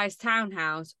size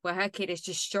townhouse where her kid is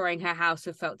destroying her house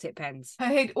with felt tip pens. Her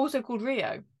kid also called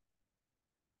Rio.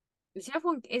 Is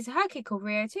her kid called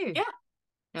Rio too? Yeah.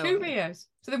 No 2 Rios.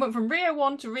 So they went from Rio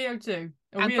 1 to Rio 2.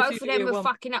 And Rio both of them were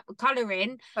fucking up with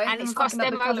colouring, and it's cost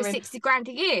them over 60 grand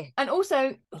a year. And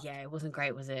also... Yeah, it wasn't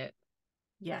great, was it?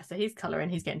 Yeah, so he's colouring,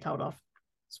 he's getting told off.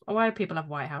 Why do people have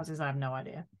white houses? I have no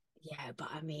idea. Yeah, but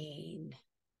I mean,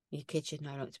 your kid should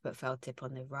know not to put felt tip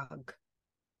on the rug.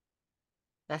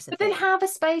 That's the thing. But they have a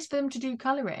space for them to do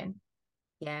colouring.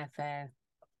 Yeah, fair.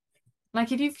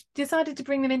 Like, if you've decided to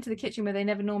bring them into the kitchen where they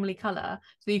never normally colour,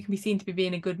 so you can be seen to be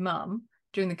being a good mum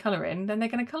during the colouring, then they're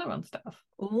going to colour on stuff.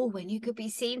 Oh, when you could be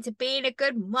seen to being a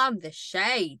good mum, the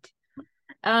shade.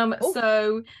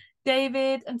 So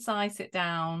David and Sai sit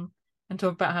down and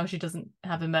talk about how she doesn't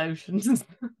have emotions.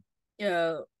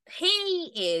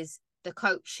 He is the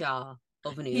Coach Shah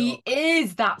of New York. He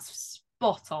is. That's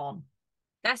spot on.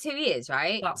 That's who he is,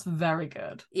 right? That's very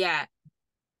good. Yeah.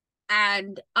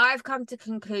 And I've come to the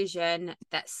conclusion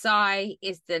that Sai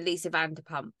is the Lisa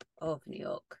Vanderpump of New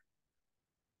York.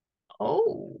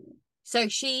 Oh. So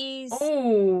she's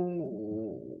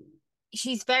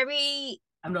very...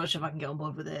 I'm not sure if I can get on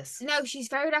board with this. No, she's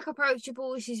very like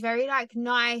approachable. She's very like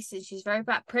nice, and she's very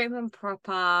like prim and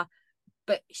proper.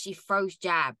 But she throws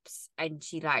jabs, and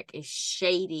she like is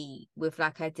shady with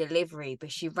like her delivery.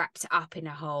 But she wraps it up in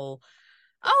a whole.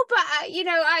 Oh, but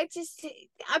I'm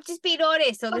just being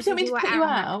honest. I don't mean to put you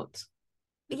out.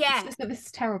 Yeah, this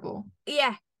is terrible.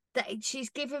 Yeah,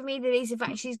 she's giving me Lisa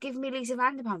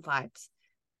Vanderpump vibes.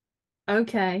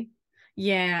 Okay,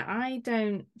 yeah, I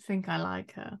don't think I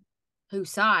like her. Who,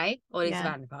 Sai or Lisa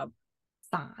Vanderpump?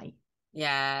 Sai.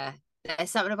 Yeah,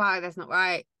 there's something about her that's not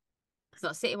right. It's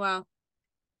not sitting well.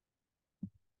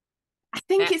 I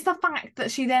think it's the fact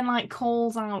that she then like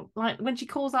calls out, like when she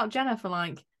calls out Jenna for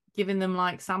like giving them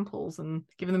like samples and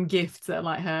giving them gifts that are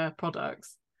like her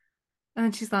products, and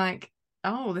then she's like,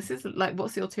 "Oh, this is like,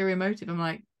 what's the ulterior motive?" I'm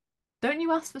like, "Don't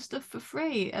you ask for stuff for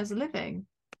free as a living?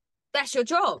 That's your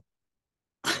job."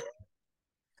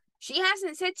 She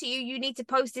hasn't said to you, you need to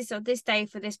post this on this day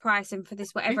for this price and for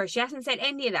this whatever. She hasn't said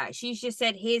any of that. She's just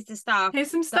said, here's the stuff. Here's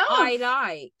some stuff I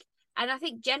like. And I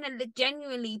think Jenna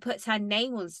genuinely puts her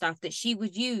name on stuff that she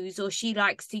would use or she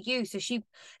likes to use. So she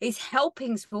is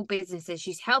helping small businesses.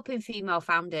 She's helping female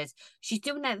founders. She's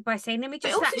doing that by saying, let me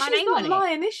just slap my name on it. She's not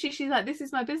lying, is she? She's like, this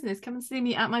is my business. Come and see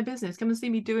me at my business. Come and see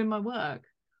me doing my work.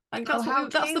 Like, that's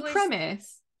the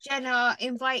premise. Jenna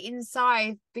inviting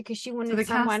Sai because she wanted the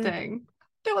someone... casting.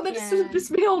 No, they're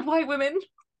just be old white women.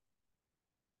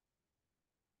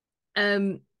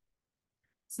 So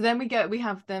then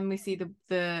we see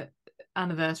the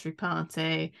anniversary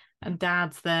party, and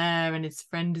Dad's there, and his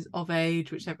friend is of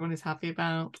age, which everyone is happy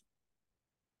about.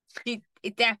 It's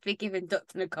definitely giving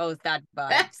Dr. Nicole's dad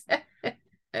vibes.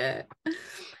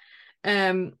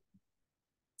 And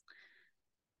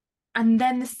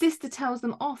then the sister tells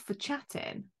them off for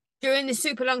chatting. During the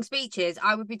super long speeches,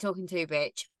 I would be talking to,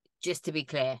 bitch. Just to be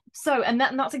clear. So, and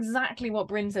that's exactly what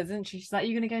Brynn says, isn't she? She's like,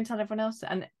 you're going to go and tell everyone else.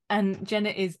 And Jenna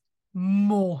is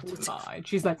mortified.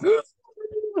 She's like,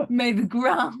 may the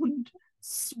ground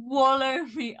swallow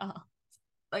me up.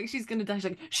 Like, she's going to die.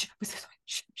 She's like, shh,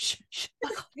 shh, shh,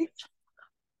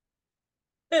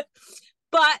 shh.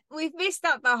 But we've missed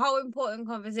out the whole important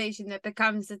conversation that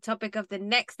becomes the topic of the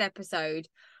next episode.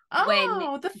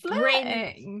 Oh, the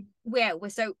flirting.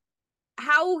 So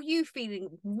how are you feeling?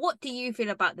 What do you feel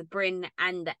about the Brynn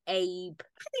and the Abe?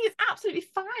 I think it's absolutely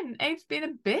fine. Abe's being a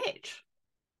bitch.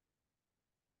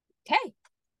 Okay.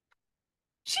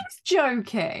 She was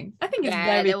joking. I think it's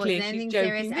very clear she's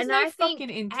joking. There's no fucking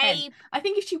intent. I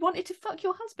think if she wanted to fuck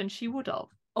your husband, she would have.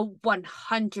 Oh,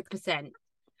 100%.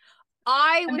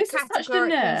 I would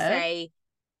categorically say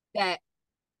that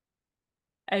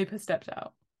Abe has stepped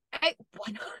out.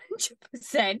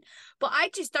 100%, but I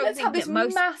just don't think this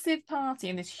massive party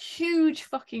in this huge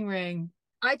fucking ring.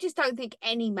 I just don't think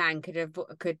any man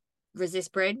could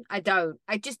resist Brynn. I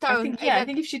just don't. I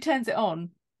think if she turns it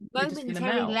on,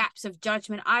 momentary lapse of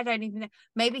judgment. I don't even know.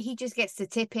 Maybe he just gets the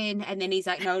tip in, and then he's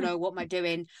like, "No, what am I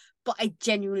doing?" But I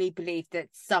genuinely believe that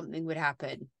something would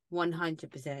happen.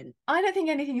 100%. I don't think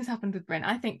anything has happened with Brynn.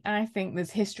 I think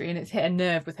there's history, and it's hit a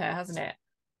nerve with her, hasn't it?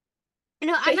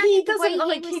 No, but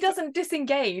he doesn't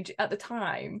disengage at the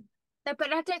time. No,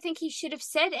 but I don't think he should have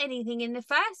said anything in the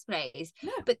first place.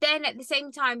 No. But then at the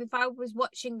same time, if I was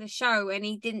watching the show and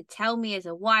he didn't tell me as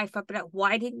a wife, I'd be like,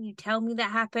 why didn't you tell me that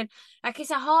happened? Like,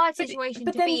 it's a hard situation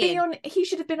but to then be in. He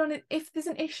should have been on it. If there's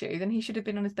an issue, then he should have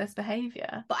been on his best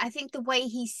behaviour. But I think the way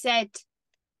he said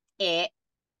it,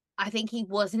 I think he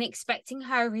wasn't expecting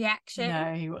her reaction.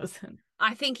 No, he wasn't.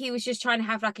 I think he was just trying to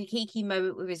have like a kiki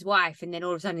moment with his wife, and then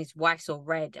all of a sudden his wife saw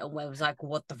red and was like,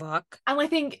 what the fuck? And I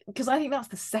think that's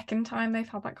the second time they've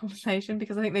had that conversation,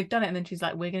 because I think they've done it and then she's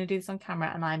like, we're going to do this on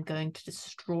camera and I'm going to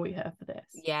destroy her for this.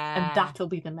 Yeah. And that'll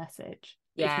be the message.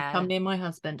 Yeah. If you come near my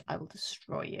husband, I will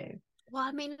destroy you. Well,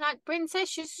 I mean, like Bryn says,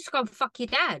 she's just gonna fuck your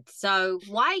dad. So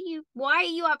why are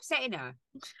you upsetting her?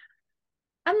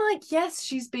 And like, yes,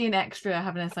 she's being extra,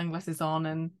 having her sunglasses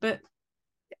on, but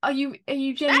are you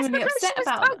genuinely upset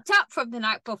about that? Up from the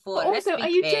night before. But also, are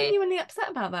you genuinely upset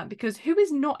about that? Because who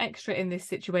is not extra in this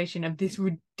situation of this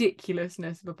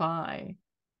ridiculousness of a pie?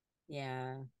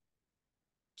 Yeah,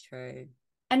 true.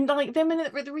 And like then when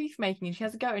at the wreath making, and she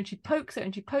has a go and she pokes her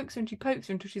and she pokes her and she pokes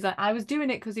her until she's like, I was doing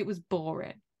it because it was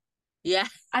boring. Yeah,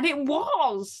 and it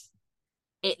was.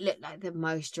 It looked like the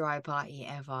most dry party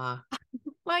ever.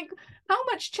 Like, how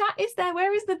much chat is there?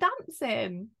 Where is the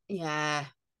dancing? Yeah.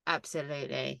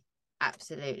 Absolutely. Yeah,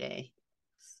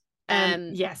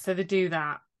 so they do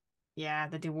that. Yeah,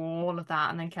 they do all of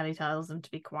that, and then Kelly tells them to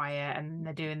be quiet, and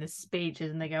they're doing the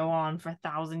speeches, and they go on for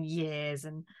 1,000 years,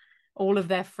 and all of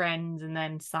their friends, and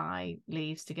then Sai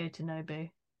leaves to go to Nobu.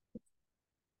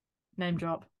 Name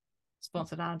drop.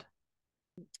 Sponsored ad.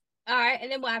 All right,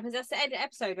 and then what happens? That's the end of the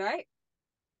episode, right?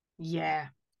 Yeah.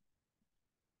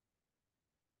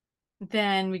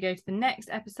 Then we go to the next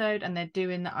episode, and they're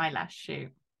doing the eyelash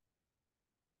shoot.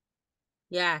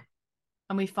 Yeah.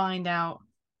 And we find out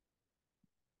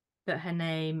that her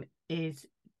name is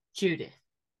Judith.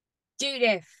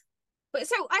 But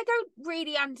so I don't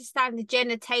really understand the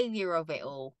genitalia of it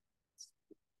all.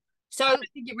 So I don't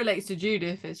think it relates to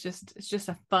Judith. It's just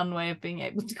a fun way of being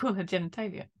able to call her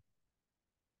genitalia.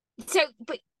 So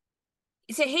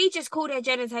he just called her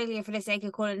genitalia for the sake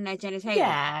of calling her genitalia.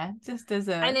 Yeah, just as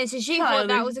a. And then so she thought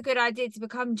that was a good idea to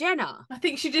become Jenna. I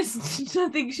think she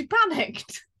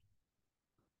panicked.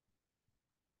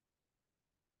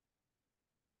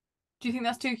 Do you think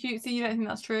that's too cutesy? You don't think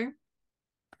that's true?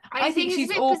 I think she's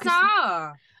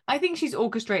bizarre. I think she's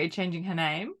orchestrated changing her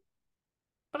name,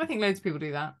 but I think loads of people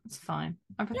do that. It's fine.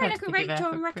 I'm prepared to forgive her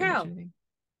for Raquel.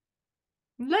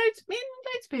 Loads of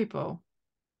people.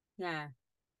 Yeah.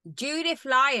 Judith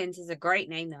Lyons is a great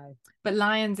name though. But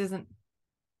Lyons isn't.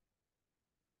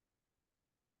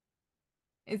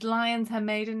 Is Lyons her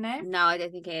maiden name? No, I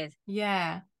don't think it is.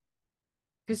 Yeah.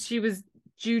 Because she was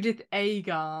Judith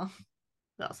Agar.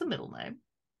 That's a middle name.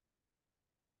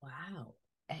 Wow.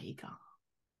 Agar.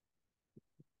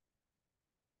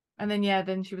 And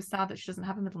then she was sad that she doesn't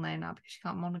have a middle name now because she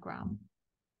can't monogram.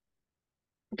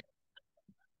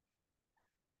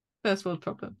 First world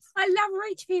problems. I love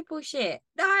rich people shit.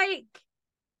 Like,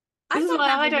 this is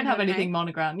why I don't have anything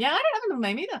monogram. Yeah, I don't have a middle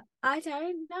name either. I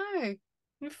don't know.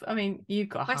 I mean, you've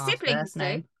got my siblings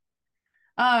do.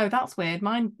 Oh, that's weird.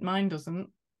 Mine doesn't.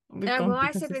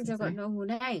 My siblings have got normal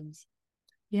names.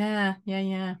 Yeah.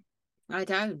 I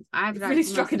don't. I've really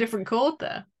struck a different chord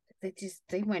there.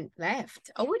 They went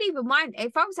left. I wouldn't even mind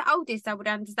if I was the oldest. I would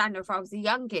understand. Or if I was the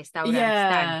youngest, I would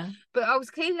understand. But I was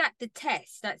clearly like the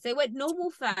test. Like they went normal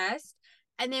first,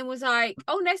 and then was like,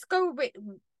 "Oh, let's go a bit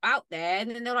out there." And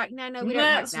then they're like, "No, we don't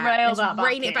like that. Let's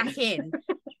rein it back in."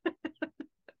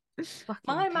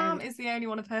 My mum is the only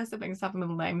one of her siblings to have a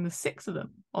middle name, and there's 6 of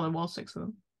them. Or there was 6 of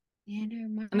them. Yeah,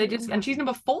 no. And she's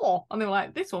number 4, and they were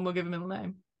like, "This one we'll give a middle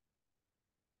name."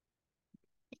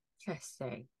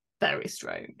 Interesting. Very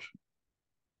strange.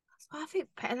 I think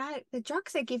like the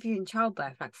drugs they give you in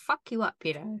childbirth, like fuck you up,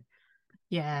 you know.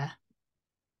 Yeah.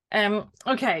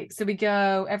 Okay, so we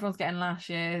go. Everyone's getting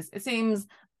lashes. It seems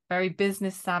very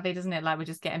business savvy, doesn't it? Like we're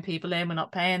just getting people in, we're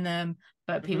not paying them,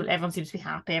 but everyone seems to be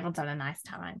happy. Everyone's having a nice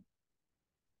time.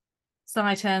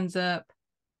 Sai turns up.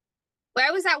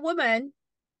 Where was that woman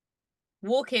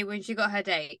walking when she got her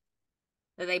date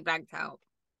that they blanked out?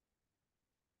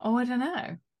 Oh, I don't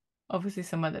know. Obviously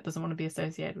somewhere that doesn't want to be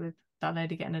associated with that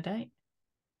lady getting a date.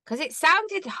 Because it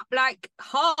sounded like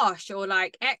harsh or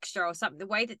like extra or something. The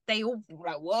way that they all were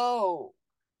like, whoa.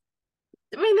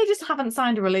 I mean, they just haven't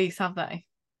signed a release, have they?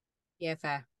 Yeah,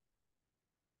 fair.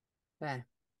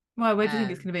 Well, where do you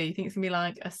think it's going to be? You think it's going to be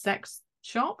like a sex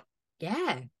shop?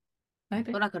 Yeah.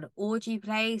 Maybe. Or like an orgy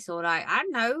place or like, I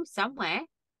don't know, somewhere.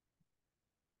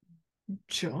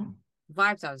 Sure.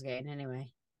 Vibes I was getting anyway.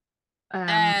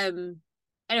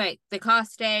 Anyway, the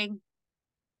casting.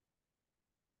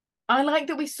 I like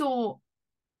that we saw.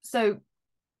 So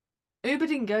Uber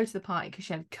didn't go to the party because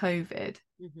she had COVID.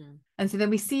 Mm-hmm. And so then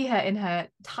we see her in her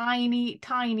tiny,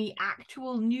 tiny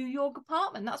actual New York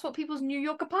apartment. That's what people's New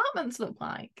York apartments look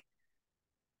like.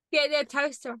 Yeah, their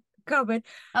toaster cupboard.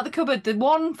 At the cupboard, the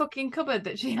one fucking cupboard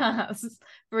that she has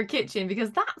for a kitchen,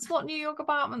 because that's what New York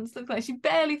apartments look like. She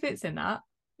barely fits in that.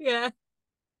 Yeah.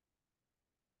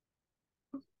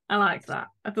 I liked that.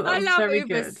 I thought that was love very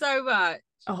Uber good. so much.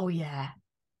 Oh, yeah.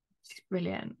 She's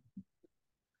brilliant.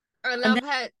 I love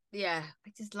her. Yeah,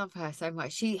 I just love her so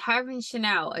much. Her and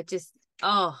Chanel are just,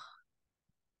 oh,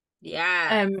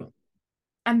 yeah.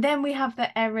 And then we have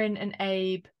the Erin and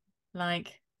Abe,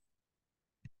 like,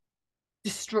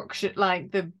 destruction,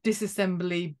 like the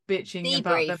disassembly bitching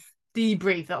about the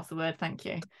debrief. That's the word. Thank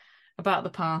you. About the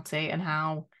party and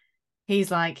how he's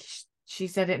like, she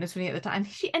said it was funny at the time.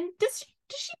 And does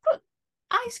she put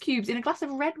ice cubes in a glass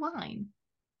of red wine?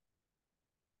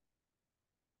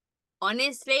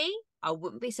 Honestly, I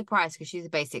wouldn't be surprised because she's a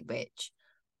basic bitch,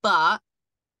 but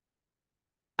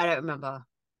I don't remember.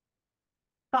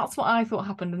 That's what I thought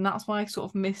happened, and that's why I sort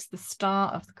of missed the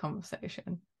start of the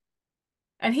conversation.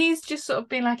 And he's just sort of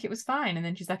been like, it was fine. And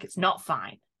then she's like, it's not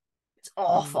fine. It's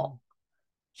awful.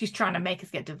 She's trying to make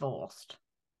us get divorced.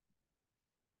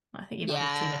 I think you've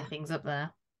added too many things up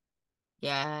there.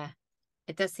 Yeah.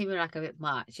 It does seem like a bit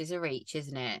much. It's a reach,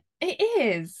 isn't it? It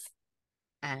is.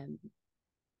 And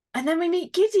then we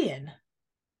meet Gideon.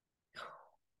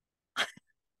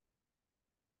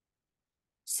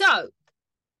 So,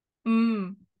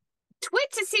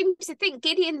 Twitter seems to think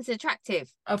Gideon's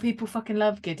attractive. Oh, people fucking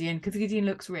love Gideon because Gideon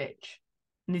looks rich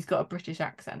and he's got a British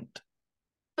accent.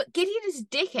 But Gideon is a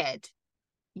dickhead.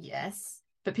 Yes.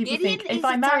 But people think, if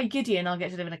I marry Gideon, I'll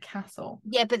get to live in a castle.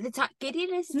 Yeah, but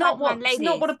Gideon is It's not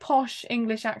what a posh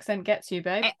English accent gets you,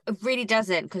 babe. It really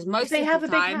doesn't, because most if they have a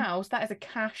big house, that is a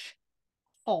cash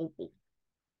hole.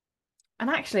 And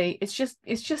actually, it's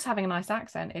just having a nice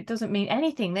accent. It doesn't mean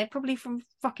anything. They're probably from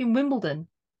fucking Wimbledon.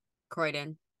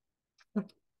 Croydon.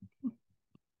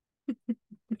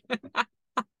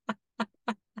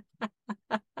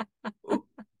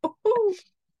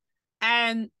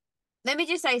 Let me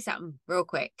just say something real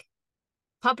quick.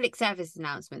 Public service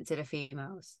announcement to the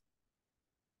females.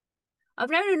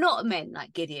 I've known a lot of men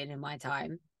like Gideon in my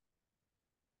time.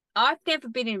 I've never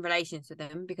been in relations with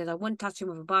them because I wouldn't touch him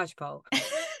with a barge pole.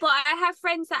 But I have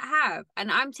friends that have.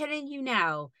 And I'm telling you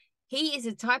now, he is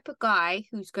the type of guy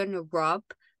who's going to rub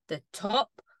the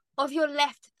top of your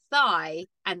left thigh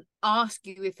and ask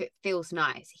you if it feels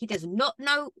nice. He does not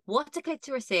know what a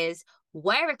clitoris is,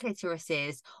 where a clitoris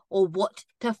is, or what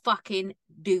to fucking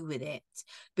do with it.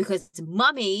 Because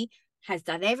mummy has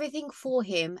done everything for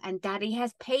him and daddy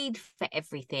has paid for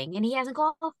everything and he hasn't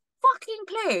got a fucking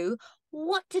clue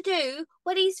what to do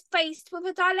when he's faced with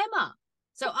a dilemma.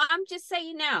 So I'm just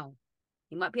saying now,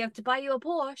 he might be able to buy you a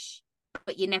Porsche,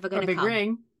 but you're never going to come.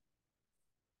 Ring.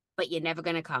 But you're never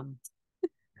going to come.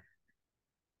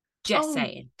 Just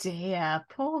saying. Dear,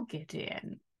 poor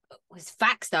Gideon. It's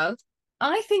facts though.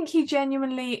 I think he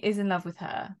genuinely is in love with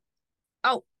her.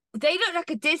 Oh, they look like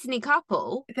a Disney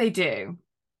couple. They do.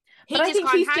 But I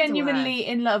think he's genuinely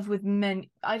in love with men.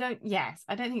 I don't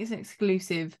think it's an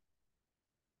exclusive.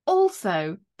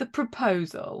 Also, the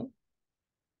proposal.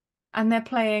 And they're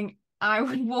playing I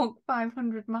Would Walk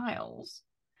 500 Miles.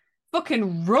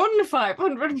 Fucking run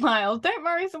 500 miles. Don't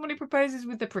marry someone who proposes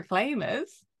with the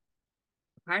Proclaimers.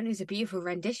 Apparently it's a beautiful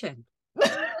rendition.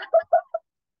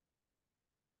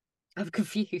 I'm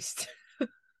confused.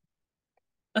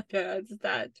 I don't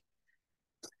understand.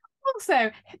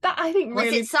 Also, that I think really...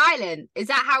 Was it silent? Is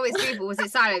that how it's beautiful? Was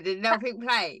it silent? Did nothing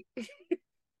play?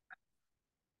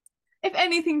 If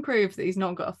anything proves that he's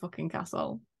not got a fucking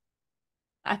castle,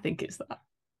 I think it's that.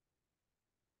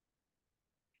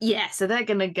 Yeah, so they're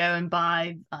going to go and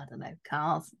buy, I don't know,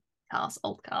 cars,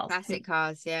 old cars. Classic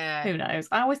cars, yeah. Who knows?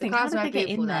 I always think, how did they get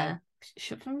in there?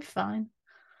 Should be fine.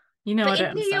 You know, but I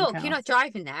don't in New York, cars. You're not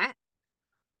driving that.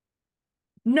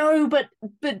 No, but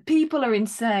people are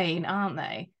insane, aren't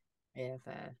they? Yeah,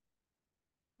 fair.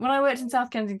 When I worked in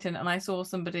South Kensington and I saw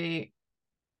somebody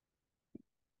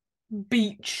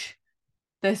beach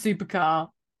their supercar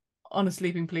on a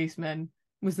sleeping policeman,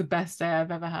 was the best day I've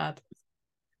ever had.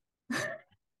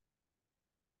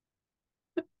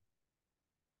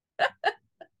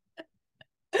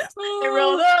 It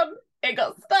rolled up. It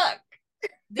got stuck.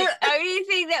 The only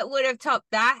thing that would have topped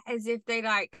that is if they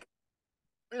like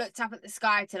looked up at the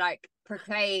sky to like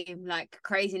proclaim like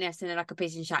craziness and then like a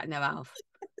pigeon shat in their mouth.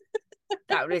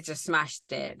 That would have just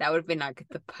smashed it. That would have been like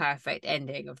the perfect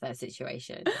ending of that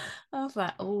situation. I was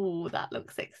like, oh, that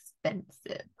looks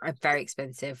expensive. Very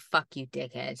expensive. Fuck you,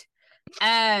 dickhead.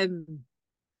 Jessel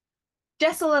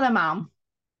and her mum.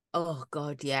 Oh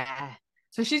God, yeah.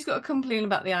 So she's got a complaint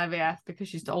about the IVF because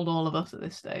she's told all of us at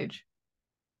this stage.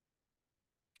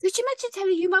 Could you imagine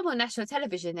telling your mum on national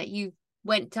television that you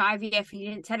went to IVF and you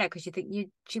didn't tell her because you think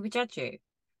she would judge you?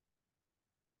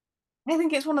 I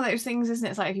think it's one of those things, isn't it?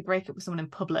 It's like if you break up with someone in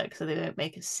public so they don't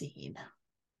make a scene.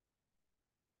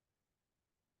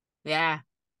 Yeah.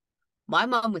 My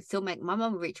mum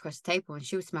would reach across the table and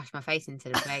she would smash my face into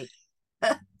the plate.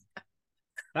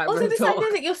 Like, also, this talk.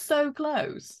 idea that you're so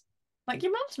close. Like,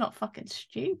 your mum's not fucking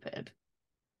stupid.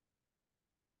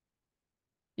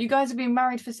 You guys have been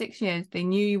married for 6 years. They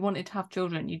knew you wanted to have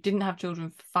children. You didn't have children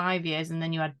for 5 years and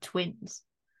then you had twins.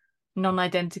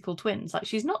 Non-identical twins. Like,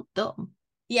 she's not dumb.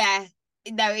 Yeah,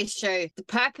 no, it's true. The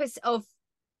purpose of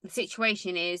the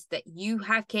situation is that you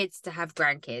have kids to have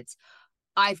grandkids.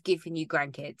 I've given you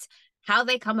grandkids. How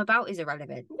they come about is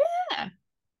irrelevant. Yeah.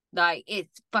 Like,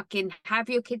 it's fucking have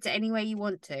your kids any way you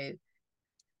want to.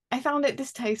 I found it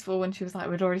distasteful when she was like,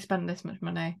 we'd already spent this much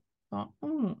money. I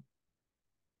thought,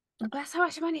 That's how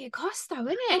much money it costs, though,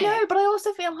 isn't I it? know, but I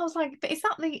also feel, I was like, but is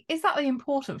that the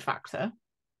important factor?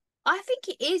 I think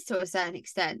it is to a certain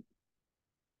extent.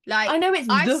 Like, I know it's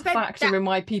the factor in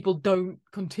why people don't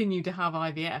continue to have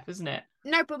IVF, isn't it?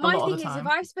 No, but my thing is, if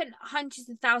I've spent hundreds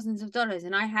of thousands of dollars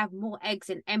and I have more eggs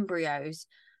and embryos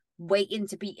waiting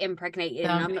to be impregnated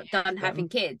and I'm not done having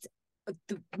kids,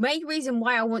 the main reason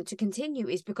why I want to continue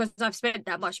is because I've spent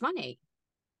that much money.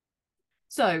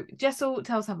 So Jessel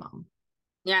tells her mum.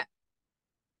 Yeah.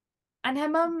 And her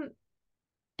mum,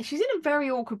 she's in a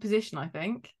very awkward position, I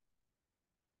think.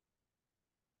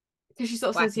 Because she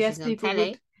sort of says, yes, people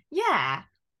would. Yeah.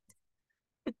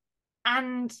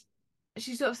 And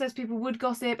she sort of says people would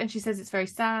gossip, and she says it's very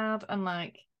sad and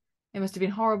like it must have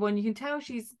been horrible. And you can tell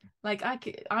she's like,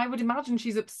 I would imagine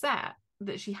she's upset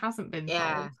that she hasn't been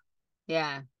told.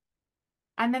 Yeah.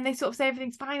 And then they sort of say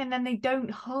everything's fine, and then they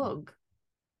don't hug.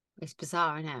 It's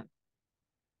bizarre, isn't it?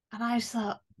 And I just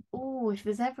thought, oh, if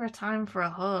there's ever a time for a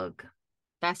hug,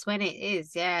 that's when it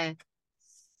is. Yeah.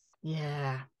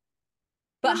 Yeah.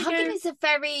 But hugging is a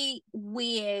very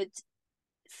weird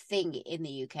thing in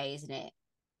the UK, isn't it?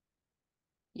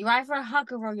 You're either a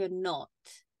hugger or you're not.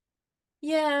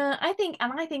 Yeah, I think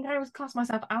I was class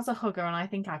myself as a hugger, and I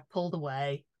think I've pulled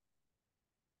away.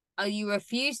 Oh, you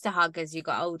refused to hug as you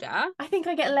got older? I think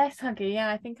I get less huggy.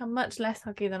 Yeah, I think I'm much less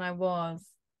huggy than I was.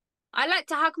 I like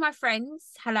to hug my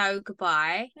friends. Hello,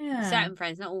 goodbye. Yeah. Certain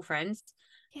friends, not all friends.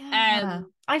 Yeah.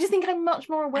 I just think I'm much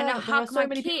more aware that there are so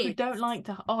many people who don't like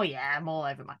to. Oh yeah, I'm all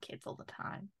over my kids all the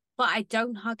time. But I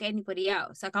don't hug anybody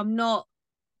else. Like, I'm not,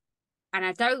 and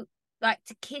I don't like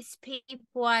to kiss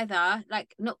people either.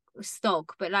 Like, not snog,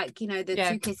 but like, you know, the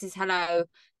 2 kisses, hello.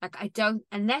 Like, I don't,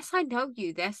 unless I know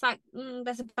you. That's like,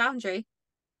 that's a boundary.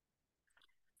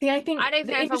 See, I think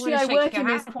the industry I work in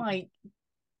is quite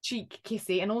cheek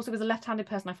kissy, and also as a left-handed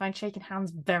person, I find shaking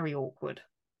hands very awkward.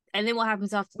 And then what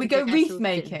happens after we go wreath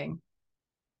making?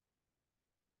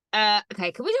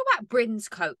 Okay, can we talk about Bryn's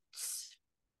coats?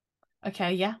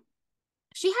 Okay, yeah.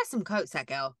 She has some coats, that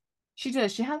girl. She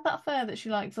does. She has that fur that she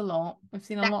likes a lot. We've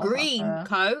seen a lot of that green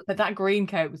coat. But that green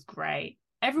coat was great.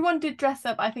 Everyone did dress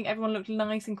up. I think everyone looked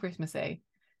nice and Christmassy.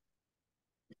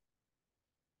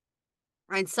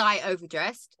 And Sai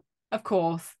overdressed. Of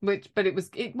course, but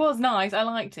it was nice. I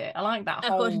liked it. I like that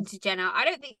whole. According to Jenna, I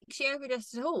don't think she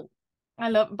overdressed at all.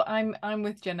 But I'm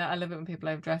with Jenna. I love it when people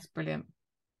overdress. Brilliant.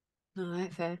 All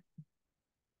right, fair.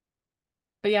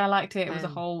 But yeah, I liked it. It was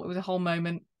a whole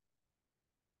moment.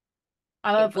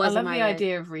 I love the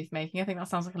idea of wreath making. I think that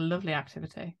sounds like a lovely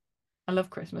activity. I love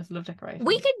Christmas. I love decorations.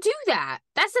 We can do that.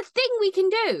 That's a thing we can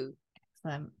do.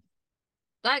 Excellent.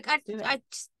 Like,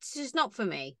 it's just not for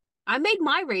me. I made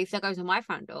my wreath that goes on my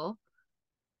front door.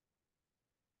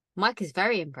 Mike is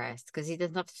very impressed because he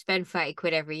doesn't have to spend 30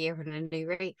 quid every year on a new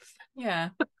wreath. Yeah.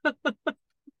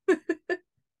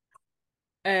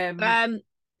 And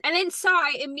then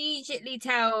Sai immediately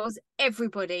tells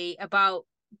everybody about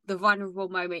the vulnerable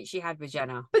moment she had with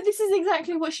Jenna. But this is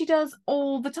exactly what she does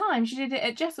all the time. She did it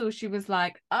at Jessel. She was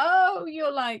like, oh,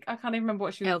 you're like, I can't even remember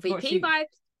what she was. LVP vibes.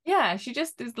 Yeah, she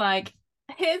just is like,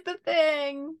 here's the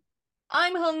thing.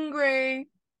 I'm hungry.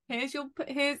 Here's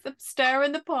the stir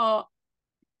in the pot.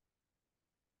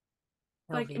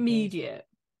 Like immediate.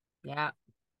 Yeah.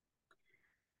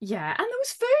 Yeah, and there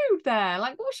was food there.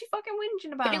 Like, what was she fucking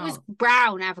whinging about? But it was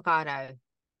brown avocado.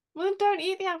 Well, then don't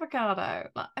eat the avocado.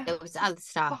 Like, there was other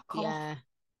stuff.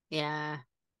 Yeah.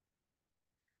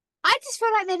 I just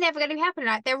feel like they're never going to be happy.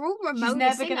 Like, they're all Ramona. She's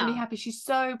never going to be happy. She's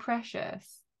so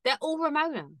precious. They're all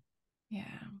Ramona. Yeah.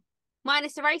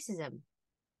 Minus the racism.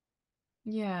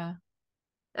 Yeah.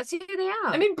 That's who they are.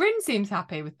 I mean, Bryn seems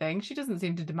happy with things. She doesn't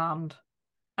seem to demand.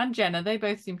 And Jenna, they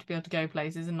both seem to be able to go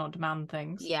places and not demand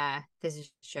things. Yeah, this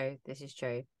is true. This is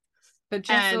true. But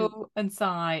Jessel and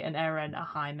Sai and Erin are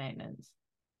high maintenance.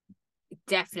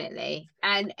 Definitely.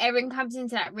 And Erin comes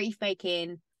into that reef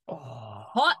making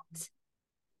hot,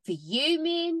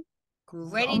 fuming,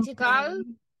 ready to go.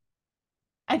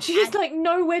 And she's like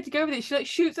nowhere to go with it. She like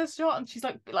shoots her shot and she's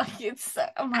like it's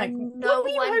I'm like, no what were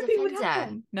you hoping would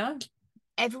happen? Her. No.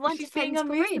 Everyone she's being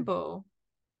unreasonable.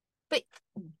 But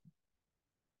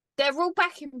they're all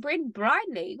backing Bryn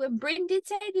blindly when Bryn did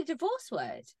say the divorce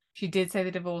word. She did say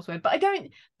the divorce word, but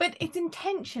it's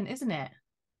intention, isn't it?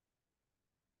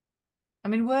 I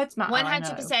mean, words matter.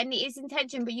 100% it is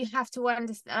intention, but you have to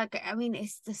understand. Like, I mean,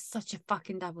 it's just such a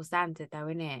fucking double standard, though,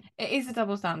 isn't it? It is a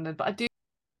double standard, but I do.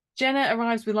 Jenna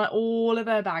arrives with like all of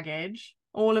her baggage,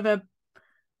 all of her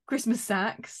Christmas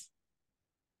sacks,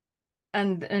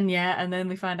 and then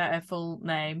we find out her full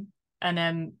name, and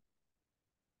then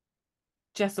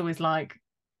Jessel is like,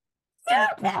 she's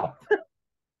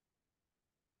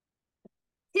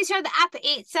from the Upper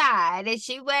East Side, and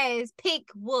she wears pink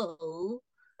wool.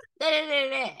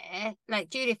 Like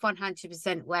Judith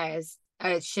 100% wears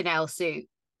a Chanel suit,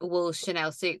 a wool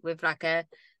Chanel suit with like a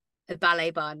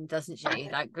ballet bun, doesn't she?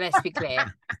 Like, let's be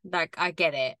clear. Like, I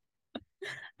get it.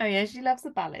 Oh yeah, she loves the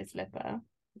ballet slipper.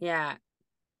 Yeah.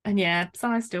 And yeah,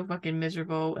 Sai's still fucking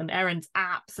miserable, and Erin's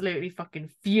absolutely fucking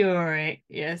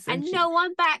furious. And no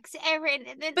one backs Erin.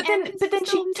 But then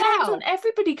she turns on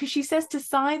everybody because she says to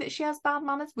Sai that she has bad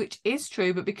manners, which is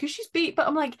true. But because she's beat, but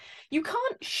I'm like, you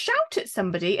can't shout at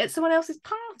somebody at someone else's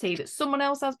party that someone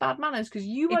else has bad manners because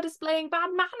you are displaying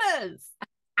bad manners.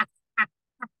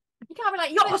 You can't be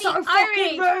like, you're so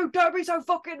fucking rude. Don't be so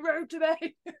fucking rude to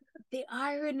me. The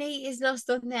irony is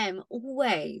lost on them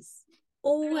always.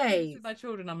 Always. With my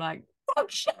children, I'm like, oh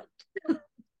shit.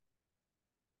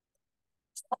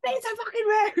 Stop being so fucking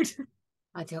rude.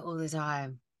 I do it all the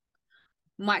time.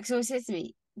 Mike's always says to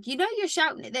me, you know you're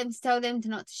shouting at them to tell them to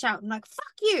not to shout. I'm like,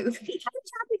 fuck you.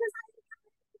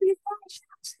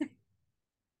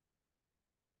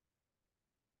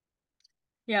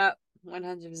 Yeah,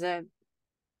 100%.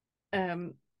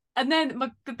 And then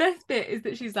the best bit is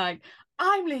that she's like,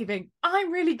 I'm leaving.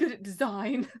 I'm really good at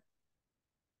design.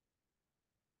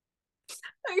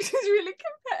 Like, she's really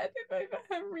competitive over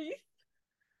her wreath.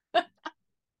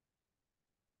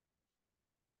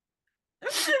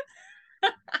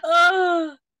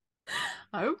 Oh,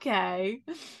 okay.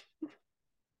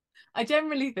 I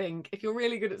generally think if you're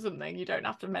really good at something, you don't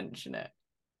have to mention it.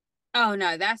 Oh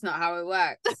no, that's not how it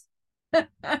works.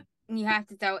 You have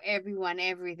to tell everyone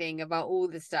everything about all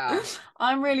the stuff.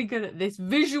 I'm really good at this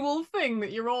visual thing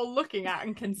that you're all looking at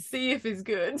and can see if it's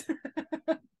good.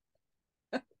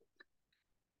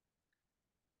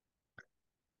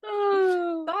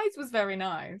 Oh. Size was very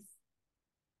nice.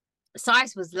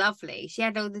 Size was lovely. She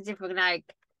had all the different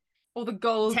all the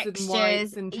golds textures, and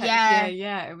whites and textures.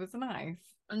 Yeah, it was nice.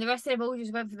 And the rest of them all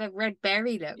just went for the red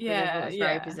berry look. Yeah, it was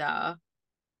very bizarre.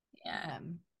 Yeah,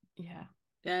 yeah,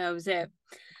 that was it.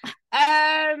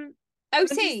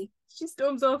 OC. She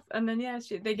storms off, and then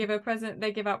they give her present.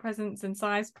 They give out presents, and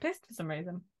Sai's pissed for some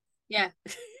reason. Yeah,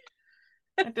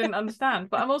 I didn't understand,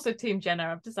 but I'm also Team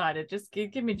Jenna. I've decided, just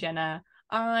give me Jenna.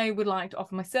 I would like to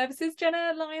offer my services,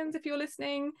 Jenna Lyons, if you're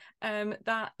listening.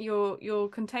 That your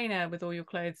container with all your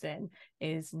clothes in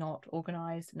is not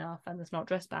organised enough, and there's not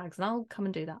dress bags, and I'll come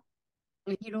and do that.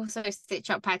 You can also stitch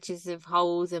up patches of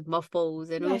holes and mothballs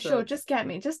and all. Sure. Just get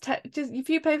me. Just if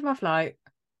you pay for my flight,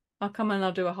 I'll come and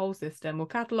I'll do a whole system. We'll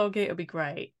catalogue it. It'll be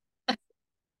great.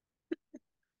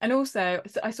 And also,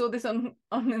 I saw this on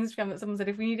Instagram that someone said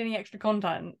if we need any extra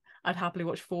content, I'd happily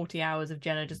watch 40 hours of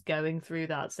Jenna just going through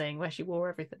that, saying where she wore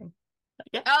everything.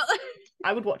 Yeah,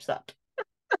 I would watch that.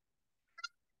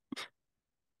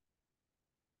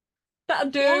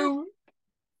 That'll do.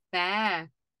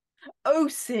 Fair.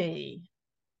 OC.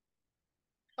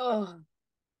 Oh.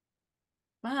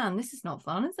 Man, this is not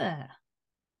fun, is it?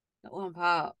 Not one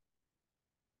part.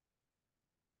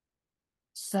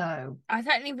 So I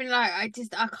don't even I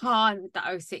can't with the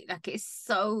OC. Like, it's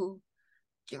so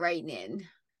draining.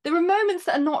 There are moments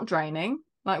that are not draining.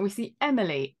 Like we see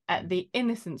Emily at the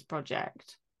Innocence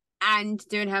Project. And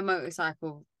doing her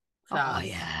motorcycle class. Oh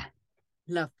yeah.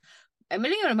 Love.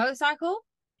 Emily on a motorcycle?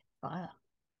 Fire.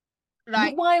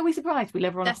 Like, why are we surprised? We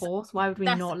love her on a horse. Why would we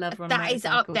not love her on a motorcycle? That is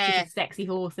up there. She's a sexy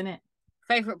horse, isn't it?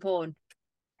 Favourite porn.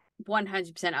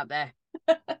 100% up there.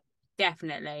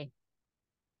 Definitely.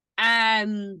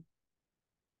 I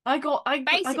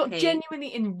got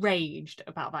genuinely enraged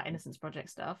about that Innocence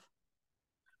Project stuff.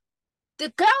 The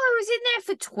girl who was in there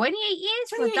for 28 years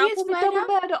for double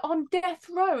murder on death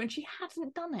row, and she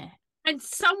hadn't done it. And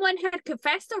someone had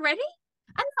confessed already?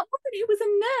 And that woman who was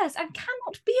a nurse and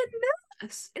cannot be a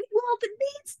nurse in a world that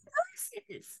needs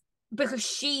nurses. Because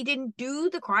she didn't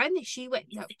do the crime that she went.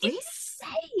 No,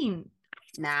 insane.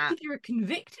 Nah. If you're a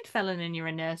convicted felon and you're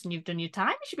a nurse and you've done your time,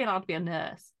 you should be allowed to be a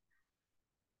nurse.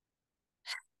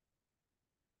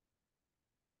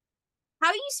 How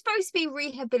are you supposed to be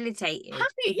rehabilitated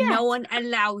if no one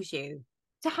allows you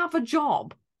to have a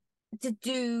job? To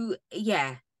do,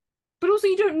 yeah. But also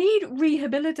you don't need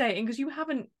rehabilitating because you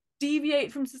haven't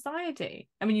deviated from society.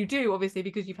 I mean, you do, obviously,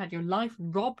 because you've had your life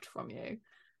robbed from you.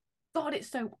 God, it's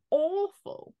so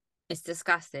awful. It's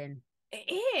disgusting. It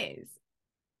is.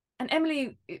 And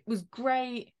Emily, it was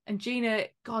great. And Gina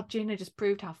just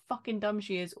proved how fucking dumb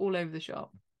she is all over the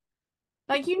shop.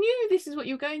 Like, you knew this is what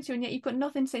you were going to, and yet you put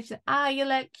nothing to say. She said, you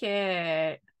look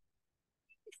cute.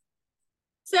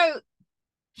 So,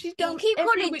 she's done. You keep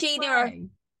calling Gina.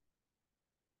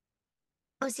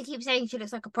 She keeps saying she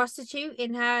looks like a prostitute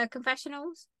in her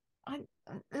confessionals.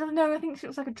 No, I think she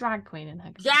looks like a drag queen in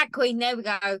her. Drag queen, there we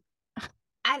go.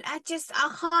 And I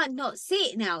can't not see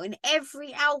it now in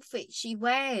every outfit she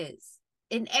wears.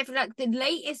 In every, like the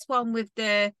latest one with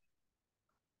the.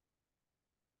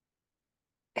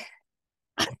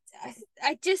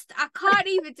 I can't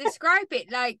even describe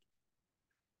it. Like,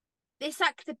 it's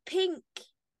like the pink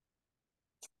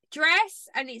dress,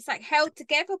 and it's like held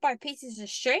together by pieces of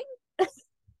string.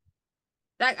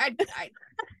 Like I don't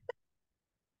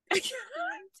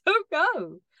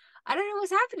know. I don't know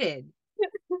what's happening.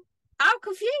 I'm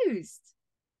confused.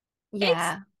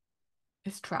 Yeah,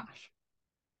 it's trash.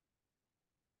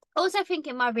 Also, I think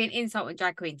it might be an insult with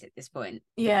drag queens at this point.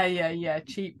 Yeah.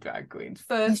 Cheap drag queens.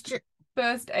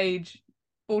 First age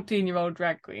 14-year-old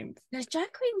drag queens. Those drag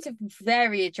queens are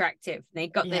very attractive. They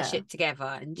got their shit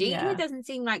together, and Gina doesn't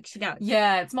seem like she does.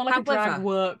 Yeah, it's more like a drag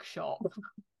workshop.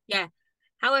 Yeah.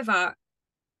 However,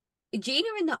 Gina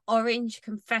in the orange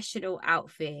confessional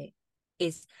outfit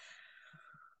is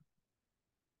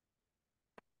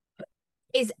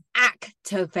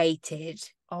activated.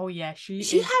 Oh yeah, she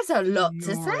has a lot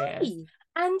to say.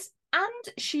 And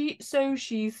she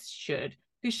should.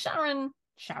 Because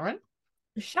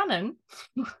Shannon,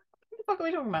 what the fuck are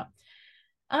we talking about?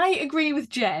 I agree with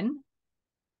Jen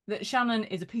that Shannon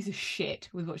is a piece of shit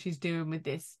with what she's doing with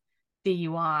this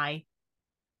DUI.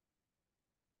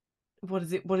 What's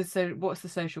the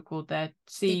social called there?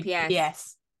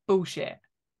 CPS bullshit.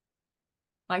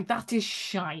 Like, that is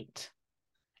shite.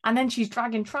 And then she's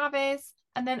dragging Travis,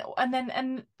 and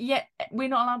yet we're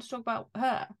not allowed to talk about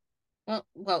her.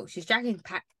 Well, she's dragging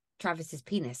Travis's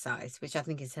penis size, which I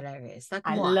think is hilarious. Like,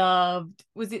 I loved.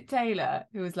 Was it Taylor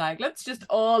who was like, "Let's just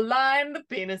all line the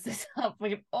penises up.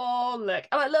 We can all look."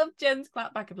 And I love Jen's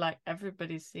clapback of like,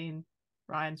 everybody's seen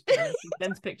Ryan's penis. He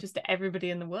sends pictures to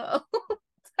everybody in the world.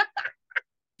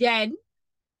 Jen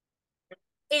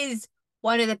is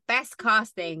one of the best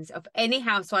castings of any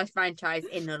Housewives franchise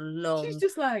in a long She's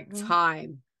just like,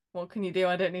 time. What can you do?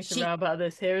 I don't need to know about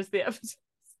this. Here is the evidence.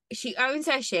 She owns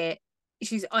her shit.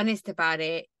 She's honest about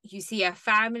it. You see her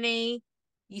family.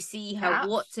 You see her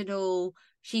what's and all.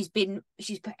 She's put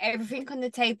everything on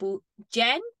the table.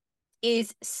 Jen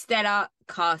is stellar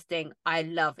casting. I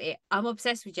love it. I'm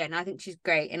obsessed with Jen. I think she's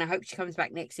great, and I hope she comes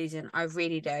back next season. I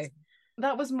really do.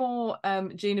 That was more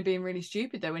Gina being really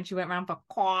stupid though, when she went around for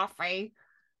coffee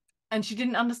and she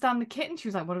didn't understand the kitten. She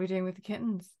was like, "What are we doing with the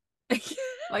kittens?"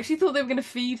 Like, she thought they were going to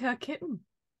feed her kitten.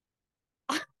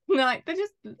 Like,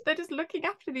 they're just looking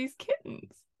after these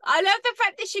kittens. I love the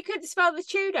fact that she couldn't smell the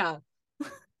tuna.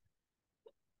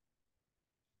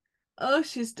 Oh,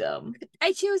 she's dumb.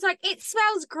 And she was like, "It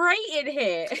smells great in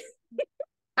here."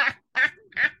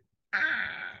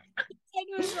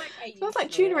 It was like, smells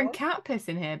like tuna and cat piss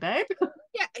in here, babe.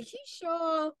 Yeah, are you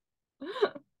sure?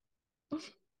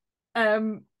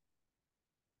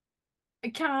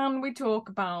 Can we talk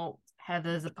about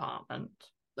Heather's apartment?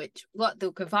 What,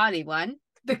 the Cavalli one?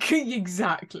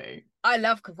 Exactly. I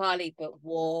love Cavalli, but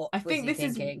what I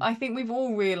think we've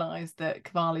all realised that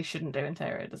Cavalli shouldn't do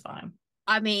interior design.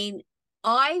 I mean,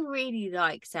 I really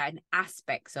like certain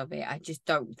aspects of it. I just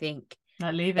don't think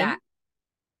like leaving.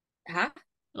 Huh?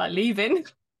 Like leaving.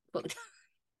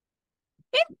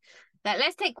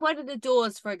 Let's take one of the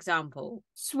doors, for example.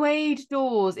 Suede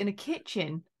doors in a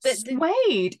kitchen.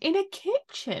 Suede in a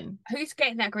kitchen. Who's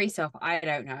getting that grease off? I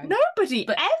don't know. Nobody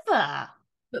ever.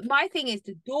 But my thing is,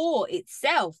 the door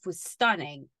itself was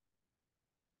stunning.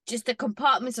 Just the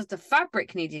compartments of the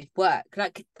fabric needed work.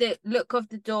 Like, the look of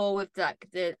the door with like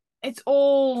the... It's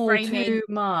all too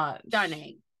much.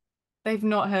 Stunning. They've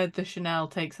not heard the Chanel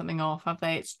take something off, have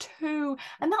they? It's too...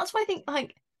 And that's why I think,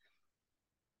 like...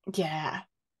 Yeah.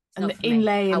 It's and not the for me.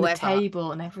 inlay and the However,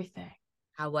 table and everything.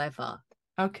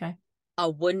 Okay. I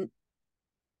wouldn't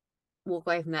walk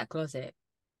away from that closet.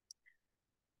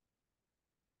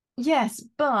 Yes,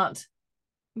 but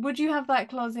would you have that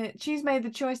closet? She's made the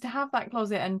choice to have that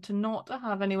closet and to not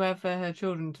have anywhere for her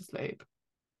children to sleep.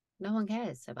 No one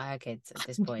cares about her kids at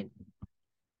this point.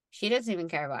 She doesn't even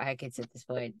care about her kids at this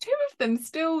point. 2 of them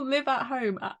still live at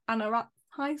home and are at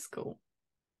high school.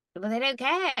 But they don't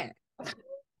care.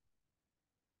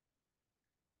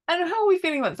 And how are we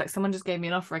feeling about this? Like, someone just gave me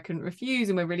an offer I couldn't refuse,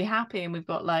 and we're really happy, and we've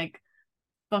got, like,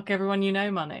 fuck everyone you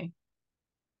know money.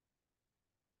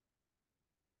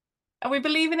 Are we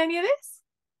believing any of this?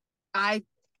 I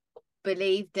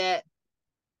believe that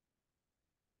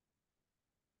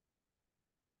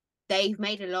they've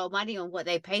made a lot of money on what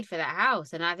they paid for that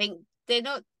house, and I think they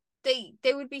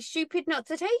would be stupid not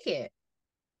to take it.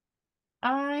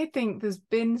 I think there's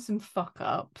been some fuck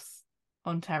ups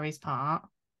on Terry's part.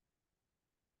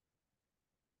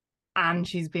 And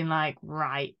she's been like,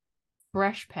 right,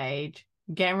 fresh page,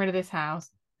 getting rid of this house,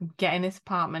 I'm getting this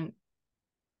apartment,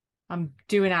 I'm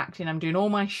doing acting, I'm doing all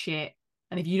my shit.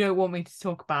 And if you don't want me to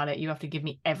talk about it, you have to give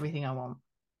me everything I want.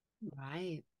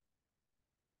 Right.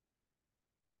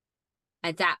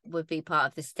 And that would be part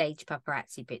of the stage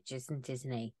paparazzi pictures in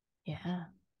Disney. Yeah.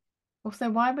 Also,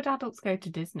 why would adults go to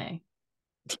Disney?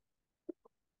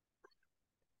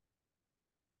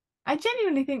 I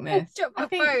genuinely think this. Drop my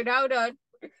phone, hold on.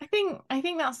 I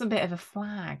think that's a bit of a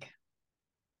flag.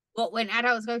 What, when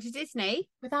adults go to Disney?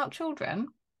 Without children?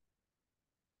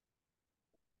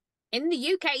 In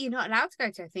the UK, you're not allowed to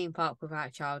go to a theme park without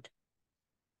a child.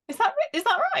 Is that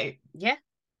right? Yeah.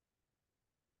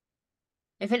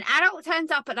 If an adult turns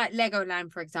up at like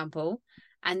Legoland, for example,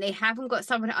 and they haven't got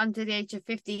someone under the age of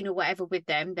 15 or whatever with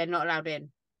them, they're not allowed in.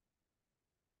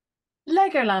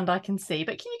 Legoland I can see,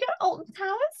 but can you go to Alton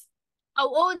Towers?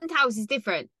 Oh, Alton Towers is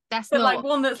different. That's but not like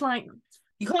one that's like...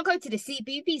 You can't go to the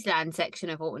CBeebies Land section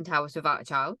of Alton Towers without a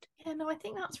child. Yeah, no, I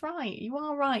think that's right. You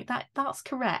are right. That's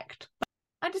correct.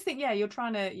 I just think, yeah, you're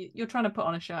trying to put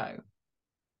on a show.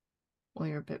 Or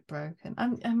you're a bit broken.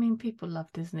 I mean, people love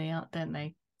Disney, don't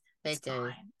they? They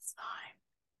do. It's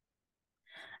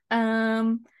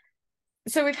fine.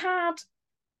 So we've had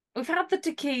the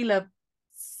tequila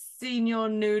Senor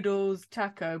Noodles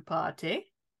taco party.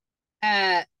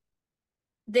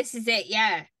 This is it,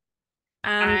 yeah.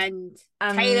 And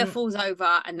Taylor falls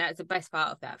over, and that's the best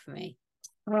part of that for me.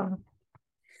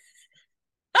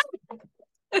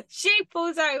 She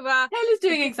falls over. Taylor's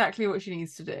doing exactly what she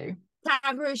needs to do.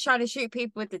 Tamara is trying to shoot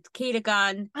people with the tequila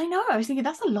gun. I know. I was thinking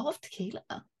that's a lot of tequila.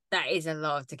 That is a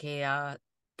lot of tequila.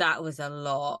 That was a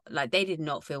lot. Like, they did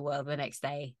not feel well the next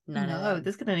day. No,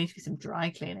 there's going to need to be some dry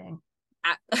cleaning.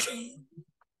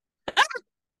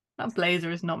 That blazer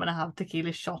is not going to have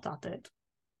tequila shot at it.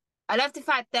 I love the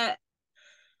fact that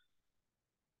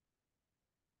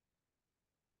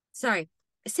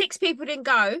 6 people didn't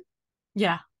go.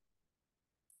 Yeah.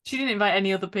 She didn't invite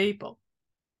any other people.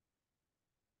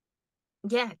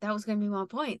 Yeah, that was going to be my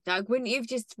point. Like, wouldn't you have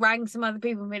just rang some other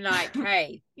people and been like,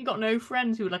 hey. You got no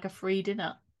friends who would like a free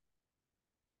dinner?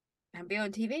 And be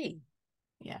on TV?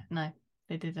 Yeah, no,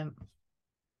 they didn't.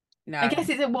 No. I guess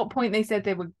it's at what point they said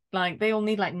they were like, they all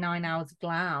need like 9 hours of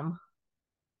glam.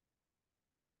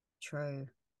 True.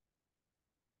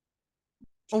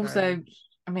 Also,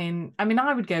 I mean,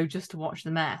 I would go just to watch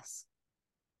the mess.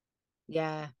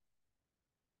 Yeah.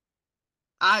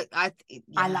 I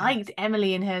liked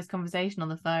Emily and her conversation on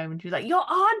the phone, and she was like, "You're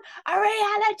on a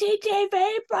reality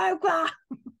TV program."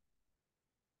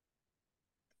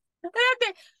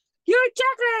 You're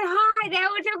Jacqueline. Hi, now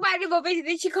we're talking about animal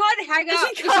business. She can't hang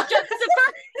up. She jumps the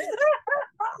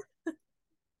phone.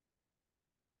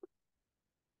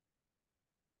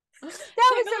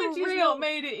 Technology's not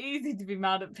made it easy to be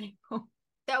mad at people.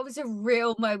 That was a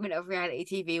real moment of reality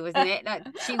TV, wasn't it? Like,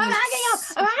 I'm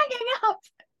hanging up.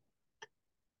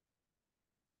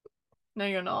 No,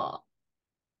 you're not.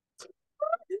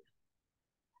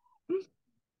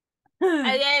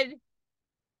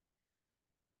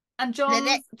 And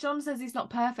John says he's not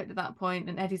perfect at that point,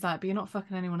 and Eddie's like, "But you're not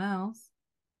fucking anyone else."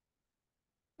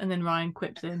 And then Ryan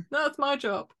quips in, "That's my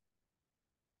job."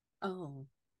 Oh.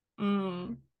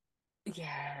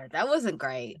 Yeah, that wasn't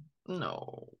great.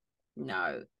 No.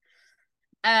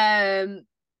 And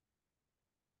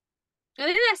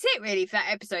then that's it really for that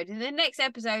episode. And the next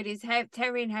episode is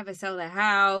Terry and Heather sell their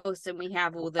house, and we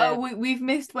have all the... Oh, we've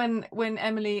missed when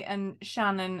Emily and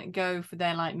Shannon go for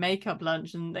their like makeup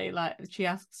lunch, and they like,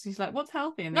 she's like, "What's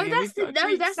healthy?" And that's the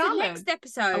next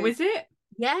episode. Oh, is it?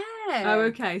 Yeah. Oh,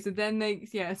 okay. So then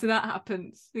so that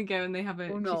happens. They go and they have Or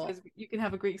she not. says, you can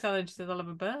have a Greek salad. She says, I'll have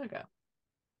a burger.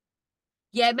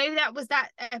 Yeah, maybe that was that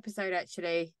episode,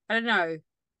 actually. I don't know.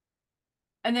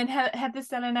 And then Heather's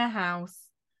selling her house.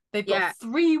 They've Yeah. got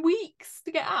 3 weeks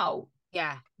to get out.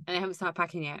 Yeah. And they haven't started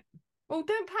packing yet. Well,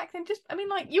 don't pack them. Just, I mean,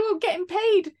 like, you were getting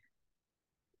paid,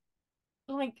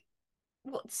 like,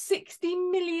 what,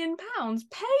 £60 million?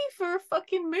 Pay for a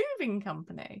fucking moving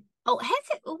company. Oh,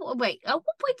 Heather. Oh, wait. At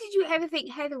what point did you ever think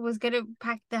Heather was going to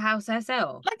pack the house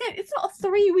herself? Like, it's not a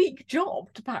 3-week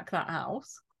job to pack that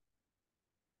house.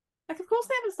 Like, of course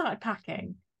they haven't started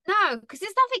packing. No, because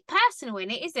there's nothing personal in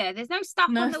it, is there? There's no stuff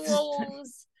on the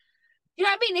walls. You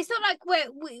know what I mean? It's not like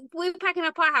we're packing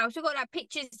up our house. We've got like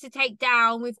pictures to take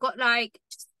down. We've got like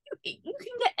you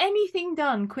can get anything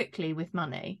done quickly with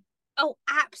money. Oh,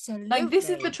 absolutely. Like, this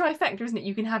is the trifecta, isn't it?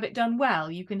 You can have it done well.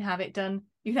 You can have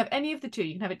any of the two.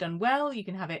 You can have it done well. You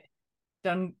can have it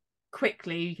done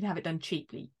quickly. You can have it done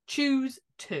cheaply. Choose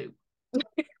two.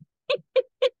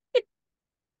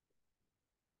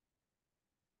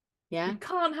 Yeah. You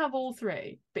can't have all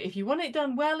three. But if you want it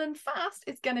done well and fast,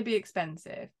 it's going to be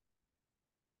expensive.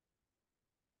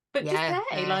 But just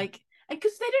pay, like,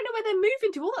 because they don't know where they're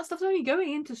moving to. All that stuff's only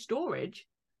going into storage.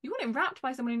 You want it wrapped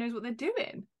by someone who knows what they're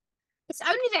doing. It's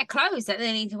only their clothes that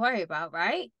they need to worry about,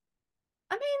 right?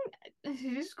 I mean,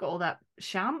 you just got all that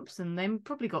shamps, and they've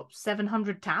probably got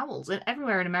 700 towels. And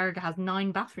everywhere in America has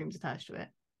 9 bathrooms attached to it.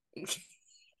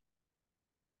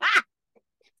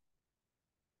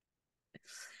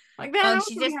 Like, their house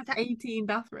probably has 18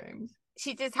 bathrooms.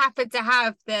 She just happened to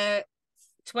have the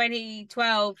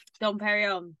 2012 Dom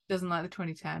Perignon. Doesn't like the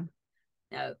 2010.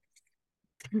 No.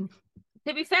 To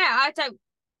be fair, I don't.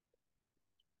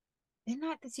 Didn't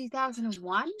like the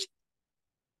 2001.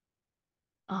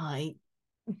 I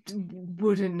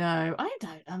wouldn't know.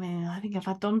 I mean, I think I've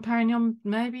had Dom Perignon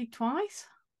maybe twice.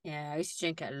 Yeah, I used to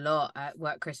drink it a lot at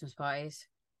work Christmas parties.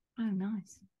 Oh,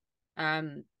 nice.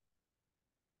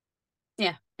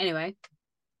 Yeah, anyway.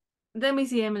 Then we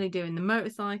see Emily doing the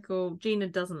motorcycle. Gina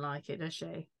doesn't like it, does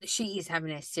she? She is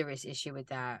having a serious issue with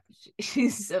that.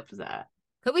 She's upset.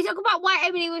 Can we talk about why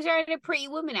Emily was wearing a Pretty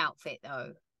Woman outfit,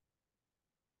 though?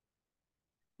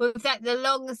 With that, the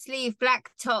long sleeve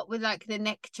black top with like the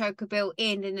neck choker built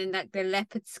in, and then like the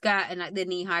leopard skirt and like the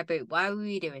knee high boot. Why were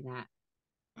you doing that?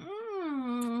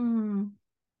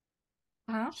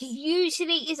 She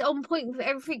usually is on point with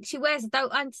everything she wears. I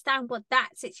don't understand what that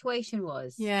situation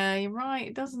was. Yeah, you're right.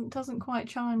 It doesn't quite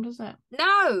chime, does it?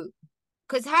 No,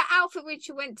 because her outfit when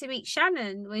she went to meet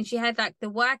Shannon, when she had like the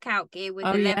workout gear with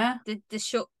the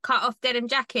short cut off denim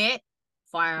jacket,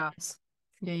 fire. Yes.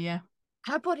 Yeah.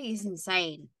 Her body is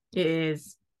insane. It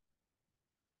is.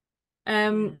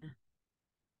 Tamra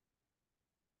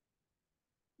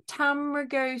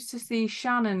goes to see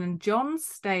Shannon, and John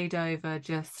stayed over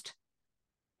just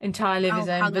entirely of his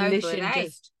own volition,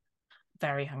 just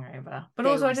very hungover. But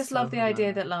also, I just love the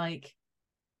idea that, like,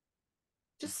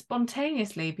 just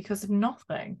spontaneously, because of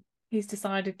nothing, he's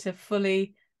decided to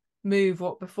fully move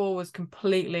what before was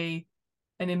completely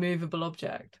an immovable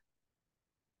object.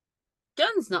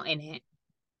 John's not in it.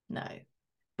 No.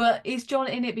 But is John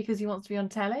in it because he wants to be on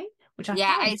telly? Which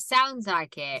it sounds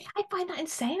like it. I find that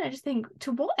insane. I just think,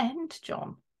 to what end,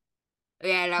 John?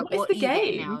 Yeah, like what is the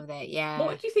game now that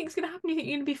What do you think is going to happen? You think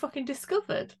you're going to be fucking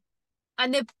discovered?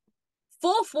 And the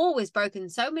fourth wall was broken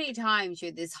so many times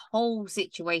with this whole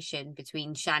situation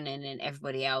between Shannon and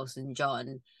everybody else and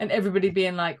John. And everybody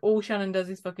being like, all Shannon does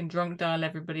is fucking drunk dial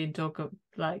everybody and talk of,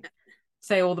 like,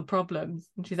 say all the problems.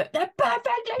 And she's like, they're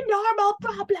perfectly normal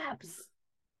problems.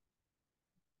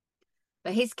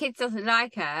 But his kids doesn't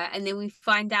like her, and then we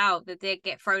find out that they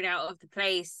get thrown out of the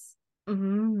place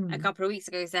a couple of weeks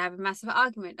ago because they have a massive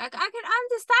argument. Like, I can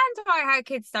understand why her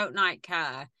kids don't like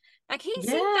her. Like, he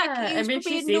seemed like he was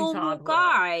be a normal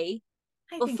guy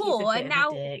before, and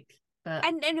now but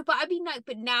I mean, like,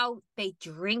 but now they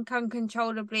drink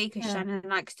uncontrollably because Shannon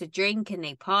likes to drink, and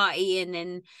they party, and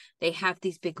then they have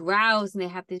these big rows, and they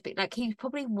have this big, like, he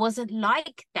probably wasn't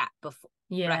like that before.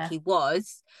 Like, he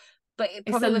was. But it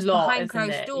probably was behind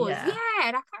closed doors. Yeah,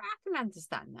 I can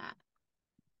understand that.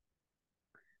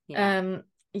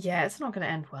 Yeah, it's not going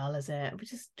to end well, is it? We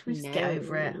just get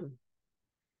over it.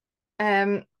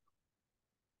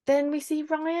 Then we see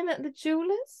Ryan at the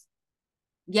jewelers.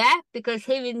 Yeah, because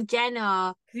him and Jen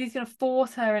are. Because he's going to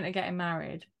force her into getting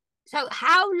married. So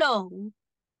how long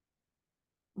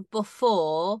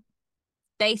before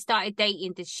they started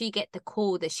dating did she get the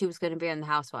call that she was going to be on the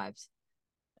Housewives?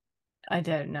 I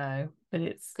don't know, but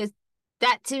it's because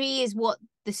that to me is what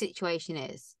the situation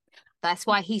is. That's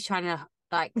why he's trying to,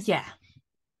 like, yeah.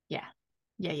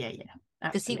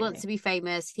 Because he wants to be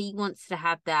famous. He wants to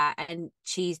have that, and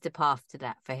she's the path to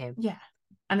that for him. Yeah.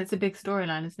 And it's a big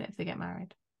storyline, isn't it, if they get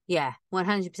married? Yeah,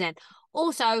 100%.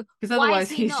 Also, why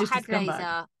has he not had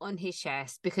laser on his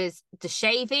chest? Because the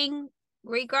shaving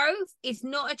regrowth is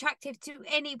not attractive to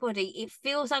anybody. It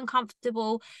feels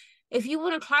uncomfortable. If you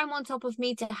want to climb on top of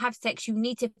me to have sex, you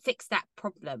need to fix that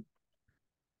problem.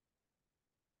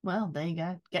 Well, there you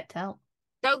go. Get tell.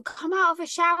 Don't come out of a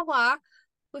shower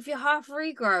with your half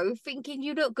regrowth thinking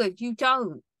you look good. You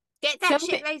don't. Get that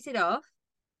shit lasered off.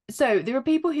 So there are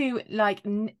people who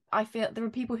I feel there are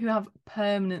people who have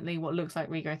permanently what looks like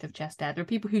regrowth of chest hair. There are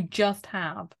people who just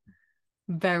have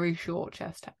very short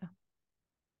chest hair.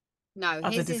 No,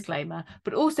 as a disclaimer.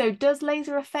 But also, does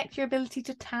laser affect your ability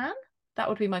to tan? That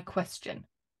would be my question.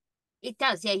 It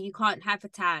does, yeah. You can't have a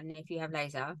tan if you have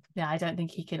laser. Yeah, I don't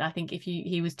think he can. I think if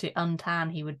he was to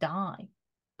untan, he would die.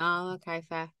 Oh, okay,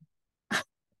 fair.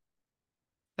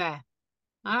 Fair.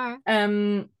 All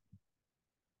right.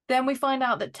 Then we find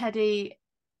out that Teddy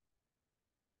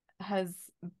has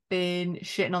been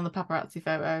shitting on the paparazzi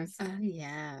photos. Oh,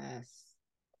 yes.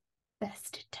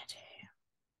 Bested Teddy.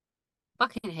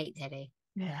 Fucking hate Teddy.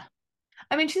 Yeah.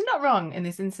 I mean, she's not wrong in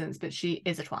this instance, but she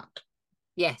is a twat.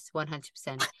 Yes,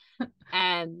 100%.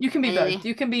 You can be both.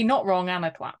 You can be not wrong and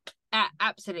a twat.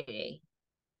 Absolutely.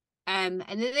 And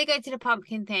then they go to the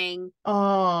pumpkin thing.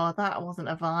 Oh, that wasn't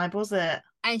a vibe, was it?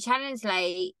 And Shannon's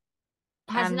late.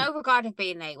 Has no regard of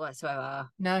being late whatsoever.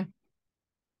 No.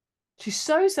 She's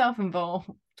so self-involved.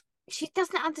 She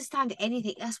doesn't understand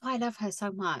anything. That's why I love her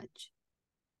so much.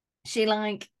 She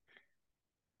bless,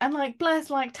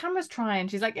 Tamara's trying.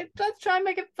 She's like, let's try and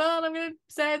make it fun. I'm going to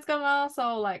say it's got an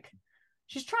arsehole. Like,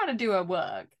 she's trying to do her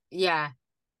work. Yeah.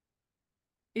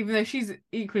 Even though she's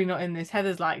equally not in this,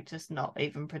 Heather's like, just not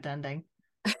even pretending.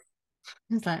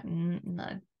 It's like,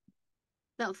 no.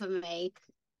 Not for me.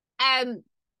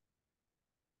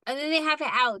 And then they have it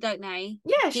out, don't they?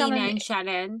 Yeah, Gina and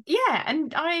Shannon. Yeah,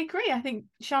 and I agree. I think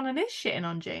Shannon is shitting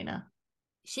on Gina.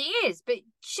 She is, but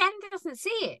Shannon doesn't see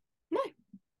it. No.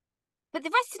 But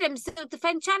the rest of them still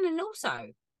defend Shannon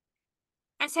also.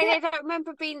 And say they don't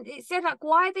remember being... It's like,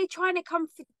 why are they trying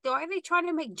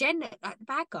to make Jen look like the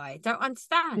bad guy? I don't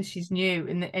understand. Because she's new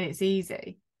and it's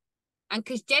easy. And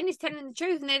because Jen is telling the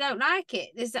truth and they don't like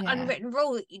it. There's an unwritten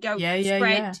rule that you don't spread...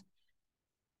 Yeah.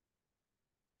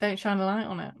 Don't shine a light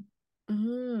on it.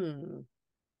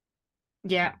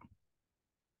 Yeah.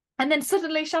 And then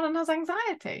suddenly Shannon has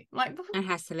anxiety. And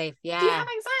has to leave, yeah. Do you have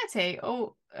anxiety?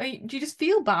 Or do you just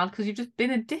feel bad because you've just been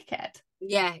a dickhead?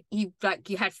 Yeah, you had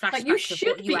flashbacks. You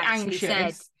should be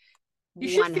anxious. You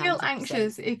should feel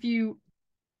anxious if you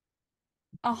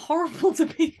are horrible to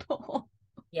people.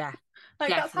 Yeah.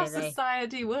 That's how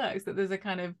society works, that there's a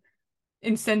kind of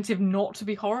incentive not to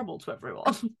be horrible to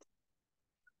everyone.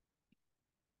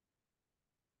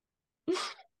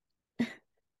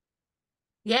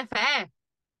 Yeah, fair.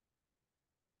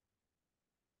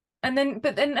 And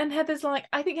then Heather's like,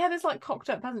 I think Heather's like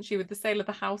cocked up, hasn't she, with the sale of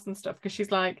the house and stuff, because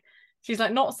she's like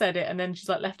not said it, and then she's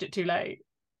like left it too late,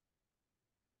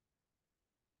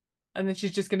 and then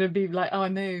she's just gonna be like, oh, I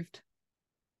moved.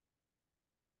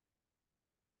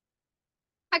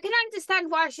 I can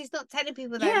understand why she's not telling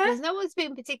people that, because no one's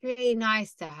been particularly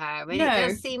nice to her, and it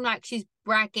does seem like she's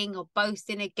bragging or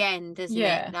boasting again, doesn't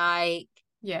it?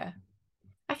 Yeah.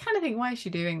 I kind of think, why is she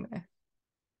doing this?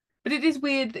 But it is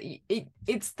weird that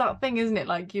it's that thing, isn't it?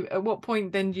 Like, at what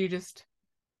point then do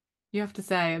you have to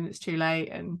say, and it's too late.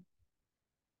 And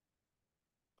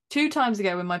 2 times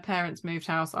ago when my parents moved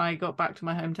house, I got back to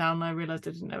my hometown and I realised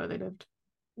I didn't know where they lived.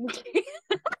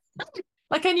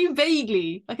 I knew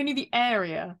vaguely, I knew the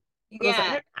area. But I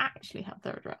don't actually have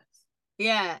their address.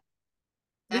 Yeah.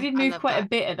 They did move quite a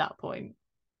bit at that point.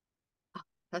 Oh,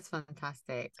 that's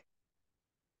fantastic.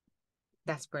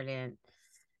 That's brilliant.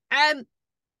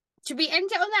 Should we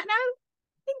end it on that note?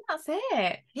 I think that's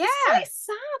it. Yeah. It's quite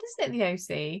sad, isn't it, the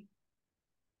OC?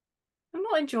 I'm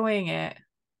not enjoying it.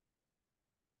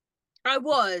 I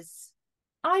was,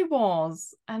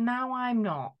 and now I'm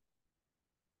not.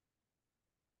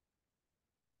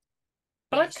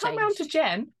 But I've come round to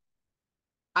Jen.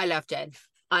 I love Jen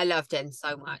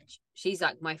so much. She's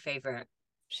like my favourite.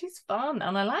 She's fun,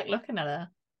 and I like looking at her.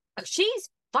 She's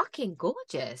fucking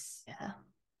gorgeous. Yeah.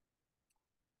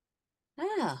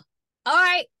 Yeah. All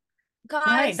right, guys.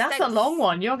 Right, that's a long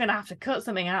one. You're gonna have to cut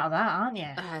something out of that, aren't you?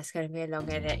 It's gonna be a long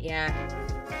edit. Yeah.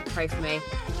 Pray for me.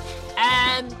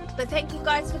 But thank you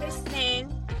guys for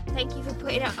listening. Thank you for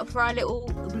putting up for our little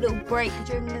break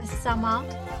during the summer.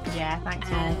 Yeah, thanks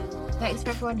all. Thanks for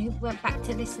everyone who went back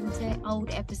to listen to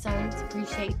old episodes.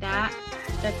 Appreciate that.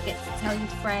 Don't forget to tell your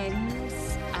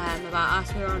friends about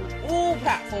us. We're on all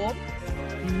platforms.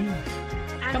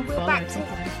 And we're back to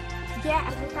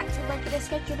regular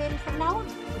scheduling from now on.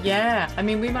 Yeah, I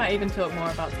mean, we might even talk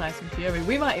more about Tyson Fury.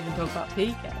 We might even talk about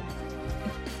PK.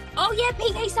 Oh yeah,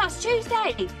 PK starts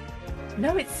Tuesday.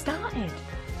 No, it started.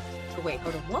 Oh, wait,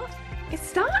 hold on, what? It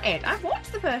started. I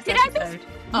watched the first episode.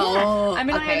 Oh, I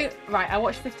mean, okay. I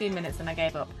watched 15 minutes and I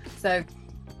gave up. So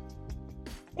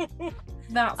that's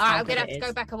all right. I'm gonna have to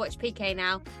go back and watch PK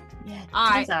now. Yeah. All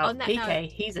right. Out, on that PK, note,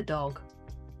 he's a dog.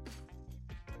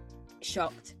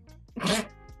 Shocked. Bye.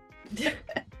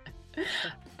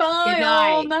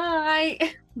 All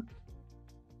night.